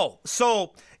 Oh,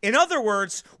 so in other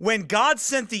words, when God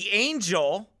sent the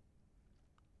angel,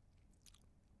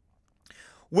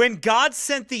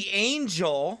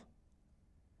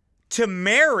 to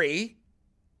Mary,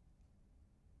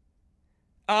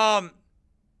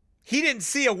 he didn't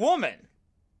see a woman.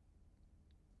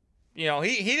 You know,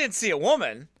 he didn't see a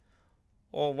woman.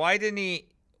 Well, why didn't he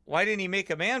make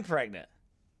a man pregnant?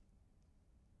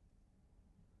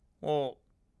 Well,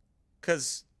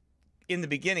 because in the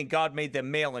beginning, God made them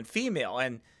male and female,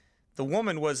 and the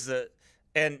woman was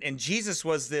and Jesus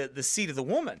was the seed of the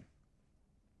woman.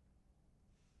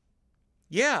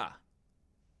 Yeah.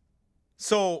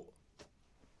 So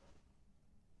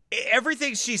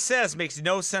everything she says makes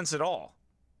no sense at all.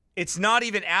 It's not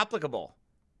even applicable.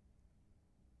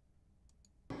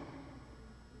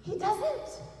 He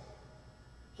doesn't.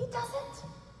 He doesn't.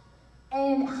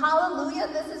 And hallelujah,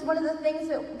 this is one of the things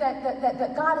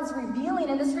that God is revealing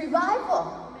in this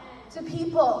revival to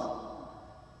people.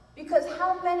 Because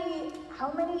how many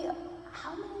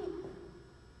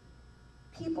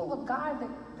people of God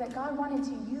that God wanted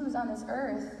to use on this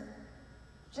earth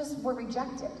just were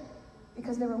rejected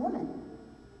because they were women?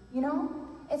 You know?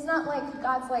 It's not like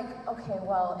God's like, okay,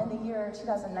 well, in the year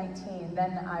 2019,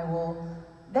 then I will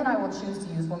choose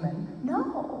to use women.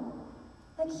 No.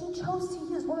 Like, he chose to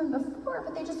use women before,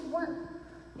 but they just weren't.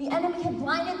 The enemy had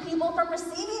blinded people from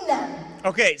receiving them.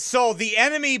 Okay, so the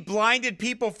enemy blinded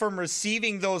people from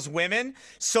receiving those women,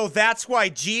 so that's why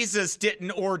Jesus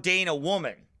didn't ordain a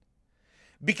woman.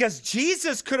 Because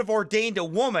Jesus could have ordained a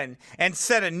woman and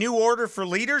set a new order for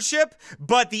leadership,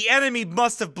 but the enemy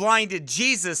must have blinded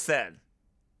Jesus then.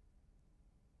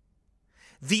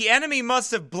 The enemy must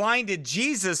have blinded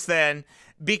Jesus then,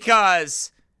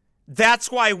 because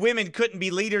that's why women couldn't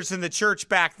be leaders in the church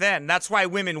back then. That's why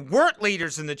women weren't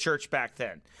leaders in the church back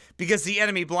then, because the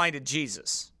enemy blinded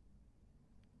Jesus.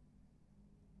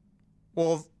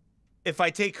 Well, if I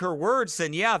take her words,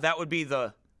 then yeah, that would be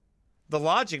the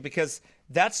logic, because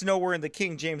that's nowhere in the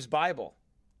King James Bible.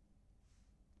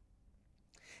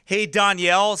 Hey,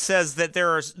 Danielle says that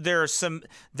there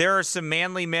are some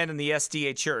manly men in the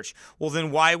SDA church. Well,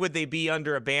 then why would they be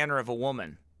under a banner of a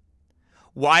woman?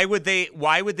 Why would they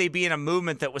be in a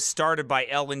movement that was started by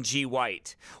Ellen G.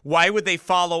 White? Why would they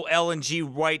follow Ellen G.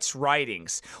 White's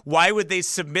writings? Why would they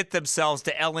submit themselves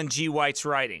to Ellen G. White's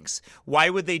writings? Why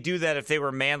would they do that if they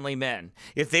were manly men?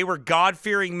 If they were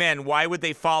God-fearing men, why would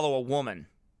they follow a woman?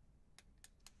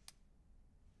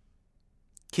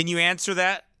 Can you answer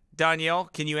that, Danielle?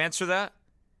 Can you answer that?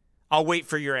 I'll wait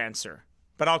for your answer,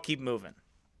 but I'll keep moving.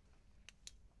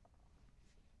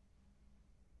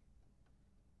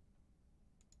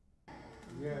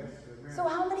 So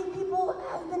how many people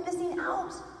have been missing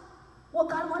out what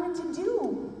God wanted to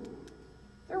do?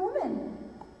 They're women.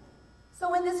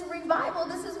 So in this revival,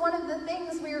 this is one of the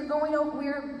things we're going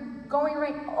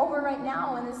over right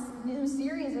now in this new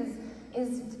series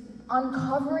is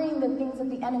uncovering the things that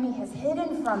the enemy has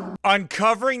hidden from.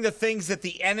 Uncovering the things that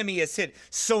the enemy has hid.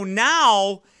 So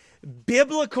now,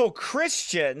 biblical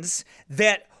Christians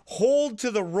that hold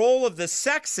to the role of the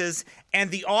sexes and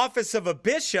the office of a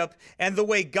bishop and the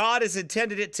way God has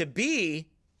intended it to be,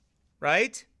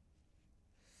 right?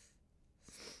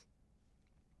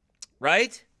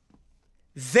 Right?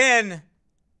 Then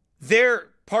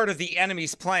they're part of the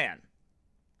enemy's plan.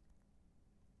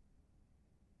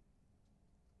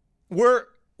 We're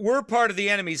part of the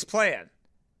enemy's plan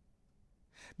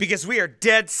because we are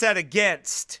dead set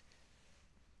against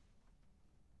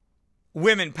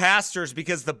women pastors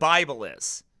because the Bible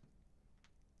is.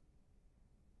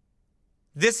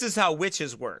 This is how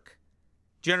witches work.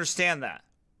 Do you understand that?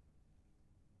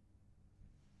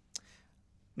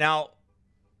 Now,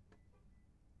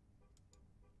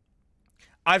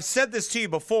 I've said this to you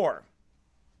before,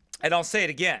 and I'll say it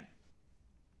again.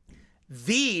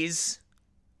 These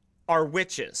are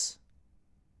witches.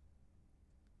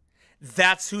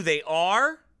 That's who they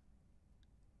are.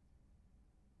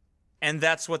 And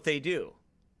that's what they do.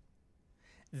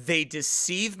 They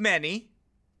deceive many.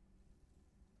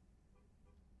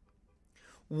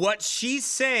 What she's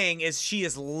saying is she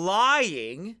is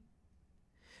lying.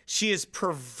 She is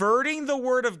perverting the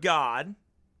word of God.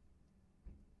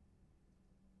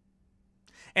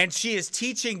 And she is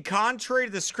teaching contrary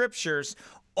to the scriptures,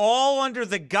 all under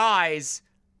the guise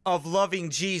of loving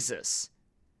Jesus.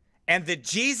 And the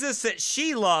Jesus that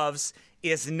she loves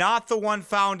is not the one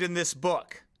found in this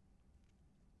book.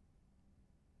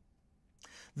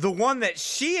 The one that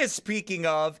she is speaking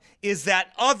of is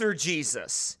that other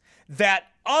Jesus,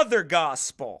 that other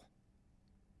gospel,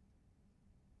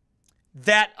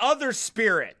 that other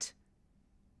spirit,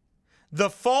 the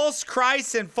false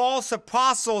Christ and false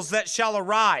apostles that shall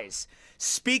arise,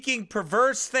 speaking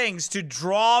perverse things to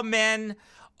draw men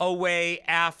away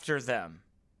after them.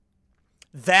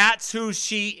 That's who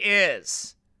she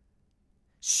is.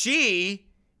 She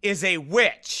is a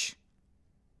witch.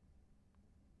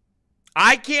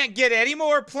 I can't get any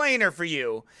more plainer for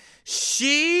you.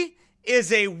 She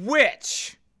is a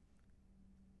witch.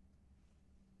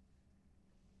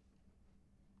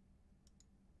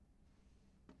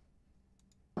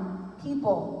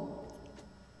 People.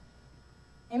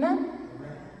 Amen?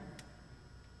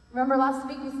 Remember last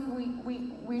week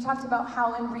we talked about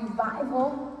how in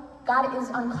revival, God is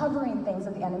uncovering things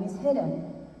that the enemy's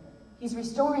hidden. He's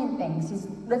restoring things. He's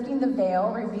lifting the veil,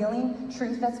 revealing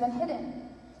truth that's been hidden.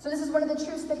 So this is one of the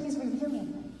truths that he's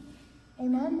revealing.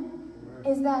 Amen?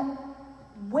 Is that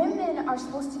women are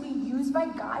supposed to be used by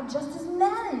God just as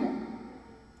men.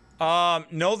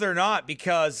 No, they're not,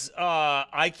 because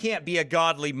I can't be a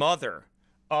godly mother.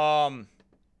 I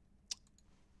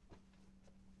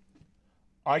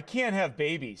can't have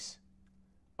babies.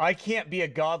 I can't be a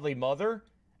godly mother,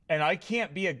 and I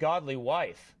can't be a godly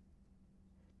wife.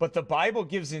 But the Bible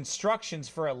gives instructions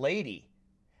for a lady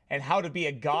and how to be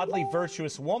a godly,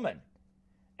 virtuous woman.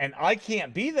 And I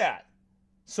can't be that.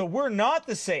 So we're not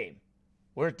the same.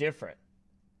 We're different.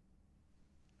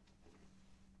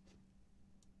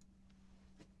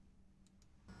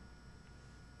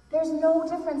 There's no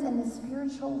difference in the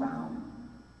spiritual realm.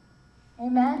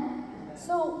 Amen?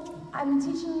 So I'm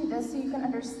teaching you this so you can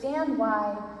understand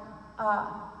why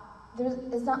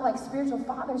it's not like spiritual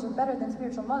fathers are better than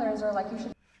spiritual mothers, or like you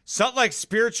should. It's not like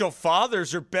spiritual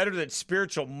fathers are better than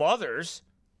spiritual mothers.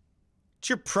 What's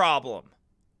your problem?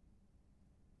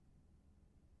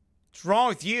 What's wrong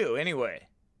with you, anyway?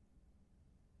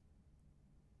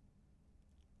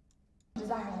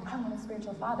 Desire, like, I want a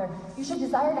spiritual father. You should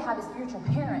desire to have a spiritual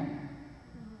parent.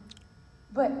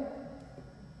 But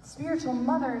Spiritual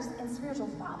mothers and spiritual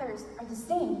fathers are the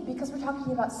same because we're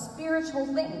talking about spiritual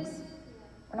things.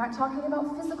 We're not talking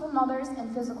about physical mothers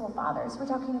and physical fathers. We're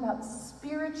talking about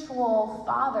spiritual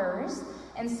fathers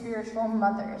and spiritual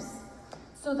mothers.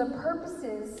 So the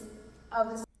purposes of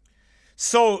this.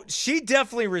 So she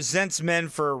definitely resents men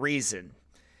for a reason.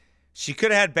 She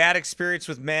could have had bad experience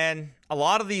with men. A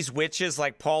lot of these witches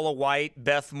like Paula White,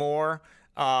 Beth Moore,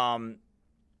 all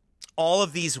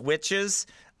of these witches,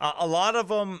 a lot of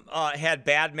them had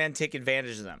bad men take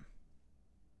advantage of them.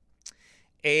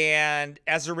 And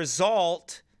as a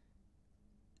result,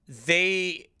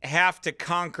 they have to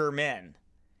conquer men.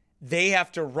 They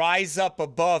have to rise up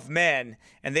above men,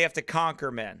 and they have to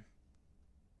conquer men.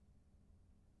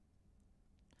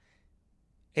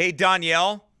 Hey,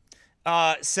 Danielle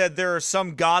said there are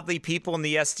some godly people in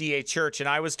the SDA church, and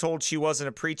I was told she wasn't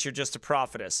a preacher, just a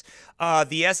prophetess.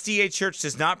 The SDA church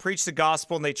does not preach the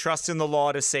gospel, and they trust in the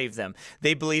law to save them.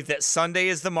 They believe that Sunday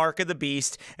is the mark of the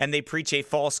beast, and they preach a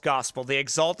false gospel. They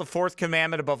exalt the fourth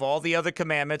commandment above all the other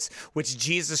commandments, which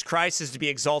Jesus Christ is to be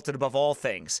exalted above all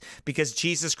things, because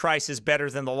Jesus Christ is better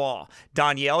than the law.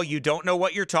 Danielle, you don't know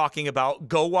what you're talking about.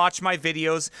 Go watch my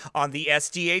videos on the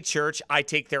SDA church. I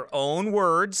take their own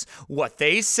words, what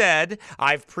they said.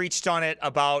 I've preached on it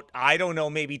about, I don't know,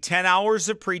 maybe 10 hours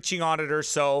of preaching on it or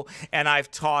so, and I've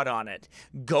taught on it.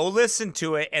 Go listen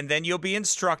to it, and then you'll be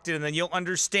instructed, and then you'll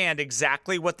understand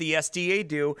exactly what the SDA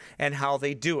do and how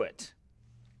they do it.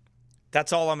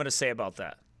 That's all I'm going to say about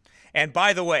that. And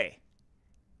by the way,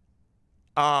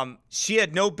 she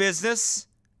had no business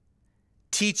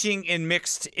teaching in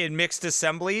mixed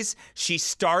assemblies. She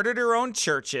started her own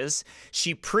churches.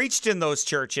 She preached in those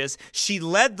churches. She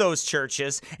led those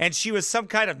churches, and she was some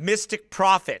kind of mystic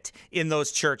prophet in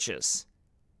those churches.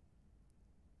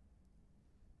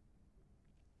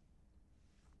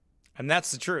 And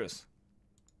that's the truth.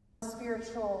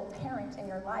 Spiritual parent in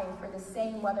your life are the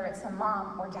same whether it's a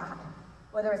mom or dad,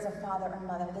 whether it's a father or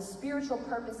mother. The spiritual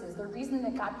purposes, the reason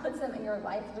that God puts them in your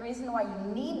life, the reason why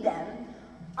you need them,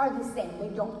 are the same. They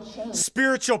don't change.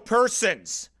 Spiritual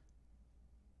persons.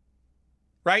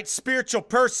 Right? Spiritual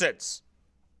persons.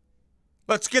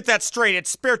 Let's get that straight. It's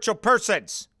spiritual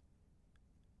persons.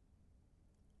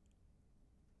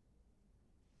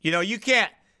 You know, you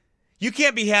can't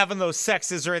be having those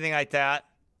sexes or anything like that.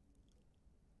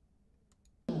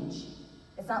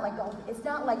 It's not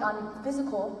like on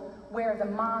physical where the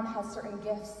mom has certain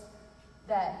gifts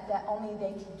that only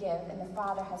they can give, and the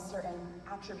father has certain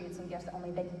attributes and gifts that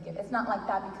only they can give. It's not like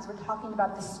that because we're talking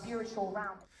about the spiritual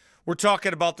realm. We're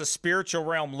talking about the spiritual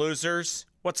realm, losers.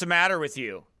 What's the matter with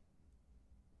you?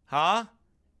 Huh?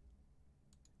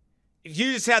 If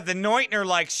you just had the anointing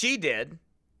like she did,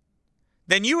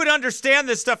 then you would understand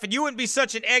this stuff and you wouldn't be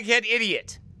such an egghead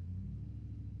idiot.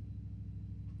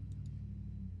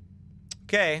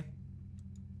 Okay.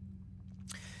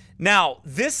 Now,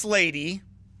 this lady,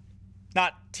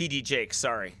 not TD Jake,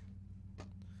 sorry.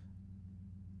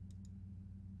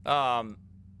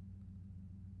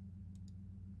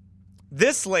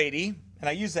 This lady, and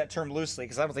I use that term loosely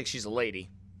because I don't think she's a lady,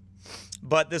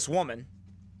 but this woman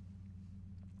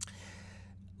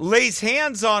lays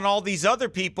hands on all these other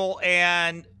people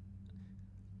and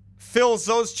fills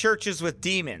those churches with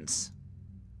demons.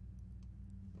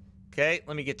 Okay,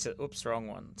 let me get to, oops, wrong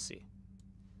one. Let's see.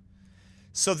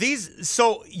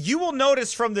 So you will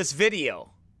notice from this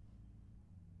video,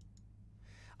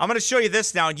 I'm going to show you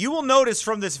this now, and you will notice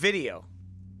from this video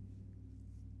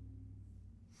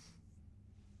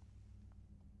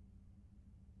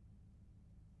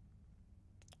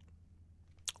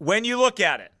when you look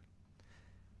at it,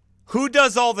 who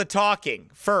does all the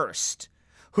talking first?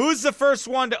 Who's the first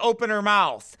one to open her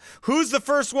mouth? Who's the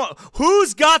first one?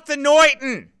 Who's got the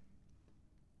anointing?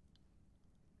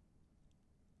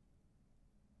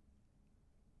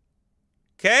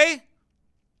 Okay?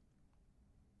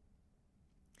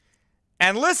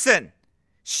 And listen,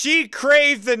 she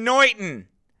craved the anointing.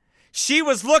 She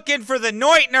was looking for the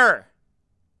anointer.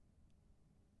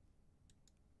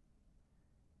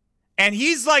 And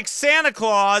he's like Santa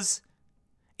Claus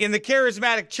in the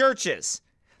charismatic churches.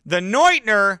 The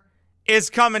anointer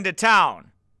is coming to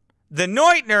town. The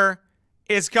anointer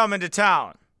is coming to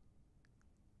town.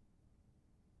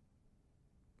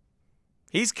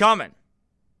 He's coming.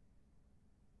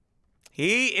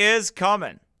 He is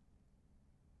coming.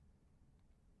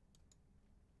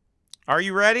 Are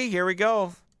you ready? Here we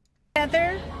go.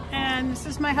 Heather, and this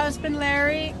is my husband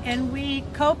Larry, and we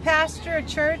co-pastor a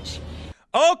church.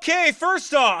 Okay,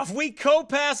 first off, we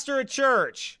co-pastor a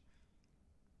church.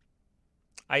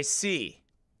 I see.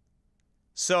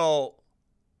 So,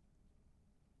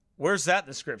 where's that in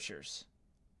the scriptures?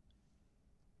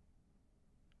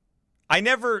 I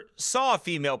never saw a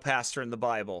female pastor in the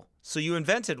Bible, so you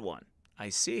invented one. I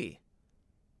see.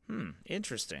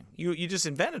 Interesting. You just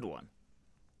invented one.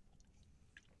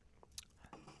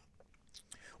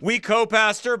 We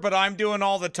co-pastor, but I'm doing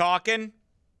all the talking.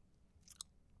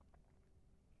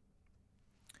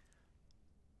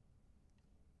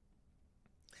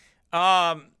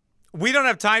 We don't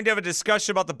have time to have a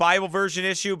discussion about the Bible version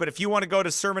issue, but if you want to go to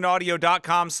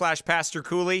sermonaudio.com/Pastor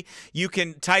Cooley, you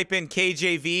can type in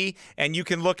KJV and you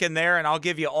can look in there and I'll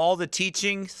give you all the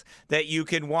teachings that you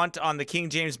can want on the King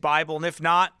James Bible. And if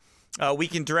not, we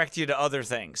can direct you to other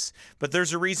things. But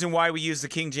there's a reason why we use the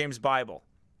King James Bible.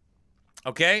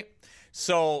 Okay?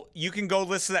 So you can go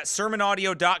listen to that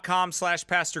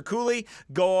sermonaudio.com/Pastor Cooley.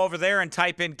 Go over there and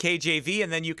type in KJV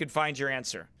and then you can find your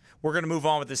answer. We're going to move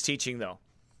on with this teaching though.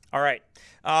 All right.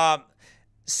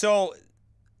 So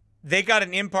they got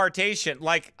an impartation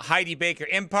like Heidi Baker.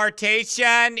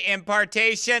 Impartation,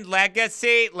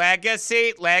 legacy,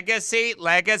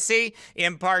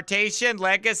 impartation,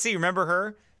 legacy. Remember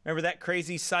her? Remember that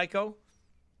crazy psycho?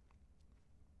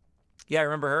 Yeah,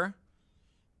 remember her?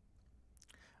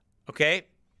 Okay.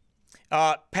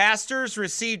 Pastors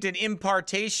received an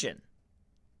impartation.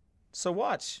 So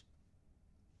watch.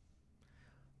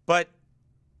 But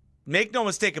make no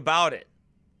mistake about it.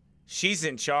 She's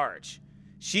in charge.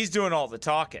 She's doing all the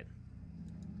talking.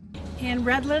 In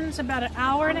Redlands, about an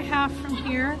hour and a half from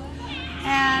here.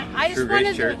 And I just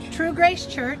wanted to, True Grace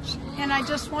Church, and I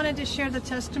just wanted to share the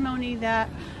testimony that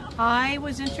I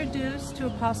was introduced to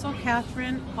Apostle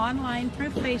Kathryn online through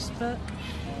Facebook,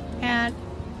 and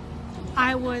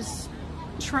I was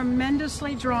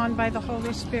tremendously drawn by the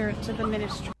Holy Spirit to the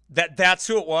ministry. That's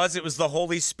who it was. It was the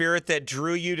Holy Spirit that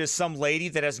drew you to some lady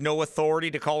that has no authority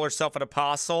to call herself an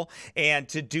apostle and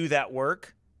to do that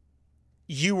work.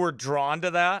 You were drawn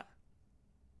to that?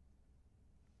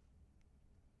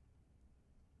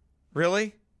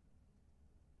 Really?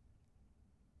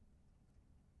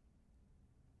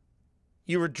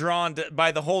 You were drawn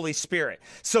by the Holy Spirit.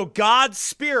 So God's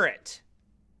Spirit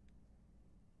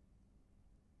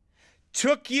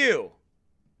took you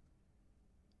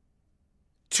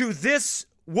to this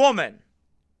woman.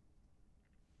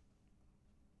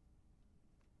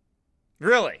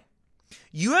 Really?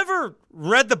 You ever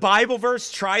read the Bible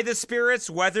verse, try the spirits,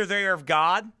 whether they are of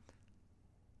God?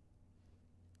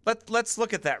 Let's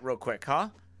look at that real quick, huh?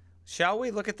 Shall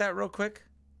we look at that real quick?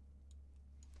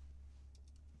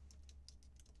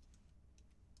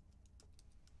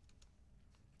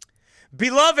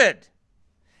 Beloved,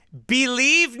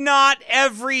 believe not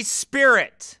every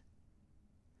spirit,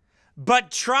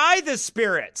 but try the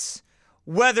spirits,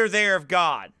 whether they are of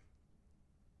God.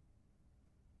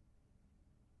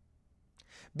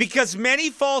 Because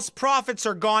many false prophets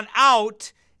are gone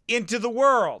out into the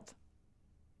world.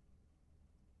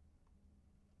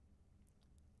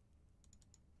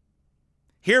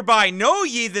 Hereby know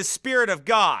ye the Spirit of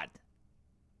God.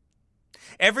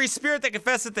 Every spirit that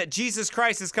confesseth that Jesus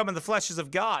Christ is come in the flesh is of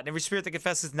God. And every spirit that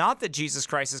confesses not that Jesus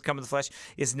Christ is come in the flesh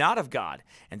is not of God.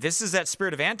 And this is that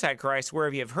spirit of Antichrist,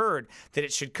 whereof ye have heard that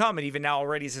it should come, and even now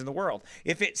already is in the world.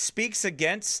 If it speaks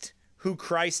against who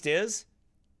Christ is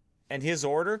and his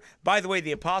order, by the way,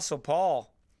 the Apostle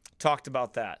Paul talked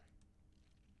about that.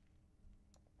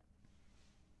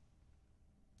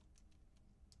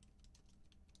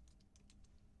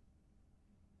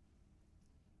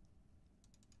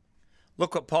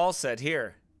 Look what Paul said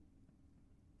here.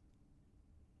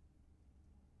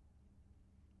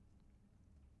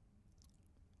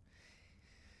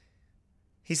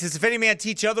 He says, if any man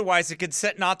teach otherwise, it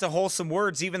consent not to wholesome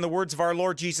words, even the words of our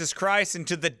Lord Jesus Christ, and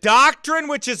to the doctrine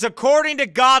which is according to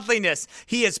godliness.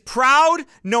 He is proud,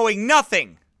 knowing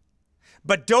nothing,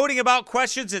 but doting about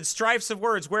questions and strifes of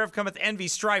words, whereof cometh envy,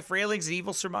 strife, railings, and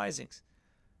evil surmisings.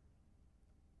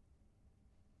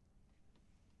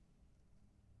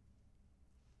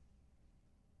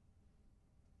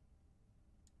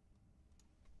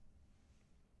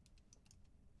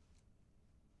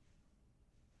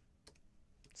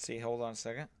 See, hold on a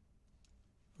second.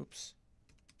 Oops.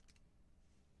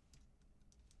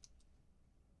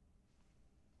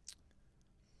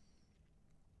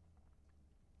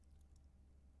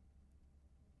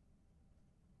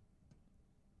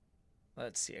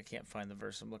 Let's see, I can't find the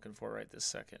verse I'm looking for right this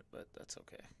second, but that's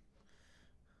okay.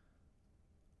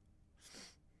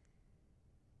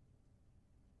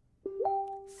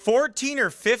 $14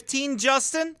 or $15,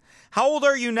 Justin? How old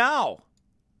are you now?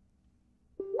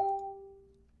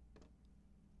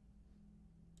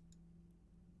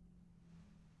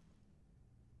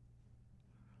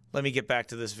 Let me get back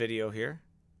to this video here.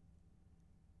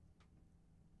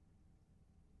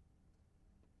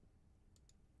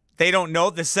 They don't know,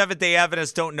 the Seventh-day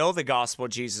Adventists don't know the gospel of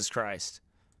Jesus Christ.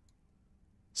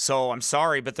 So I'm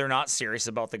sorry, but they're not serious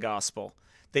about the gospel.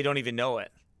 They don't even know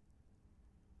it.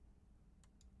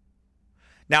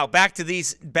 Now back to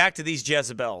these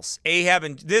Jezebels. Ahab,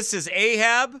 and this is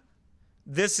Ahab.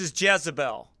 This is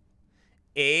Jezebel.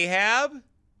 Ahab,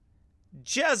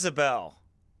 Jezebel.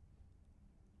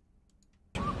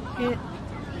 It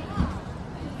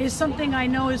is something I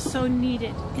know is so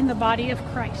needed in the body of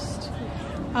Christ.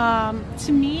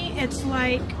 To me, it's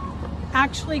like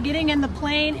actually getting in the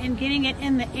plane and getting it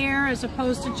in the air as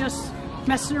opposed to just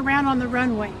messing around on the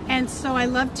runway. And so I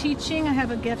love teaching. I have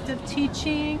a gift of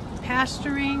teaching,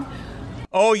 pastoring.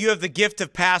 Oh, you have the gift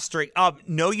of pastoring.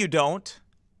 No, you don't.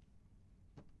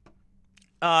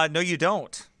 No, you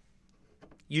don't.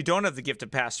 You don't have the gift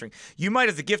of pastoring. You might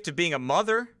have the gift of being a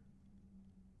mother,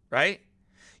 right?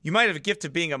 You might have a gift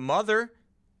of being a mother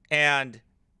and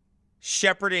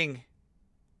shepherding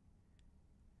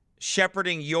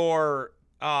your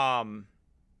own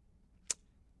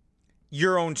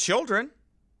children,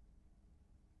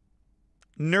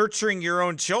 nurturing your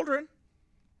own children,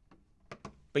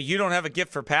 but you don't have a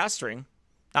gift for pastoring,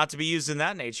 not to be used in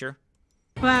that nature.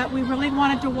 But we really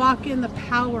wanted to walk in the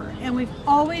power, and we've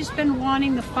always been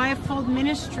wanting the fivefold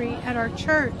ministry at our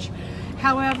church.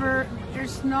 However,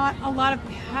 there's not a lot of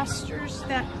pastors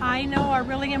that I know are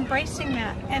really embracing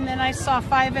that. And then I saw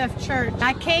 5F Church.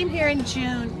 I came here in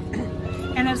June,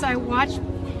 and as I watched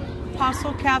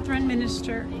Apostle Kathryn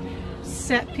minister,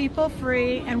 set people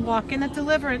free and walk in the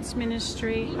deliverance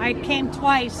ministry, I came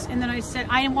twice, and then I said,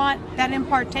 I want that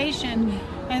impartation.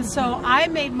 And so I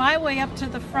made my way up to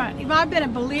the front. I've been a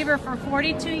believer for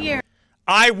 42 years.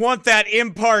 I want that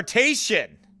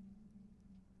impartation.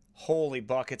 Holy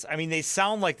buckets. I mean, they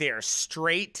sound like they are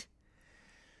straight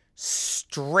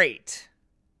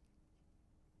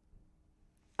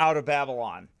out of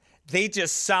Babylon. They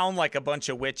just sound like a bunch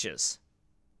of witches.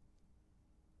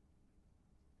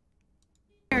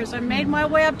 I made my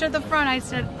way up to the front. I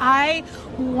said, I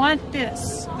want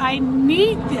this. I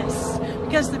need this.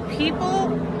 Because the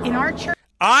people in our church...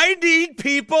 I need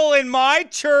people in my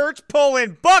church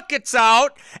pulling buckets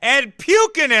out and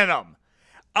puking in them.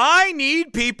 I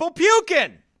need people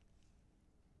puking.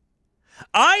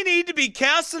 I need to be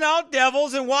casting out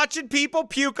devils and watching people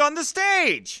puke on the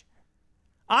stage.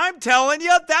 I'm telling you,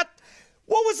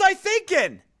 what was I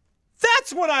thinking?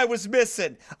 That's what I was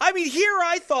missing. I mean, here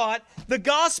I thought the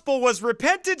gospel was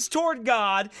repentance toward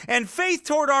God and faith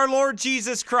toward our Lord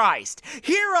Jesus Christ.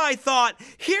 Here I thought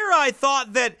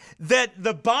that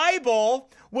the Bible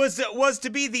was to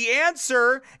be the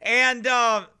answer, and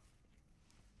that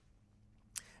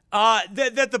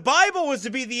the Bible was to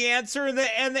be the answer, and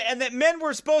that men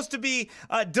were supposed to be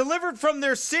delivered from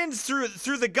their sins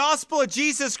through the gospel of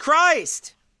Jesus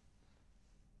Christ.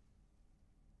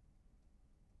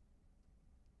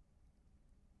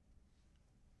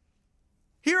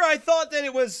 Here I thought that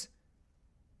it was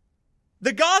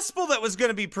the gospel that was going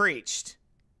to be preached.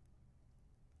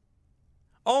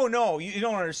 Oh no, you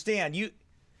don't understand. You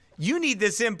need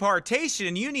this impartation,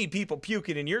 and you need people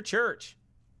puking in your church.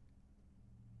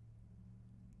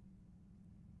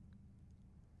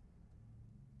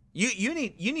 You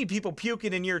need people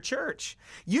puking in your church.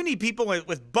 You need people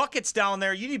with buckets down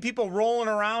there. You need people rolling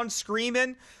around,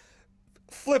 screaming,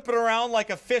 flipping around like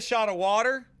a fish out of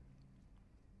water.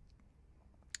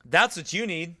 That's what you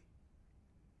need.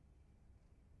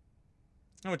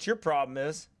 I know what your problem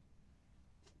is.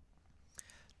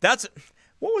 What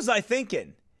was I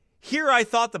thinking? Here I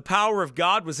thought the power of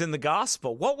God was in the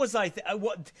gospel. What was I?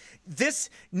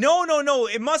 No.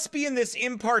 It must be in this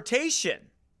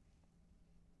impartation.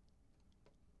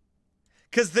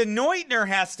 Because the anointer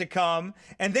has to come,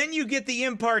 and then you get the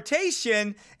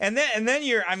impartation, and then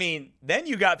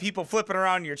you got people flipping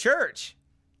around your church.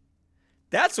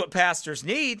 That's what pastors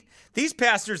need. These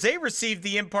pastors, they received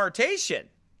the impartation.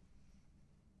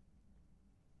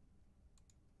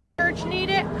 Church need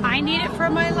it. I need it for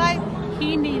my life.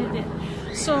 He needed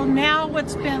it. So now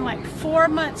what's been like 4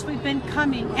 months we've been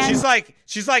coming. And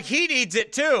she's like, he needs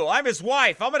it too. I'm his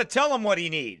wife. I'm going to tell him what he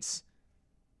needs.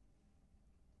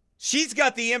 She's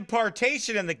got the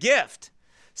impartation and the gift.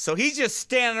 So he's just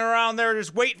standing around there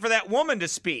just waiting for that woman to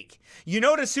speak. You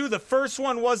notice who the first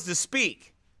one was to speak.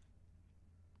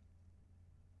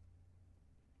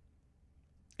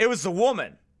 It was the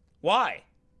woman. Why?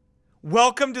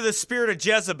 Welcome to the spirit of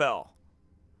Jezebel.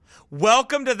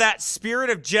 Welcome to that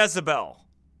spirit of Jezebel.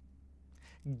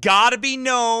 Gotta be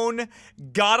known.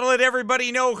 Gotta let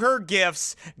everybody know her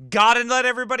gifts. Gotta let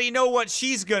everybody know what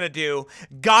she's gonna do.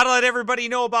 Gotta let everybody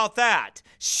know about that.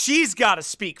 She's gotta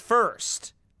speak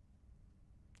first.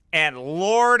 and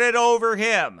lord it over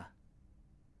him.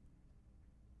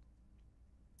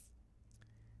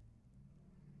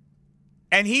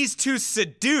 And he's too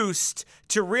seduced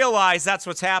to realize that's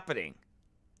what's happening.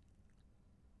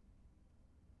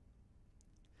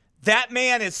 That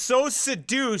man is so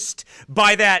seduced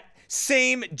by that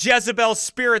same Jezebel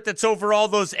spirit that's over all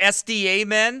those SDA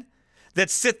men that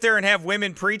sit there and have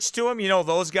women preach to him. You know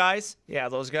those guys? Yeah,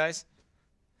 those guys.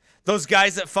 Those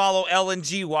guys that follow Ellen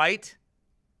G. White.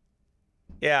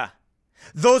 Yeah.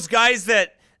 Those guys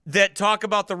that talk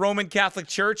about the Roman Catholic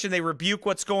Church and they rebuke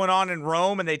what's going on in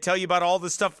Rome and they tell you about all the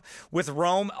stuff with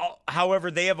Rome. However,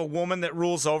 they have a woman that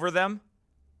rules over them.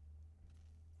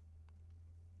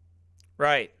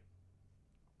 Right.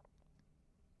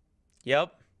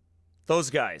 Yep. Those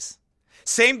guys.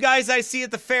 Same guys I see at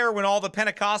the fair when all the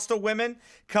Pentecostal women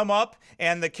come up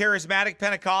and the charismatic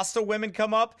Pentecostal women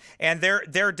come up and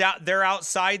they're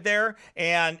outside there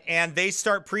and they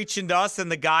start preaching to us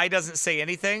and the guy doesn't say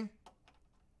anything.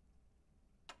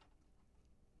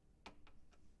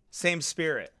 Same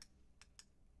spirit.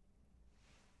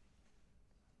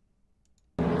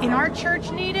 In our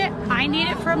church need it. I need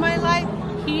it for my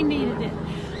life. He needed it.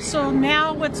 So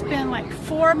now what's been like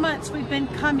 4 months we've been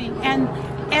coming, and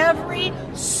every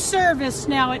service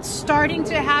now it's starting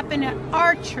to happen at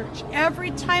our church.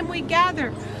 Every time we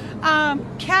gather,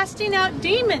 casting out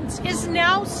demons is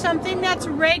now something that's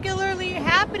regularly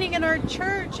happening in our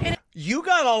church. And you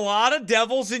got a lot of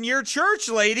devils in your church,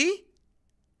 lady.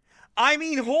 I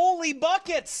mean, holy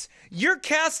buckets. You're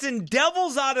casting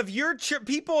devils out of your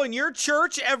people in your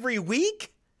church every week?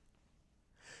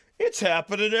 It's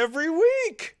happening every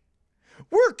week.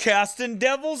 We're casting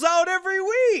devils out every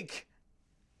week.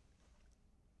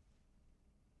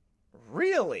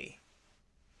 Really?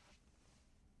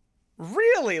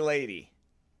 Really, lady?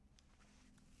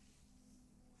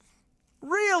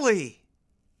 Really?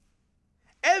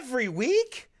 Every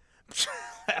week?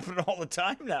 Happening all the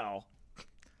time now.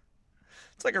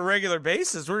 It's like a regular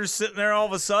basis. We're just sitting there all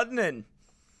of a sudden and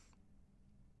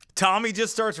Tommy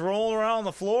just starts rolling around on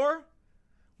the floor.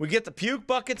 We get the puke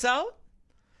buckets out.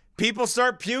 People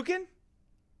start puking.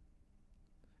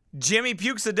 Jimmy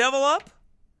pukes the devil up.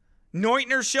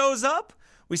 Neutner shows up.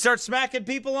 We start smacking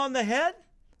people on the head.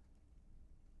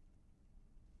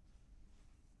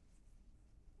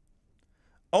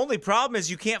 Only problem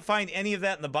is you can't find any of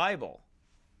that in the Bible.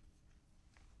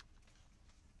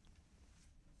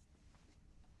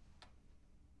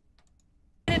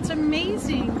 it's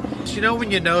amazing. You know when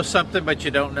you know something but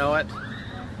you don't know it?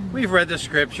 We've read the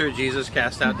scripture, Jesus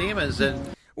cast out demons,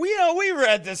 and we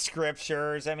read the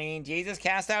scriptures. I mean, Jesus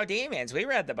cast out demons. We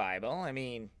read the Bible. I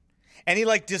mean, and he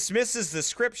like dismisses the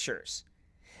scriptures.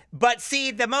 But see,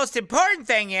 the most important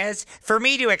thing is for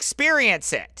me to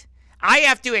experience it. I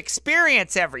have to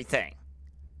experience everything.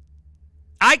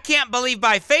 I can't believe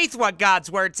by faith what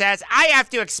God's word says. I have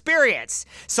to experience.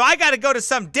 So I got to go to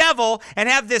some devil and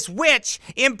have this witch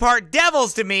impart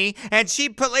devils to me, and she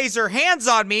lays her hands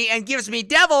on me and gives me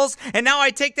devils, and now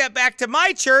I take that back to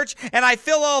my church and I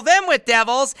fill all them with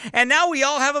devils, and now we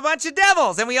all have a bunch of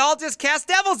devils, and we all just cast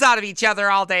devils out of each other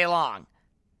all day long.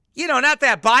 You know, not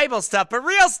that Bible stuff, but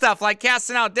real stuff like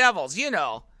casting out devils, you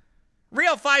know.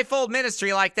 Real fivefold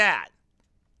ministry like that.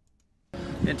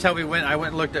 Until I went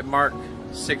and looked at Mark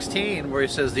 16, where he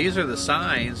says these are the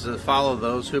signs that follow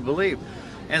those who believe.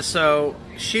 And so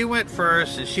she went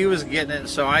first and she was getting it, and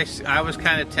so I was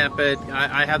kind of tempted.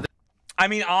 I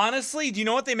mean, honestly, do you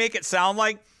know what they make it sound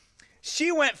like?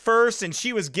 She went first and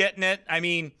she was getting it. I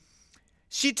mean,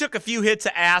 she took a few hits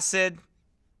of acid.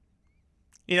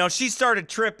 You know, she started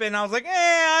tripping. I was like,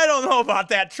 I don't know about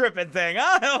that tripping thing.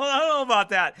 I don't know about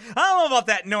that. I don't know about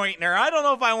that Neutner. I don't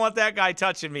know if I want that guy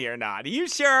touching me or not. Are you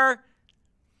sure?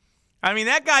 I mean,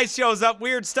 that guy shows up,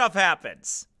 weird stuff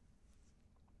happens.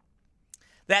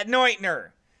 That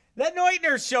Neutner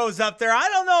shows up there. I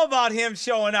don't know about him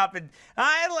showing up. And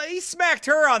he smacked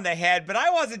her on the head, but I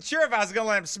wasn't sure if I was going to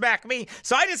let him smack me.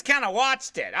 So I just kind of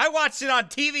watched it. I watched it on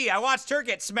TV. I watched her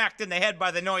get smacked in the head by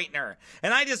the Neutner.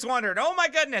 And I just wondered, oh my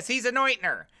goodness, he's a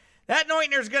Neutner. That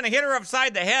Neutner's going to hit her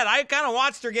upside the head. I kind of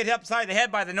watched her get hit upside the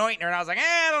head by the Neutner. And I was like,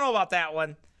 I don't know about that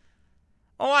one.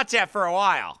 I'll watch that for a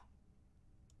while.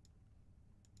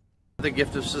 The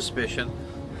gift of suspicion.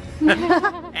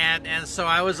 and so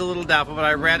I was a little doubtful, but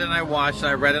I read and I watched, and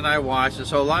I read and I watched, and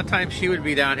so a lot of times she would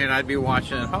be down here and I'd be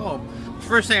watching at home. The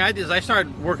first thing I did is I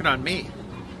started working on me.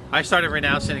 I started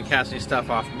renouncing and casting stuff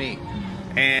off me.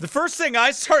 And the first thing I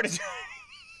started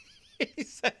did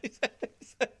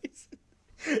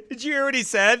you hear what he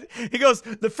said? He goes,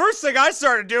 the first thing I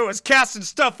started doing was casting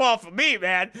stuff off of me,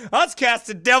 man. I was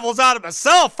casting devils out of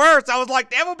myself first. I was like,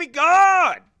 devil be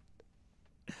gone.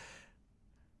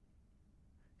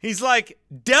 He's like,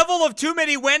 devil of too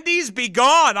many Wendy's, be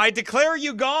gone. I declare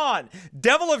you gone.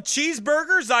 Devil of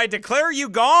cheeseburgers, I declare you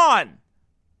gone.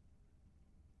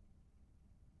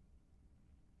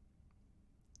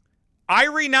 I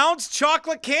renounce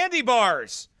chocolate candy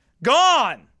bars.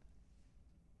 Gone.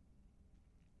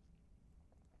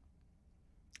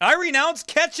 I renounce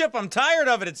ketchup. I'm tired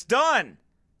of it. It's done.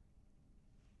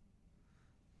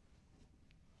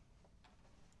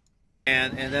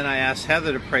 And then I asked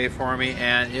Heather to pray for me,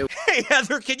 and it... Hey,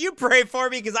 Heather, can you pray for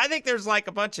me? Because I think there's like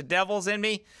a bunch of devils in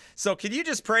me. So can you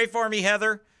just pray for me,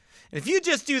 Heather? And if you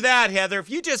just do that, Heather, if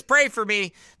you just pray for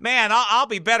me, man, I'll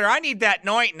be better. I need that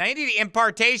anointing. I need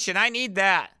impartation. I need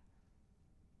that.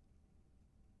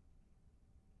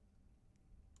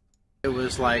 It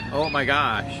was like, oh my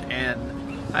gosh.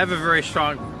 And I have a very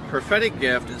strong prophetic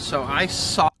gift, and so I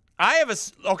saw...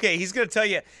 Okay, he's going to tell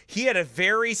you, he had a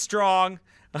very strong...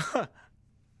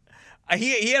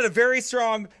 he had a very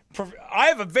strong... I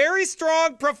have a very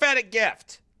strong prophetic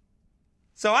gift.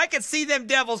 So I can see them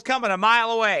devils coming a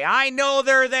mile away. I know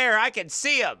they're there. I can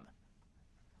see them.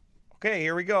 Okay,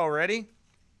 here we go. Ready?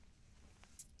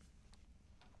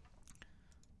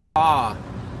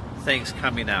 Things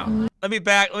coming out. Let me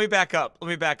back up. Let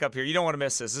me back up here. You don't want to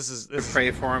miss this. This is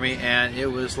pray for me, and it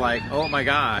was like, oh my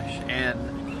gosh. And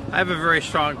I have a very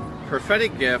strong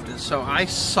prophetic gift, and so I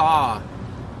saw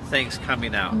things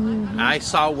coming out. I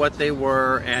saw what they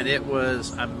were, and it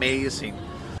was amazing.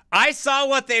 I saw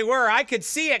what they were. I could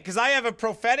see it because I have a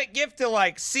prophetic gift to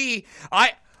like see.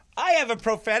 I have a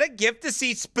prophetic gift to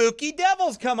see spooky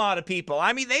devils come out of people.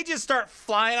 I mean, they just start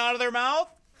flying out of their mouth,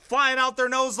 flying out their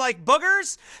nose like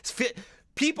boogers.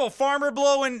 People, farmer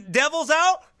blowing devils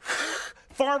out.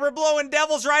 Farmer blowing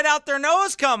devils right out their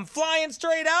nose, come flying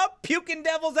straight out, puking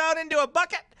devils out into a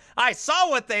bucket. I saw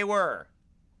what they were.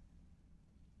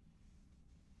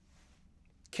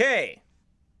 Okay.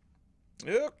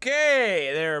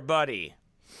 Okay, there, buddy.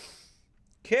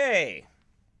 Okay.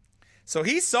 So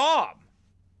he saw them.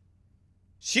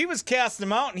 She was casting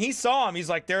them out, and he saw them. He's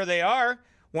like, there they are.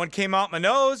 One came out my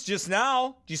nose just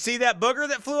now. Do you see that booger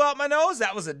that flew out my nose?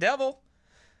 That was a devil.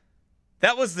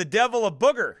 That was the devil of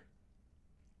booger.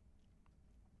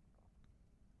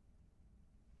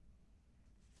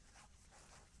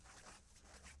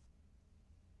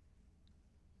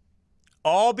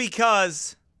 All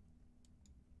because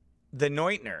the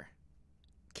Neutner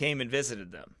came and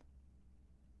visited them.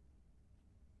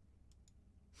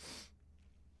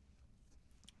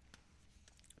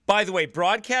 By the way,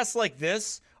 broadcasts like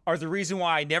this are the reason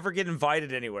why I never get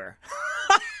invited anywhere.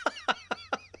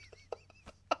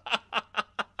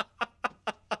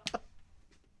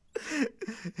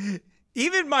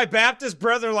 Even my Baptist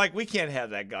brethren are like, we can't have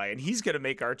that guy, and he's going to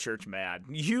make our church mad.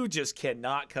 You just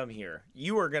cannot come here.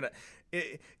 You are going to...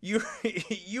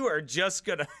 You are just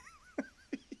going to...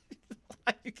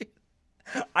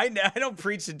 I don't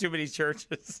preach in too many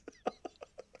churches.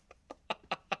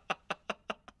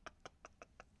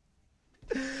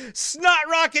 Snot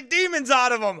rocket demons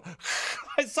out of them.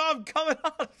 I saw them coming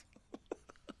out.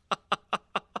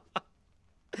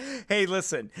 Hey,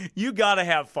 listen, you got to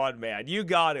have fun, man. You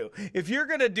got to. If you're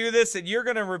going to do this and you're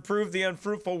going to reprove the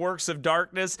unfruitful works of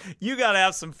darkness, you got to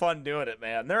have some fun doing it,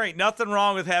 man. There ain't nothing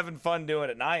wrong with having fun doing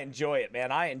it, and I enjoy it,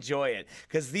 man. I enjoy it.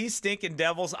 Because these stinking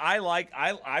devils,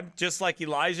 I'm just like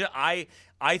Elijah. I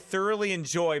thoroughly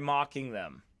enjoy mocking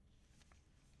them.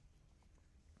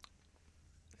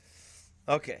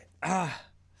 Okay.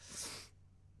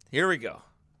 Here we go.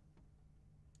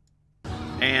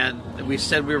 And we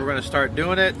said we were going to start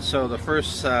doing it, so the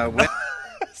first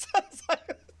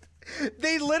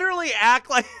they literally act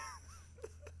like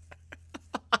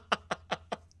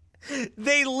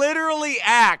they literally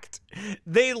act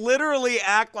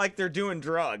like they're doing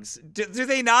drugs. Do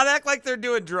they not act like they're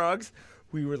doing drugs?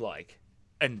 We were like,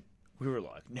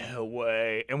 no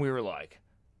way. And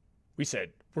we said,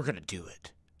 we're going to do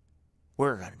it.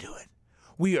 We're going to do it.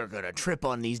 We are going to trip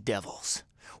on these devils.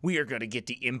 We are going to get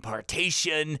the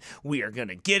impartation. We are going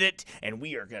to get it, and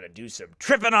we are going to do some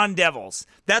tripping on devils.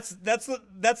 That's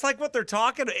like what they're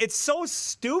talking about. It's so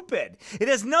stupid. It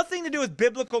has nothing to do with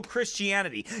biblical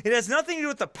Christianity. It has nothing to do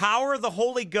with the power of the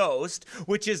Holy Ghost,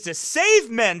 which is to save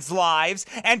men's lives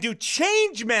and to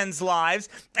change men's lives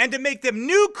and to make them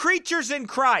new creatures in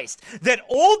Christ. That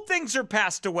old things are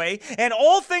passed away and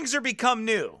all things are become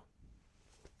new.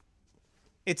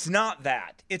 It's not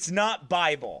that. It's not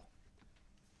Bible.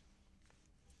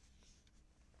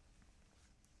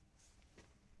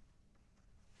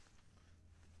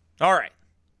 All right.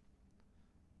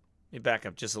 Let me back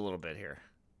up just a little bit here.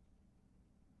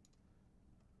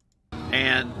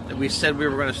 And we said we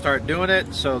were going to start doing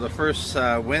it. So the first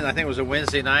I think it was a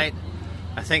Wednesday night.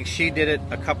 I think she did it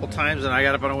a couple times, and I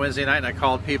got up on a Wednesday night and I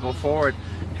called people forward.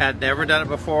 Had never done it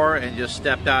before and just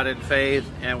stepped out in faith.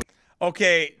 And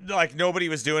okay, like nobody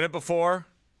was doing it before.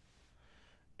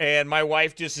 And my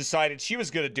wife just decided she was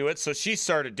going to do it, so she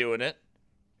started doing it.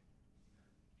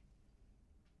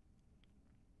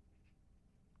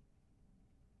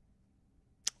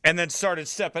 And then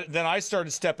I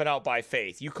started stepping out by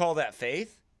faith. You call that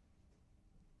faith?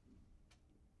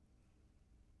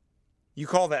 You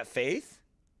call that faith?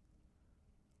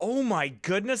 Oh my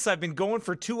goodness, I've been going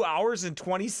for 2 hours and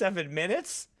 27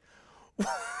 minutes?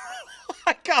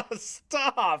 I gotta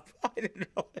stop. I didn't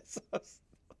realize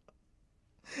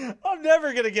I'm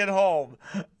never gonna get home.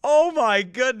 Oh my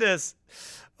goodness.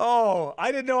 Oh,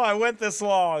 I didn't know I went this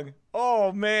long.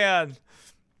 Oh man.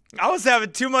 I was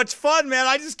having too much fun, man.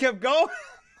 I just kept going.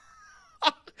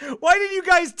 Why didn't you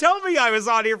guys tell me I was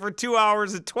on here for 2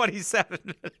 hours and 27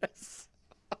 minutes?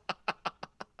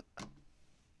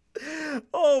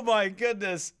 Oh my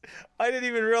goodness. I didn't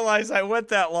even realize I went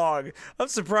that long. I'm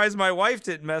surprised my wife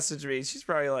didn't message me. She's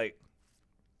probably like,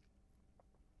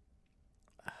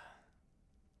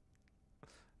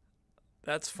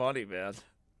 that's funny, man.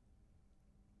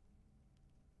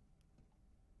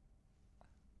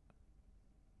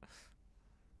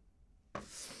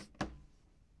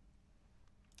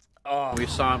 Oh. We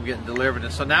saw him getting delivered.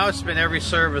 And so now it's been every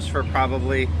service for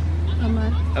probably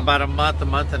about a month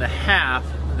and a half,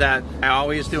 that I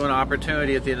always do an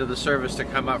opportunity at the end of the service to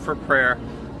come up for prayer,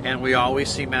 and we always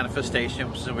see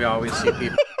manifestations and we always see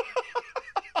people.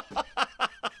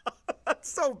 That's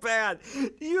so bad.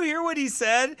 Do you hear what he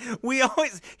said?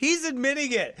 He's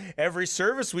admitting it. Every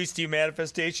service we see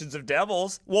manifestations of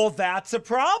devils. Well, that's a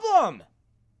problem.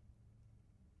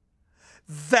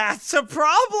 That's a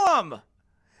problem.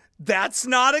 That's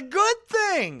not a good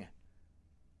thing.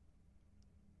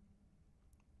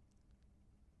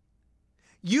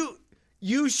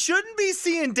 You shouldn't be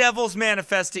seeing devils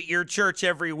manifest at your church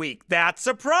every week. That's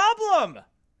a problem.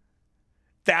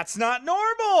 That's not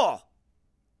normal.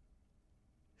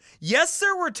 Yes,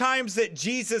 there were times that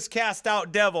Jesus cast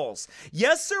out devils.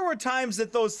 Yes, there were times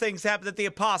that those things happened that the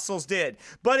apostles did.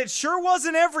 But it sure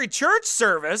wasn't every church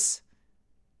service.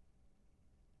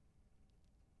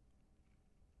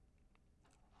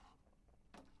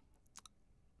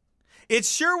 It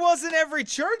sure wasn't every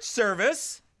church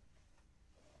service.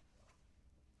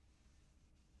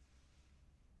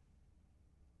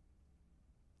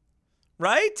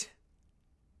 Right?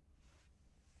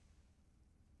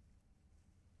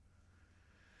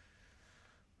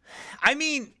 I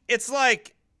mean, it's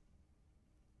like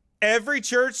every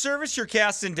church service you're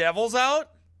casting devils out.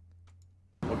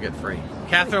 We'll get free.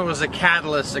 Kathryn was a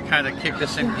catalyst that kind of kicked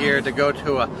us in gear to go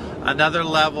to another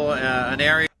level, an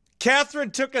area.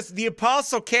 The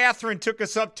Apostle Kathryn took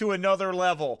us up to another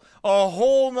level, a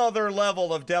whole nother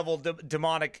level of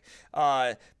demonic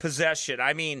possession.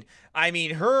 I mean,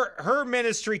 her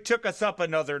ministry took us up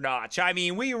another notch. I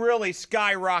mean, we really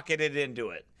skyrocketed into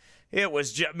it. It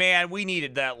was just, man, we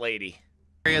needed that lady.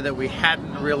 Area that we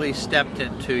hadn't really stepped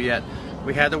into yet.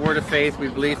 We had the word of faith. We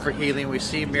believe for healing. We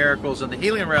see miracles in the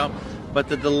healing realm, but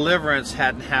the deliverance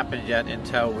hadn't happened yet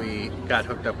until we got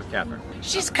hooked up with Kathryn.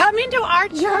 She's coming to our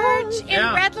church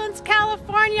in Redlands,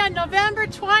 California, November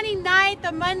 29th,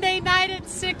 a Monday night at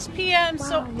 6 p.m.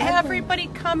 So everybody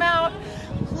come out.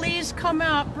 Please come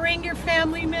out. Bring your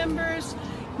family members.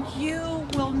 You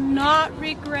will not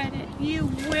regret it. You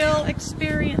will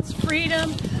experience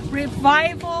freedom,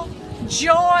 revival,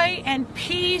 joy, and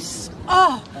peace.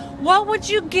 Oh, what would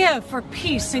you give for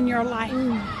peace in your life?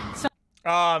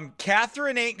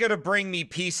 Kathryn ain't gonna bring me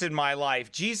peace in my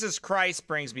life. Jesus Christ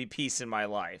brings me peace in my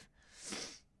life.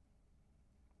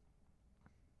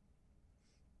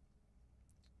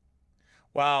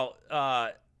 Wow.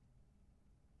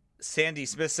 Sandy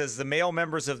Smith says, the male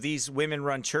members of these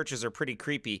women-run churches are pretty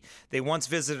creepy. They once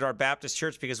visited our Baptist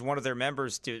church because one of their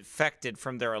members defected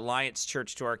from their Alliance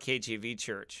church to our KJV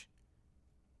church.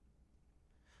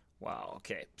 Wow,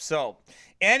 okay. So,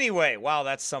 anyway, wow,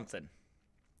 that's something.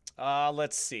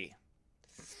 Let's see.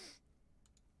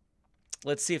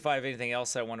 Let's see if I have anything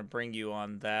else I want to bring you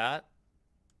on that.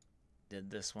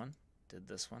 Did this one.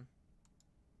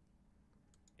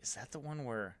 Is that the one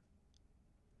where...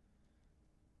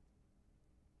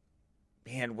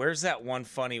 Man, where's that one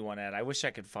funny one at? I wish I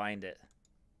could find it.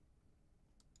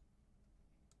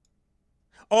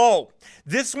 Oh,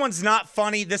 this one's not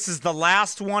funny. This is the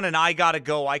last one, and I gotta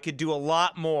go. I could do a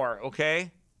lot more,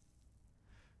 okay?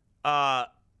 All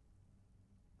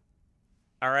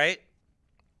right.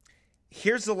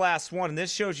 Here's the last one, and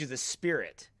this shows you the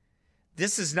spirit.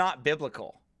 This is not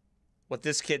biblical. What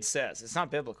this kid says, it's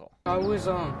not biblical. I was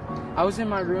in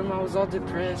my room. I was all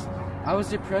depressed. I was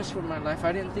depressed with my life.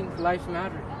 I didn't think life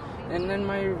mattered. And then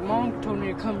my mom told me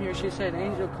to come here. She said,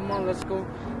 Angel, come on, let's go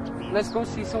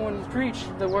see someone preach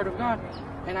the word of God.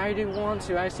 And I didn't want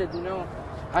to. I said no.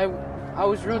 I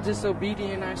was real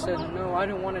disobedient. I said no, I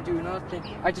didn't want to do nothing.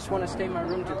 I just want to stay in my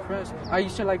room depressed. I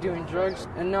used to like doing drugs.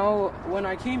 And now when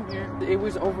I came here, it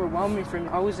was overwhelming for me.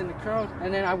 I was in the crowd.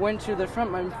 And then I went to the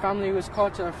front. My family was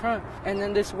called to the front. And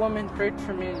then this woman prayed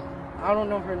for me. I don't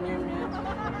know her name yet.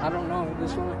 I don't know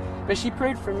this woman. But she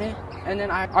prayed for me. And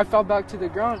then I fell back to the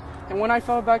ground. And when I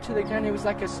fell back to the ground, it was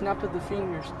like a snap of the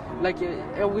fingers. Like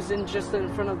it wasn't just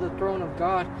in front of the throne of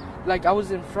God. Like I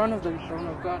was in front of the throne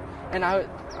of God. And I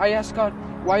asked God,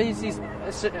 why is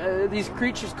these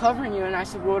creatures covering you? And I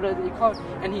said, what are they called?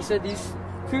 And he said, these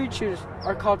creatures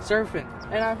are called serpent.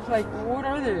 And I was like, what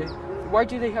are they? Why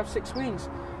do they have 6 wings?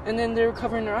 And then they're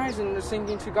covering their eyes and they're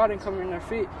singing to God and covering their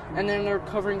feet. And then they're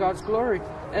covering God's glory.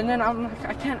 And then I'm like,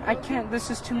 I can't,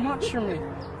 this is too much for me.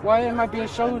 Why am I being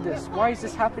showed this? Why is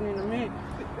this happening to me?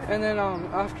 And then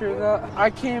after that,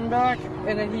 I came back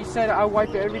and then he said, I'll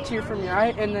wipe every tear from your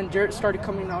eye. And then dirt started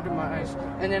coming out of my eyes.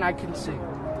 And then I couldn't see.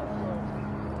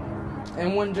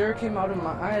 And when dirt came out of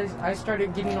my eyes, I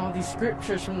started getting all these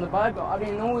scriptures from the Bible. I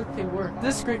didn't know what they were.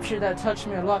 This scripture that touched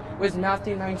me a lot was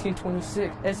Matthew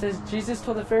 19:26. It says, Jesus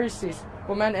told the Pharisees,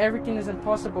 well, man, everything is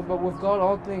impossible, but with God,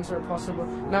 all things are possible.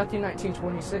 Matthew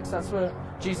 19:26, that's what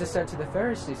Jesus said to the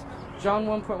Pharisees. John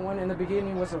 1:1, in the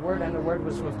beginning was the Word, and the Word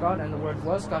was with God, and the Word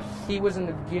was God. He was in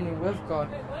the beginning with God.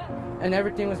 And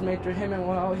everything was made through him, and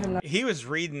without him... He was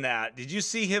reading that. Did you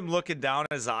see him looking down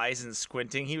at his eyes and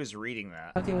squinting? He was reading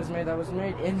that. Nothing was made that was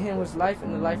made. In him was life,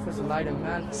 and the life was the light of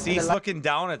man. See, he's looking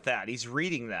down at that. He's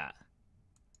reading that.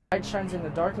 Light shines in the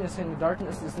darkness, and the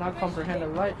darkness does not comprehend the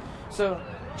light. So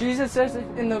Jesus says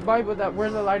in the Bible that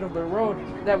we're the light of the world,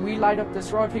 that we light up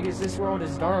this world because this world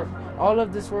is dark. All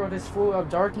of this world is full of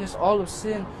darkness, all of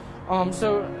sin.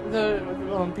 So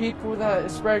the people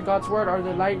that spread God's word are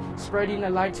the light, spreading the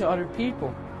light to other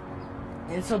people.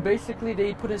 And so basically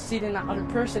they put a seed in that other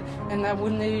person, and that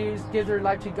when they give their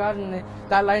life to God, and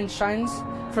that light shines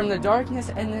from the darkness,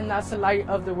 and then that's the light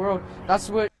of the world. That's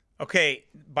what... Okay,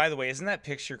 by the way, isn't that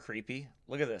picture creepy?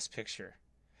 Look at this picture.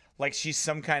 Like she's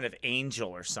some kind of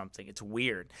angel or something. It's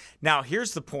weird. Now,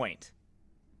 here's the point.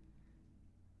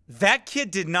 That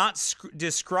kid did not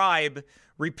describe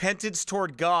repentance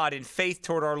toward God and faith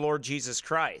toward our Lord Jesus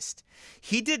Christ.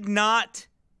 He did not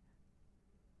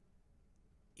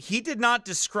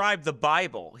describe the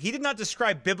Bible. He did not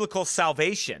describe biblical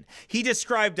salvation. He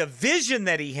described a vision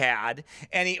that he had,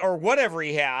 or whatever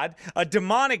he had, a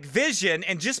demonic vision,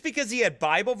 and just because he had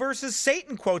Bible verses,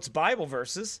 Satan quotes Bible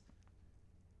verses.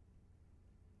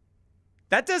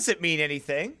 That doesn't mean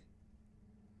anything.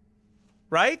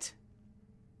 Right?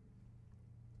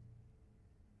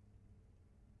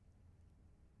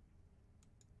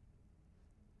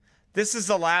 This is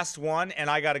the last one, and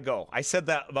I got to go. I said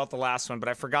that about the last one, but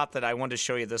I forgot that I wanted to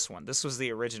show you this one. This was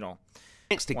the original.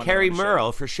 Thanks to Carrie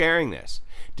Merle for sharing this.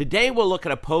 Today we'll look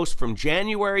at a post from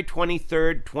January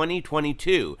 23rd,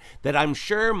 2022 that I'm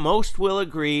sure most will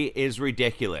agree is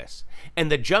ridiculous.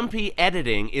 And the jumpy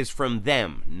editing is from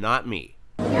them, not me.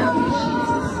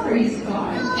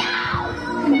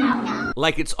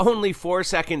 Like it's only 4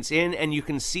 seconds in and you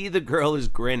can see the girl is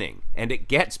grinning. And it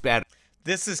gets better.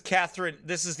 This is Kathryn.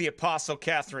 This is the Apostle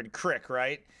Kathryn Krick,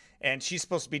 right? And she's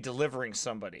supposed to be delivering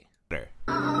somebody. Thank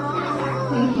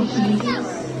you, Jesus.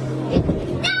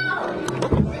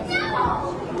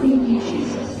 Thank you,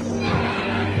 Jesus.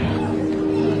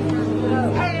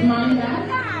 Mom and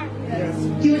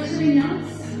Dad? Do you want to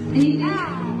renounce anything?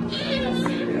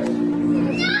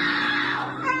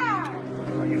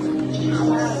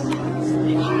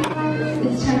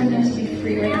 It's time for them to be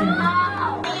free right now.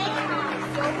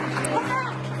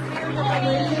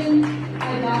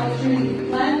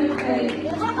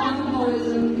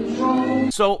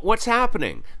 So what's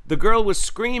happening? The girl was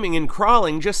screaming and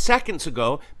crawling just seconds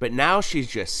ago, but now she's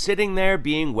just sitting there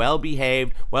being well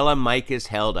behaved while a mic is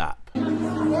held up.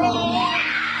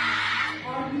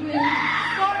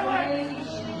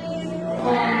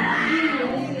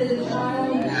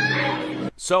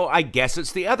 So I guess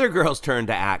it's the other girl's turn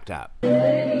to act up.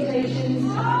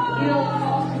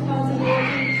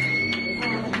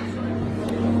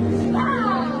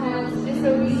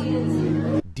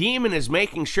 Demon is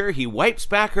making sure he wipes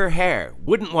back her hair.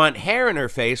 Wouldn't want hair in her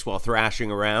face while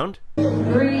thrashing around.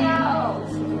 Breathe out.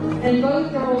 And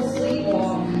both girls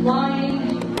sleepwalk, lying,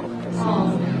 and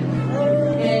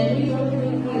we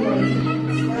both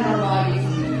healing in our bodies.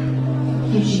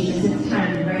 Thank you, Jesus. It's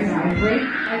time to rise our break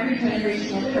every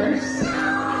generational curse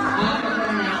off of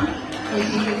them now. In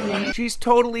Jesus' name. She's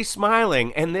totally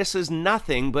smiling, and this is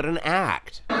nothing but an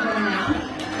act. In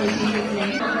Jesus'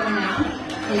 name.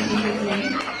 In Jesus'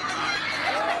 name.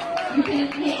 You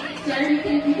can, sir, you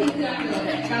can sit up a little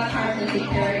bit. God's heart will take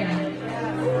care of you.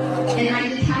 And I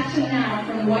detach them now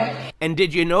from what... And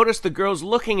did you notice the girls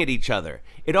looking at each other?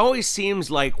 It always seems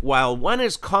like while one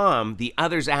is calm, the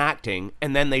other's acting,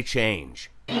 and then they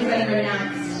change.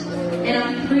 And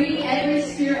on 3, every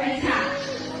spirit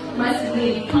attached must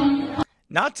leave.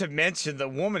 Not to mention, the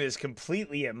woman is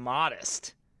completely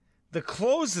immodest. The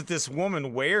clothes that this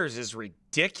woman wears is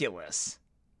ridiculous.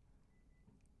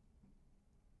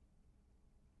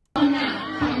 Come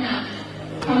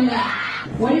now.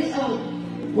 What is oath?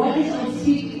 What is oath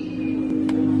speaking?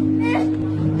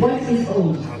 What is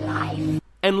oath?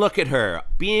 And look at her,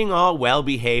 being all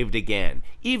well-behaved again,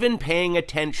 even paying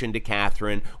attention to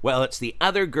Kathryn while it's the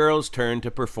other girl's turn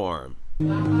to perform.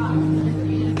 No.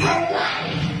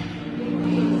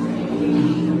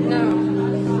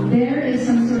 There is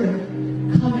some sort of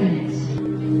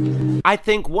covenant. I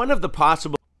think one of the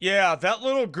possible... Yeah, that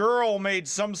little girl made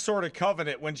some sort of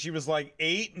covenant when she was like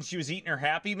 8 and she was eating her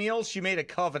Happy Meals. She made a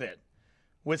covenant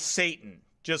with Satan.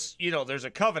 Just, you know, there's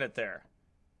a covenant there.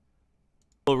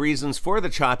 Reasons for the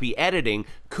choppy editing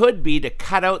could be to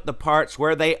cut out the parts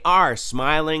where they are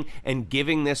smiling and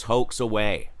giving this hoax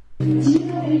away. Do you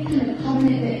know any kind of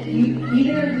covenant that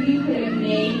either of you could have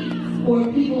made or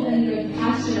people in the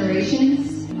past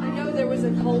generations? I know there was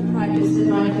a cult practice in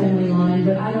my family line,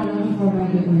 but I don't know how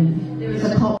back it went. There was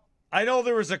a cult. I know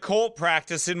there was a cult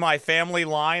practice in my family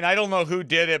line. I don't know who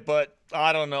did it, but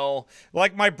I don't know.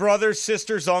 Like my brother's,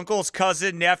 sister's, uncle's,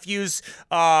 cousin, nephew's,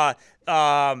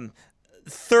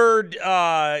 third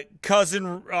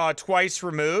cousin twice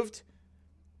removed.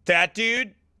 That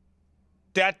dude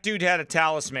had a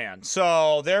talisman.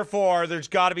 So therefore, there's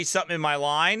got to be something in my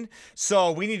line.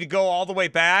 So we need to go all the way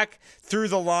back through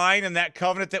the line and that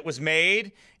covenant that was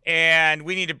made. And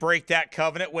we need to break that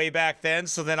covenant way back then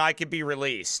so then I could be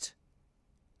released.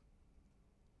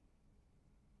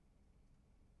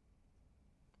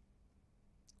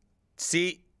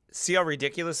 See how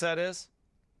ridiculous that is?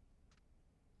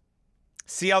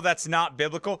 See how that's not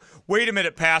biblical? Wait a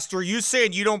minute, Pastor. Are you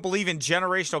saying you don't believe in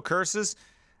generational curses?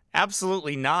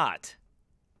 Absolutely not.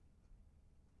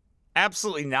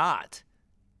 Absolutely not.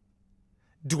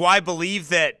 Do I believe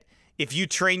that if you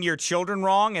train your children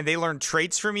wrong and they learn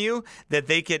traits from you, that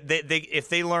if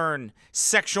they learn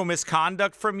sexual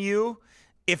misconduct from you,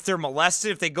 if they're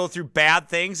molested, if they go through bad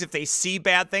things, if they see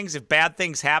bad things, if bad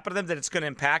things happen to them, that it's going to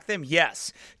impact them?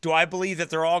 Yes. Do I believe that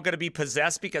they're all going to be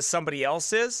possessed because somebody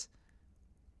else is?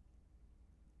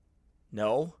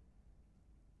 No,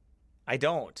 I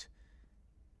don't.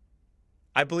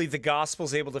 I believe the gospel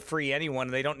is able to free anyone,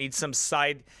 and they don't need some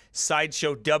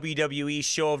sideshow WWE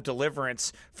show of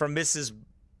deliverance from Mrs.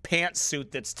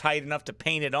 Pantsuit that's tight enough to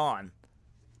paint it on.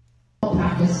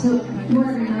 Practice. So we're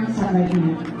announcing that right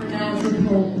now. Renounce the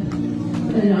cult,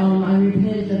 and I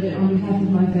repent of it on behalf of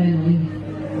my family.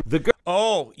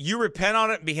 Oh, you repent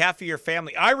on it on behalf of your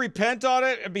family. I repent on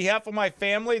it on behalf of my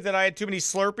family that I had too many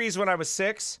Slurpees when I was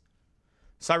 6.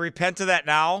 So I repent of that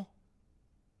now.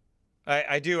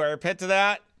 I do. I repent of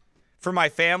that for my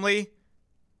family.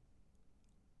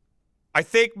 I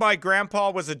think my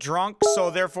grandpa was a drunk, so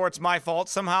therefore it's my fault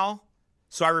somehow.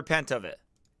 So I repent of it.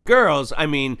 Girls, I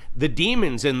mean, the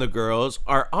demons in the girls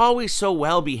are always so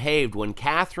well behaved when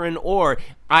Kathryn or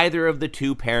either of the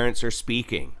two parents are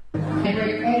speaking.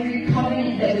 Every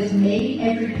covenant that was made,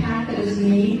 every pact that was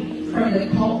made from the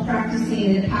cult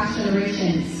practicing in the past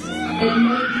generations, it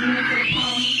made demons to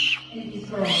come in these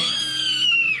girls.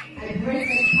 I break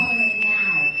the covenant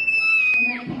now. And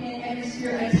I command every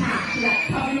spirit attached to that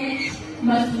covenant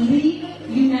must leave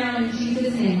you now in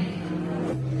Jesus' name.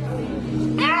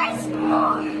 There is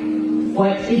more.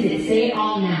 What is it? Say it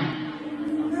all now.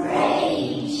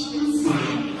 Rage,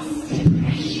 sadness,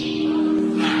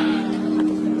 depression.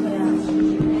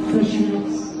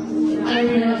 I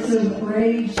renounce of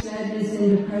rage, sadness,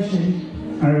 and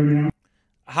depression.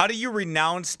 How do you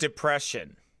renounce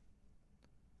depression?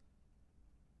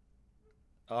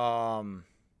 How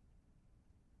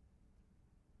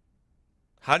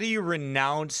do you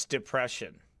renounce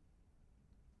depression?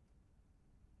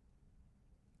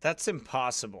 That's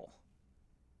impossible.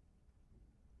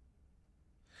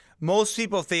 Most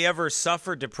people, if they ever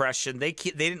suffer depression, they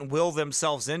didn't will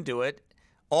themselves into it.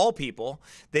 All people,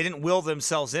 they didn't will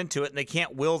themselves into it, and they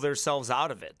can't will themselves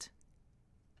out of it.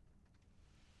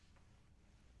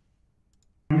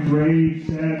 Rage,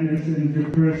 sadness, and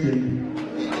depression.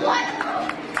 What?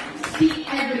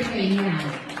 Speak everything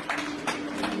now.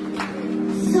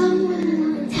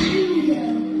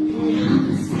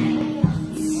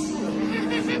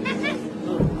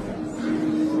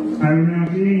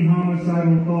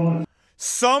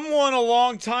 Someone a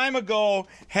long time ago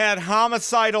had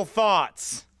homicidal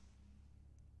thoughts.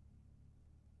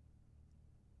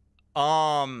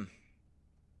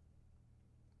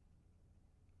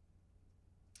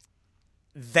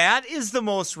 That is the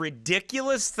most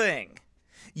ridiculous thing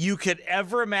you could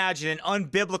ever imagine, an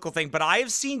unbiblical thing. But I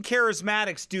have seen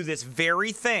charismatics do this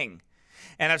very thing.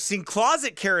 And I've seen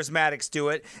closet charismatics do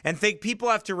it and think people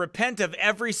have to repent of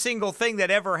every single thing that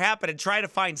ever happened and try to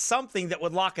find something that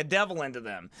would lock a devil into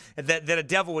them, that a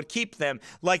devil would keep them.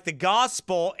 Like the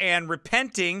gospel and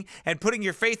repenting and putting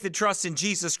your faith and trust in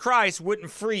Jesus Christ wouldn't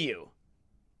free you.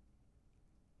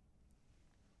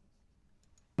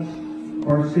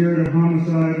 Or spirit of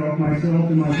homicide off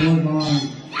myself and my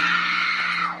bloodline.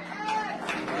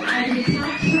 I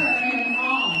detach her and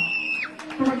all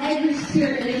from every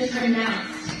spirit that is renounced.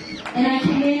 And I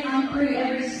command on free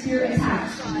every spirit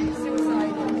attached.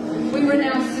 We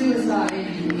renounce suicide.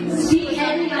 Speak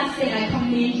every last thing, I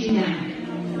command you now.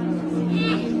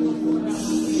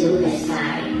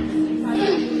 Suicide.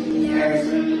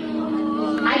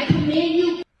 I command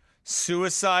you.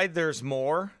 Suicide, there's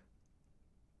more.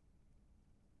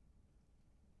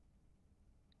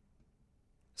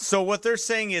 So what they're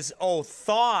saying is, oh,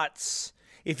 thoughts,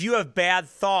 if you have bad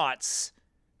thoughts,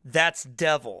 that's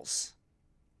devils.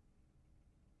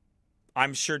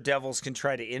 I'm sure devils can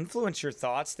try to influence your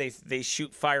thoughts. They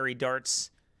shoot fiery darts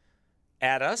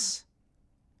at us.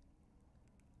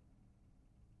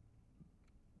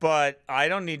 But I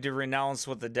don't need to renounce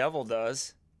what the devil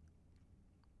does.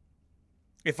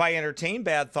 If I entertain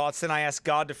bad thoughts, then I ask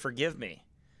God to forgive me.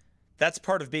 That's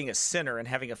part of being a sinner and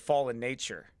having a fallen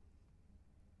nature.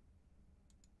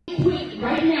 Quick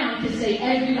right now to say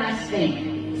every last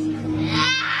thing.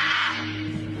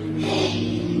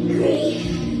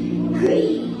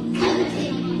 Greed,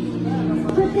 coveting.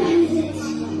 What that is it?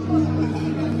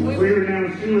 We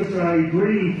renounce suicide,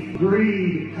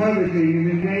 greed, coveting in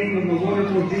the name of the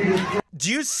wonderful Jesus Christ.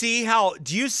 Do you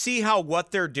see how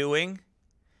what they're doing?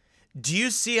 Do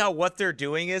you see how what they're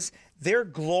doing is they're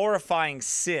glorifying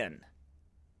sin.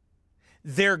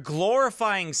 They're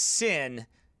glorifying sin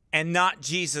and not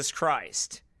Jesus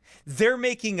Christ. They're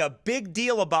making a big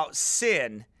deal about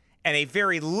sin and a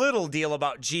very little deal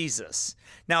about Jesus.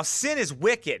 Now, sin is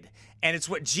wicked, and it's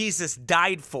what Jesus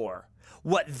died for.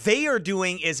 What they are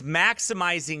doing is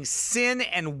maximizing sin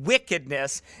and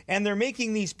wickedness, and they're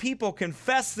making these people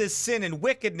confess this sin and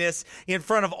wickedness in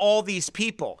front of all these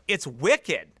people. It's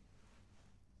wicked.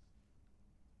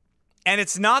 And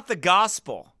it's not the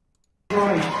gospel.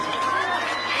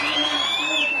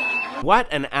 What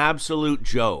an absolute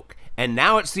joke. And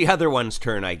now it's the other one's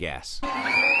turn, I guess.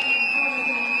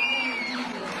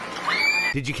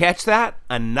 Did you catch that?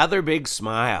 Another big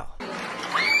smile.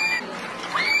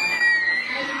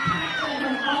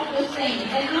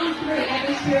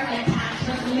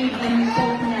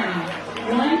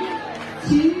 One,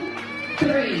 two,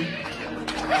 three.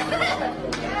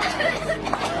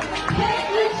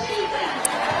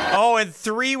 Oh, and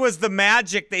 3 was the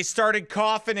magic. They started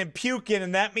coughing and puking,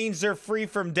 and that means they're free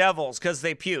from devils because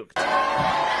they puked.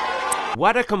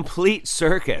 What a complete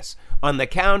circus. On the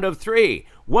count of 3.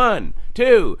 1,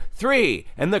 2, 3.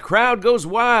 And the crowd goes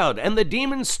wild, and the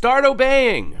demons start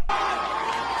obeying.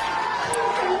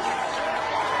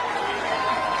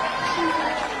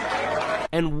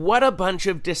 And what a bunch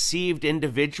of deceived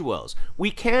individuals. We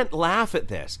can't laugh at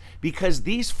this because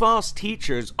these false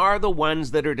teachers are the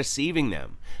ones that are deceiving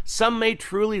them. Some may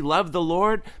truly love the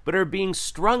Lord, but are being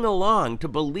strung along to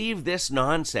believe this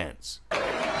nonsense.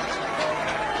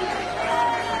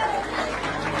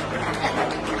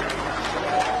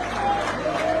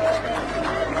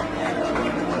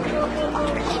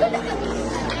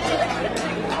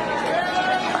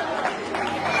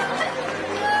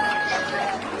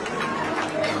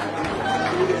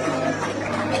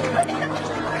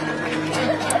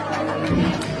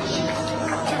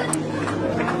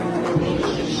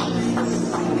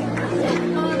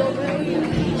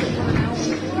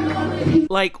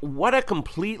 Like, what a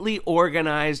completely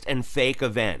organized and fake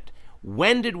event.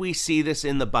 When did we see this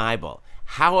in the Bible?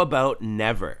 How about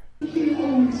never?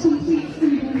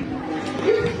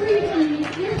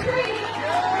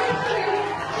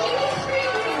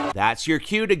 That's your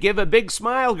cue to give a big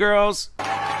smile, girls.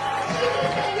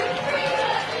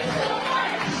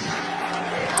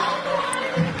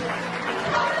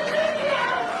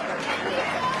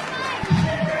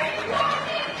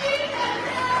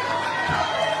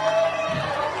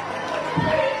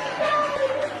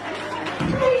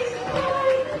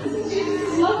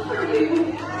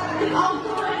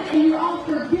 And you're all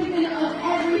forgiven of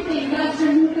everything. God's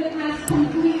removed the past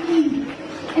completely.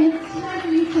 And it's time for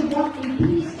you to walk in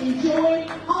peace and joy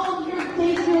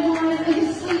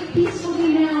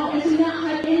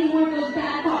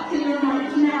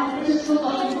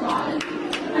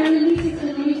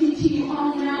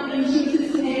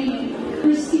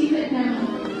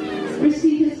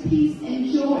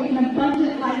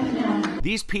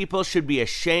These people should be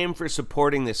ashamed for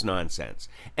supporting this nonsense.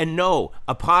 And no,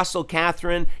 Apostle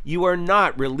Kathryn, you are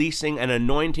not releasing an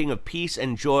anointing of peace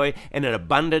and joy and an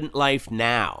abundant life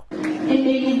now. And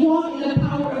may you walk in the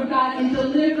power of God and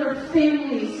deliver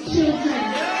families, children,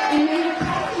 and may your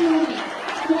testimony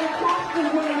go across the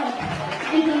world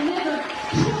and deliver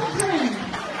children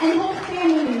and whole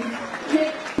families.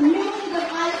 May millions of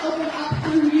eyes open up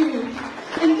through you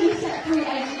and be set free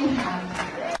as you have.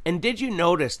 And did you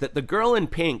notice that the girl in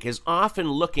pink is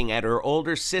often looking at her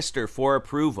older sister for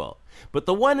approval? But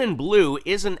the one in blue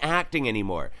isn't acting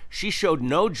anymore. She showed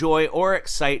no joy or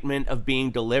excitement of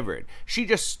being delivered. She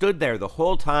just stood there the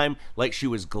whole time like she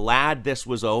was glad this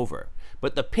was over.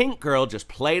 But the pink girl just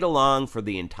played along for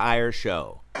the entire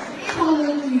show.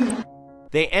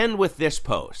 They end with this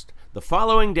post. The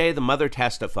following day, the mother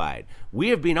testified, "We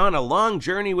have been on a long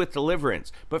journey with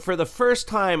deliverance, but for the first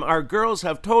time, our girls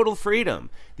have total freedom.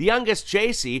 The youngest,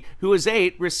 JC, who is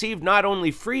 8, received not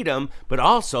only freedom, but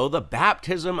also the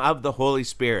baptism of the Holy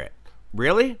Spirit."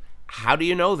 Really? How do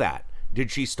you know that?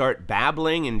 Did she start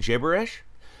babbling in gibberish?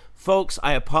 Folks,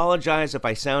 I apologize if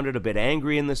I sounded a bit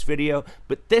angry in this video,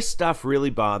 but this stuff really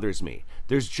bothers me.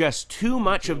 There's just too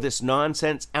much of this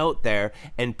nonsense out there,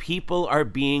 and people are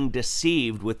being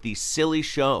deceived with these silly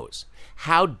shows.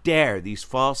 How dare these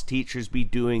false teachers be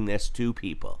doing this to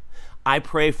people? I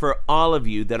pray for all of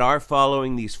you that are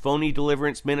following these phony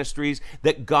deliverance ministries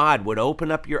that God would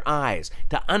open up your eyes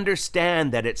to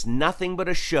understand that it's nothing but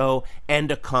a show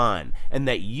and a con, and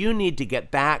that you need to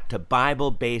get back to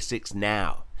Bible basics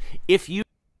now.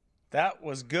 That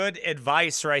was good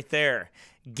advice right there.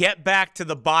 Get back to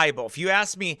the Bible. If you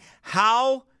ask me,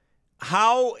 how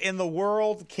in the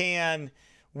world can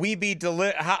we be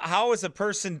how is a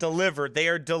person delivered? They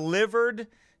are delivered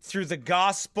through the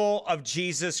gospel of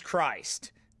Jesus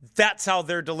Christ. That's how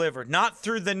they're delivered. Not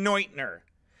through the Neutner.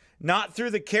 Not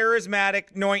through the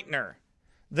charismatic Neutner.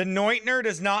 The Neutner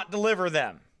does not deliver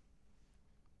them.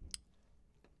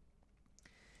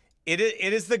 It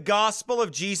is the gospel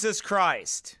of Jesus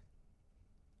Christ.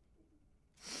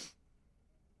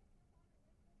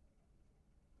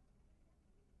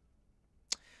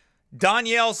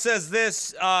 Danielle says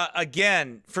this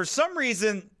again. For some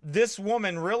reason, this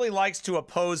woman really likes to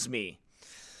oppose me.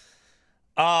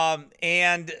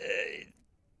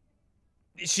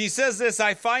 She says this,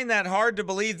 "I find that hard to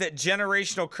believe that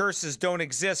generational curses don't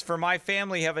exist, for my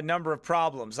family have a number of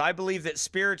problems. I believe that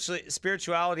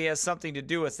spirituality has something to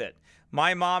do with it.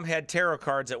 My mom had tarot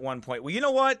cards at one point." Well, you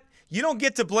know what? You don't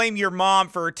get to blame your mom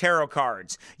for her tarot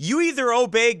cards. You either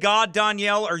obey God,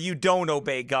 Danielle, or you don't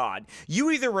obey God.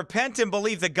 You either repent and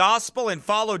believe the gospel and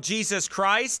follow Jesus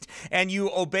Christ and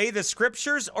you obey the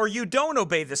scriptures, or you don't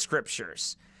obey the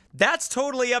scriptures. That's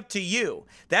totally up to you.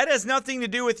 That has nothing to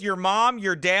do with your mom,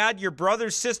 your dad, your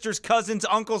brothers, sisters, cousins,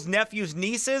 uncles, nephews,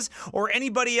 nieces, or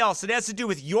anybody else. It has to do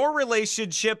with your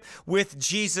relationship with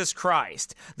Jesus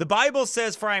Christ. The Bible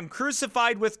says, "For I am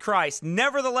crucified with Christ.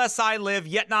 Nevertheless I live,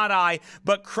 yet not I,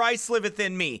 but Christ liveth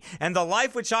in me. And the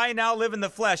life which I now live in the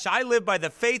flesh, I live by the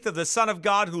faith of the Son of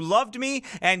God, who loved me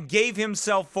and gave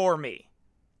himself for me."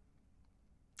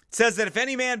 It says that if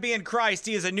any man be in Christ,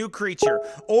 he is a new creature.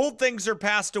 Old things are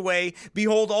passed away.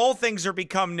 Behold, all things are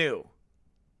become new.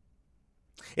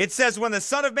 It says, when the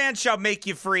Son of Man shall make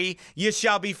you free, you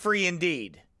shall be free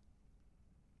indeed.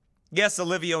 Yes,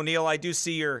 Olivia O'Neill, I do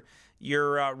see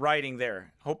your writing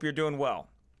there. Hope you're doing well.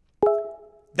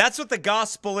 That's what the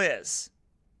gospel is.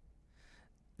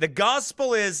 The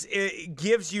gospel is, it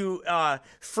gives you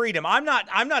freedom. I'm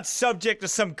not subject to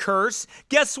some curse.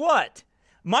 Guess what?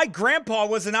 My grandpa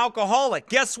was an alcoholic.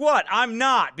 Guess what? I'm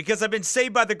not, because I've been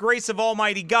saved by the grace of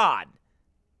Almighty God.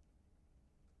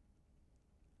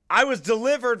 I was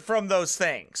delivered from those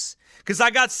things because I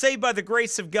got saved by the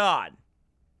grace of God.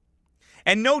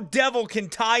 And no devil can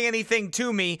tie anything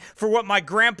to me for what my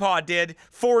grandpa did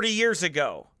 40 years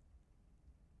ago.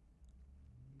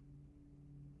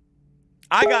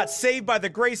 I got saved by the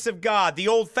grace of God, the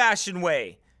old-fashioned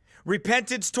way.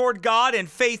 Repentance toward God and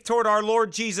faith toward our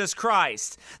Lord Jesus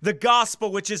Christ. The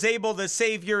gospel which is able to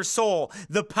save your soul.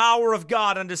 The power of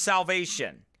God unto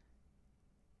salvation.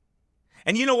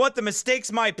 And you know what? The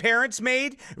mistakes my parents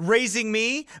made raising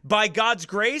me by God's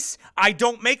grace, I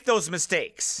don't make those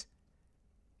mistakes.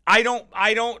 I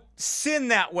don't sin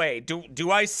that way. Do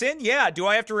I sin? Yeah. Do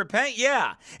I have to repent?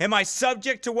 Yeah. Am I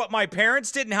subject to what my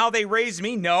parents did and how they raised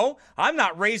me? No. I'm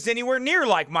not raised anywhere near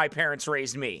like my parents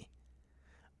raised me.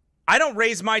 I don't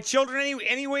raise my children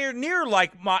anywhere near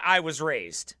like I was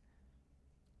raised.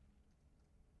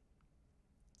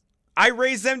 I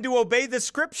raise them to obey the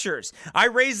scriptures. I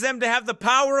raise them to have the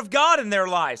power of God in their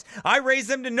lives. I raise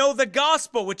them to know the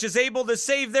gospel, which is able to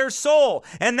save their soul,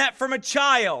 and that from a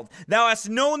child thou hast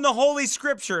known the holy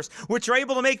scriptures, which are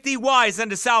able to make thee wise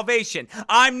unto salvation.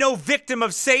 I'm no victim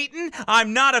of Satan.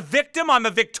 I'm not a victim. I'm a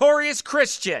victorious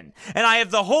Christian. And I have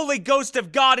the Holy Ghost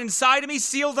of God inside of me,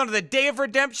 sealed unto the day of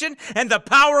redemption and the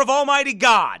power of Almighty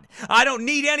God. I don't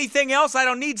need anything else. I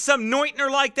don't need some anointer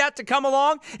like that to come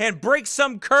along and break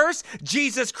some curse.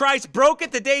 Jesus Christ broke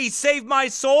it the day he saved my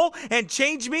soul and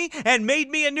changed me and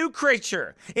made me a new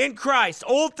creature in Christ.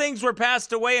 Old things were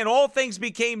passed away and all things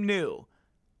became new.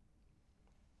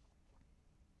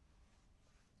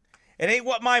 It ain't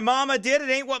what my mama did. It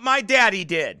ain't what my daddy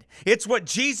did. It's what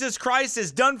Jesus Christ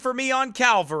has done for me on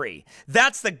Calvary.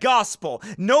 That's the gospel.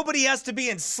 Nobody has to be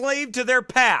enslaved to their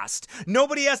past.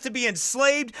 Nobody has to be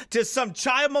enslaved to some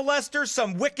child molester,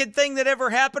 some wicked thing that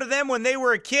ever happened to them when they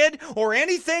were a kid, or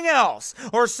anything else,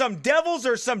 or some devils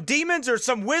or some demons or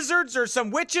some wizards or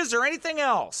some witches or anything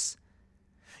else.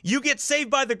 You get saved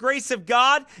by the grace of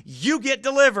God, you get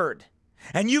delivered.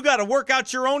 And you got to work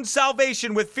out your own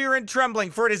salvation with fear and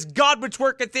trembling, for it is God which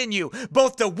worketh in you,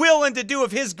 both to will and to do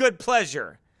of his good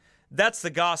pleasure. That's the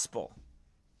gospel.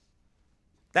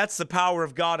 That's the power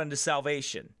of God unto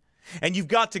salvation. And you've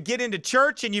got to get into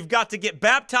church, and you've got to get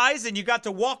baptized, and you've got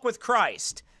to walk with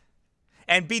Christ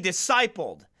and be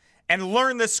discipled and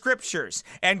learn the scriptures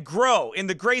and grow in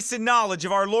the grace and knowledge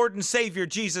of our Lord and Savior,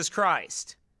 Jesus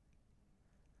Christ.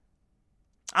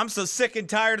 I'm so sick and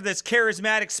tired of this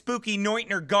charismatic, spooky,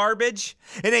 Neutner garbage.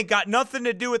 It ain't got nothing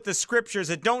to do with the scriptures.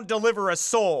 It don't deliver a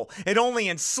soul. It only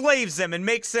enslaves them and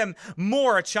makes them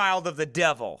more a child of the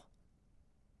devil.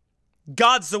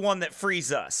 God's the one that frees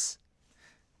us.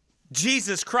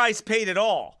 Jesus Christ paid it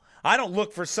all. I don't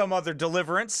look for some other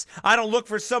deliverance. I don't look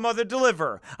for some other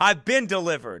deliverer. I've been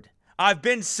delivered. I've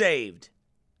been saved.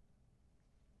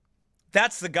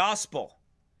 That's the gospel.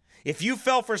 If you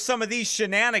fell for some of these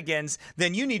shenanigans,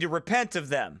 then you need to repent of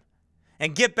them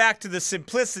and get back to the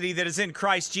simplicity that is in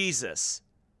Christ Jesus.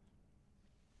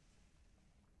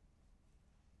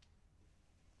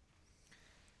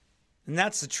 And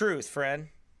that's the truth, friend.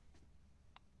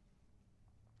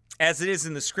 As it is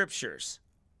in the scriptures.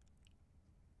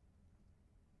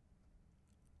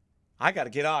 I got to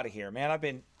get out of here, man. I've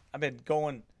been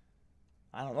going,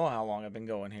 I don't know how long I've been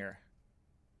going here.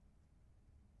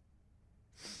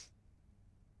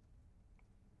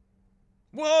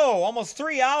 Whoa, almost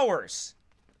 3 hours.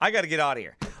 I got to get out of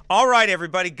here. All right,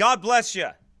 everybody. God bless you.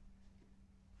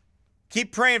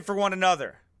 Keep praying for one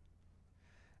another.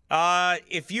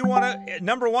 If you want to,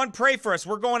 number one, pray for us.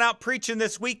 We're going out preaching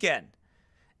this weekend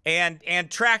and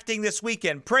tracting this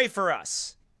weekend. Pray for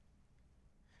us.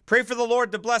 Pray for the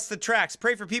Lord to bless the tracts.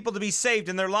 Pray for people to be saved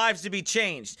and their lives to be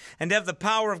changed and to have the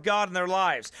power of God in their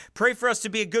lives. Pray for us to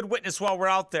be a good witness while we're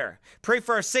out there. Pray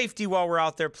for our safety while we're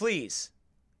out there, please.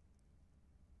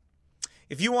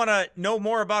 If you want to know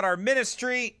more about our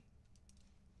ministry,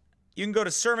 you can go to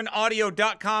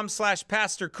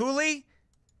sermonaudio.com/Pastor Cooley.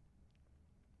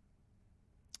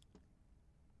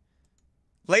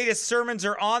 Latest sermons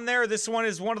are on there. This one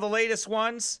is one of the latest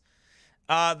ones.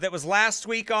 That was last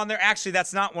week on there. Actually,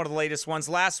 that's not one of the latest ones.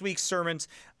 Last week's sermons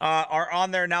are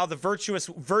on there now. The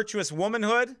virtuous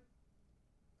womanhood.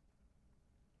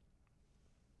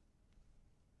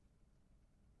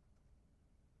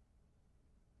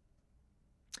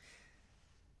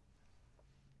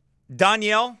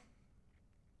 Danielle,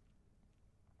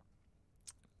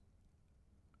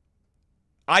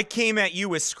 I came at you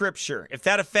with scripture. If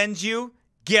that offends you,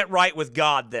 get right with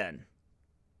God then.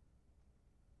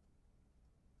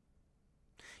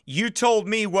 You told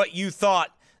me what you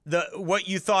thought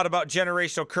about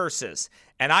generational curses,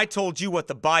 and I told you what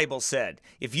the Bible said.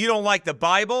 If you don't like the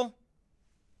Bible,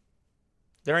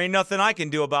 there ain't nothing I can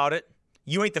do about it.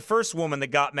 You ain't the first woman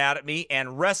that got mad at me,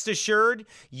 and rest assured,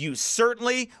 you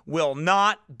certainly will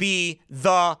not be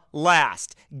the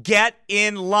last. Get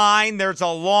in line. There's a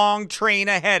long train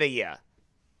ahead of you.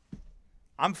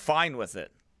 I'm fine with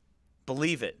it.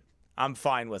 Believe it. I'm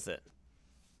fine with it.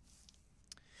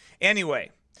 Anyway,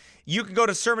 you can go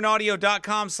to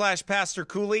sermonaudio.com/Pastor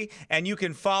Cooley, and you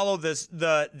can follow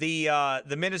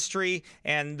the ministry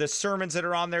and the sermons that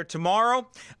are on there. Tomorrow,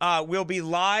 we'll be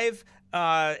live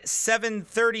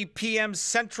 7:30 p.m.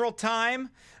 Central Time.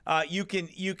 You can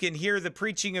hear the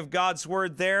preaching of God's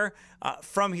word there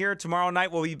from here. Tomorrow night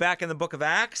we'll be back in the book of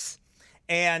Acts.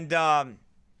 And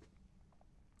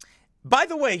by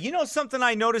the way, you know something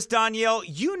I noticed, Danielle?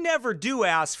 You never do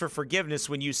ask for forgiveness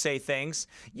when you say things.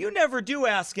 You never do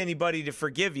ask anybody to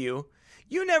forgive you.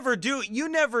 You never do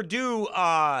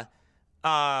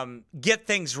get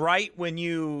things right when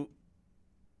you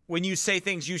say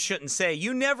things you shouldn't say.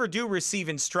 You never do receive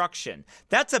instruction.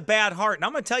 That's a bad heart. And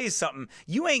I'm going to tell you something.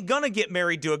 You ain't going to get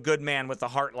married to a good man with a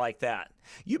heart like that.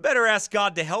 You better ask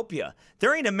God to help you.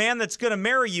 There ain't a man that's going to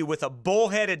marry you with a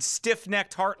bullheaded,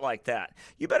 stiff-necked heart like that.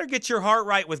 You better get your heart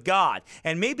right with God.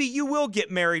 And maybe you will get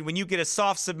married when you get a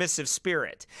soft, submissive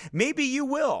spirit. Maybe you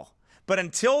will. But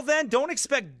until then, don't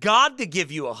expect God to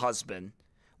give you a husband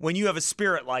when you have a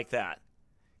spirit like that.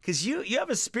 Because you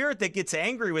have a spirit that gets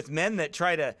angry with men that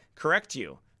try to correct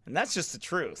you. And that's just the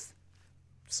truth.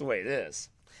 It's the way it is.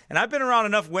 And I've been around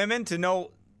enough women to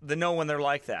know when they're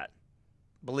like that.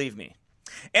 Believe me.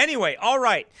 Anyway, all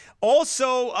right.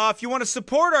 Also, if you want to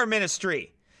support our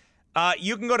ministry,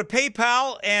 you can go to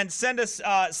PayPal and send us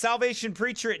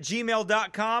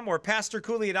salvationpreacher@gmail.com or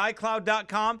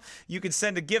pastorcooley@icloud.com. You can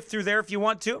send a gift through there if you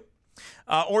want to.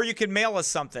 Or you can mail us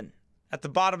something at the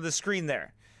bottom of the screen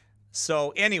there. So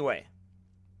anyway,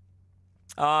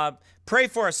 pray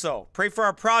for us, though. Pray for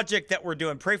our project that we're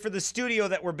doing. Pray for the studio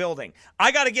that we're building.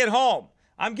 I got to get home.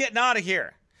 I'm getting out of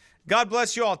here. God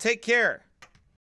bless you all. Take care.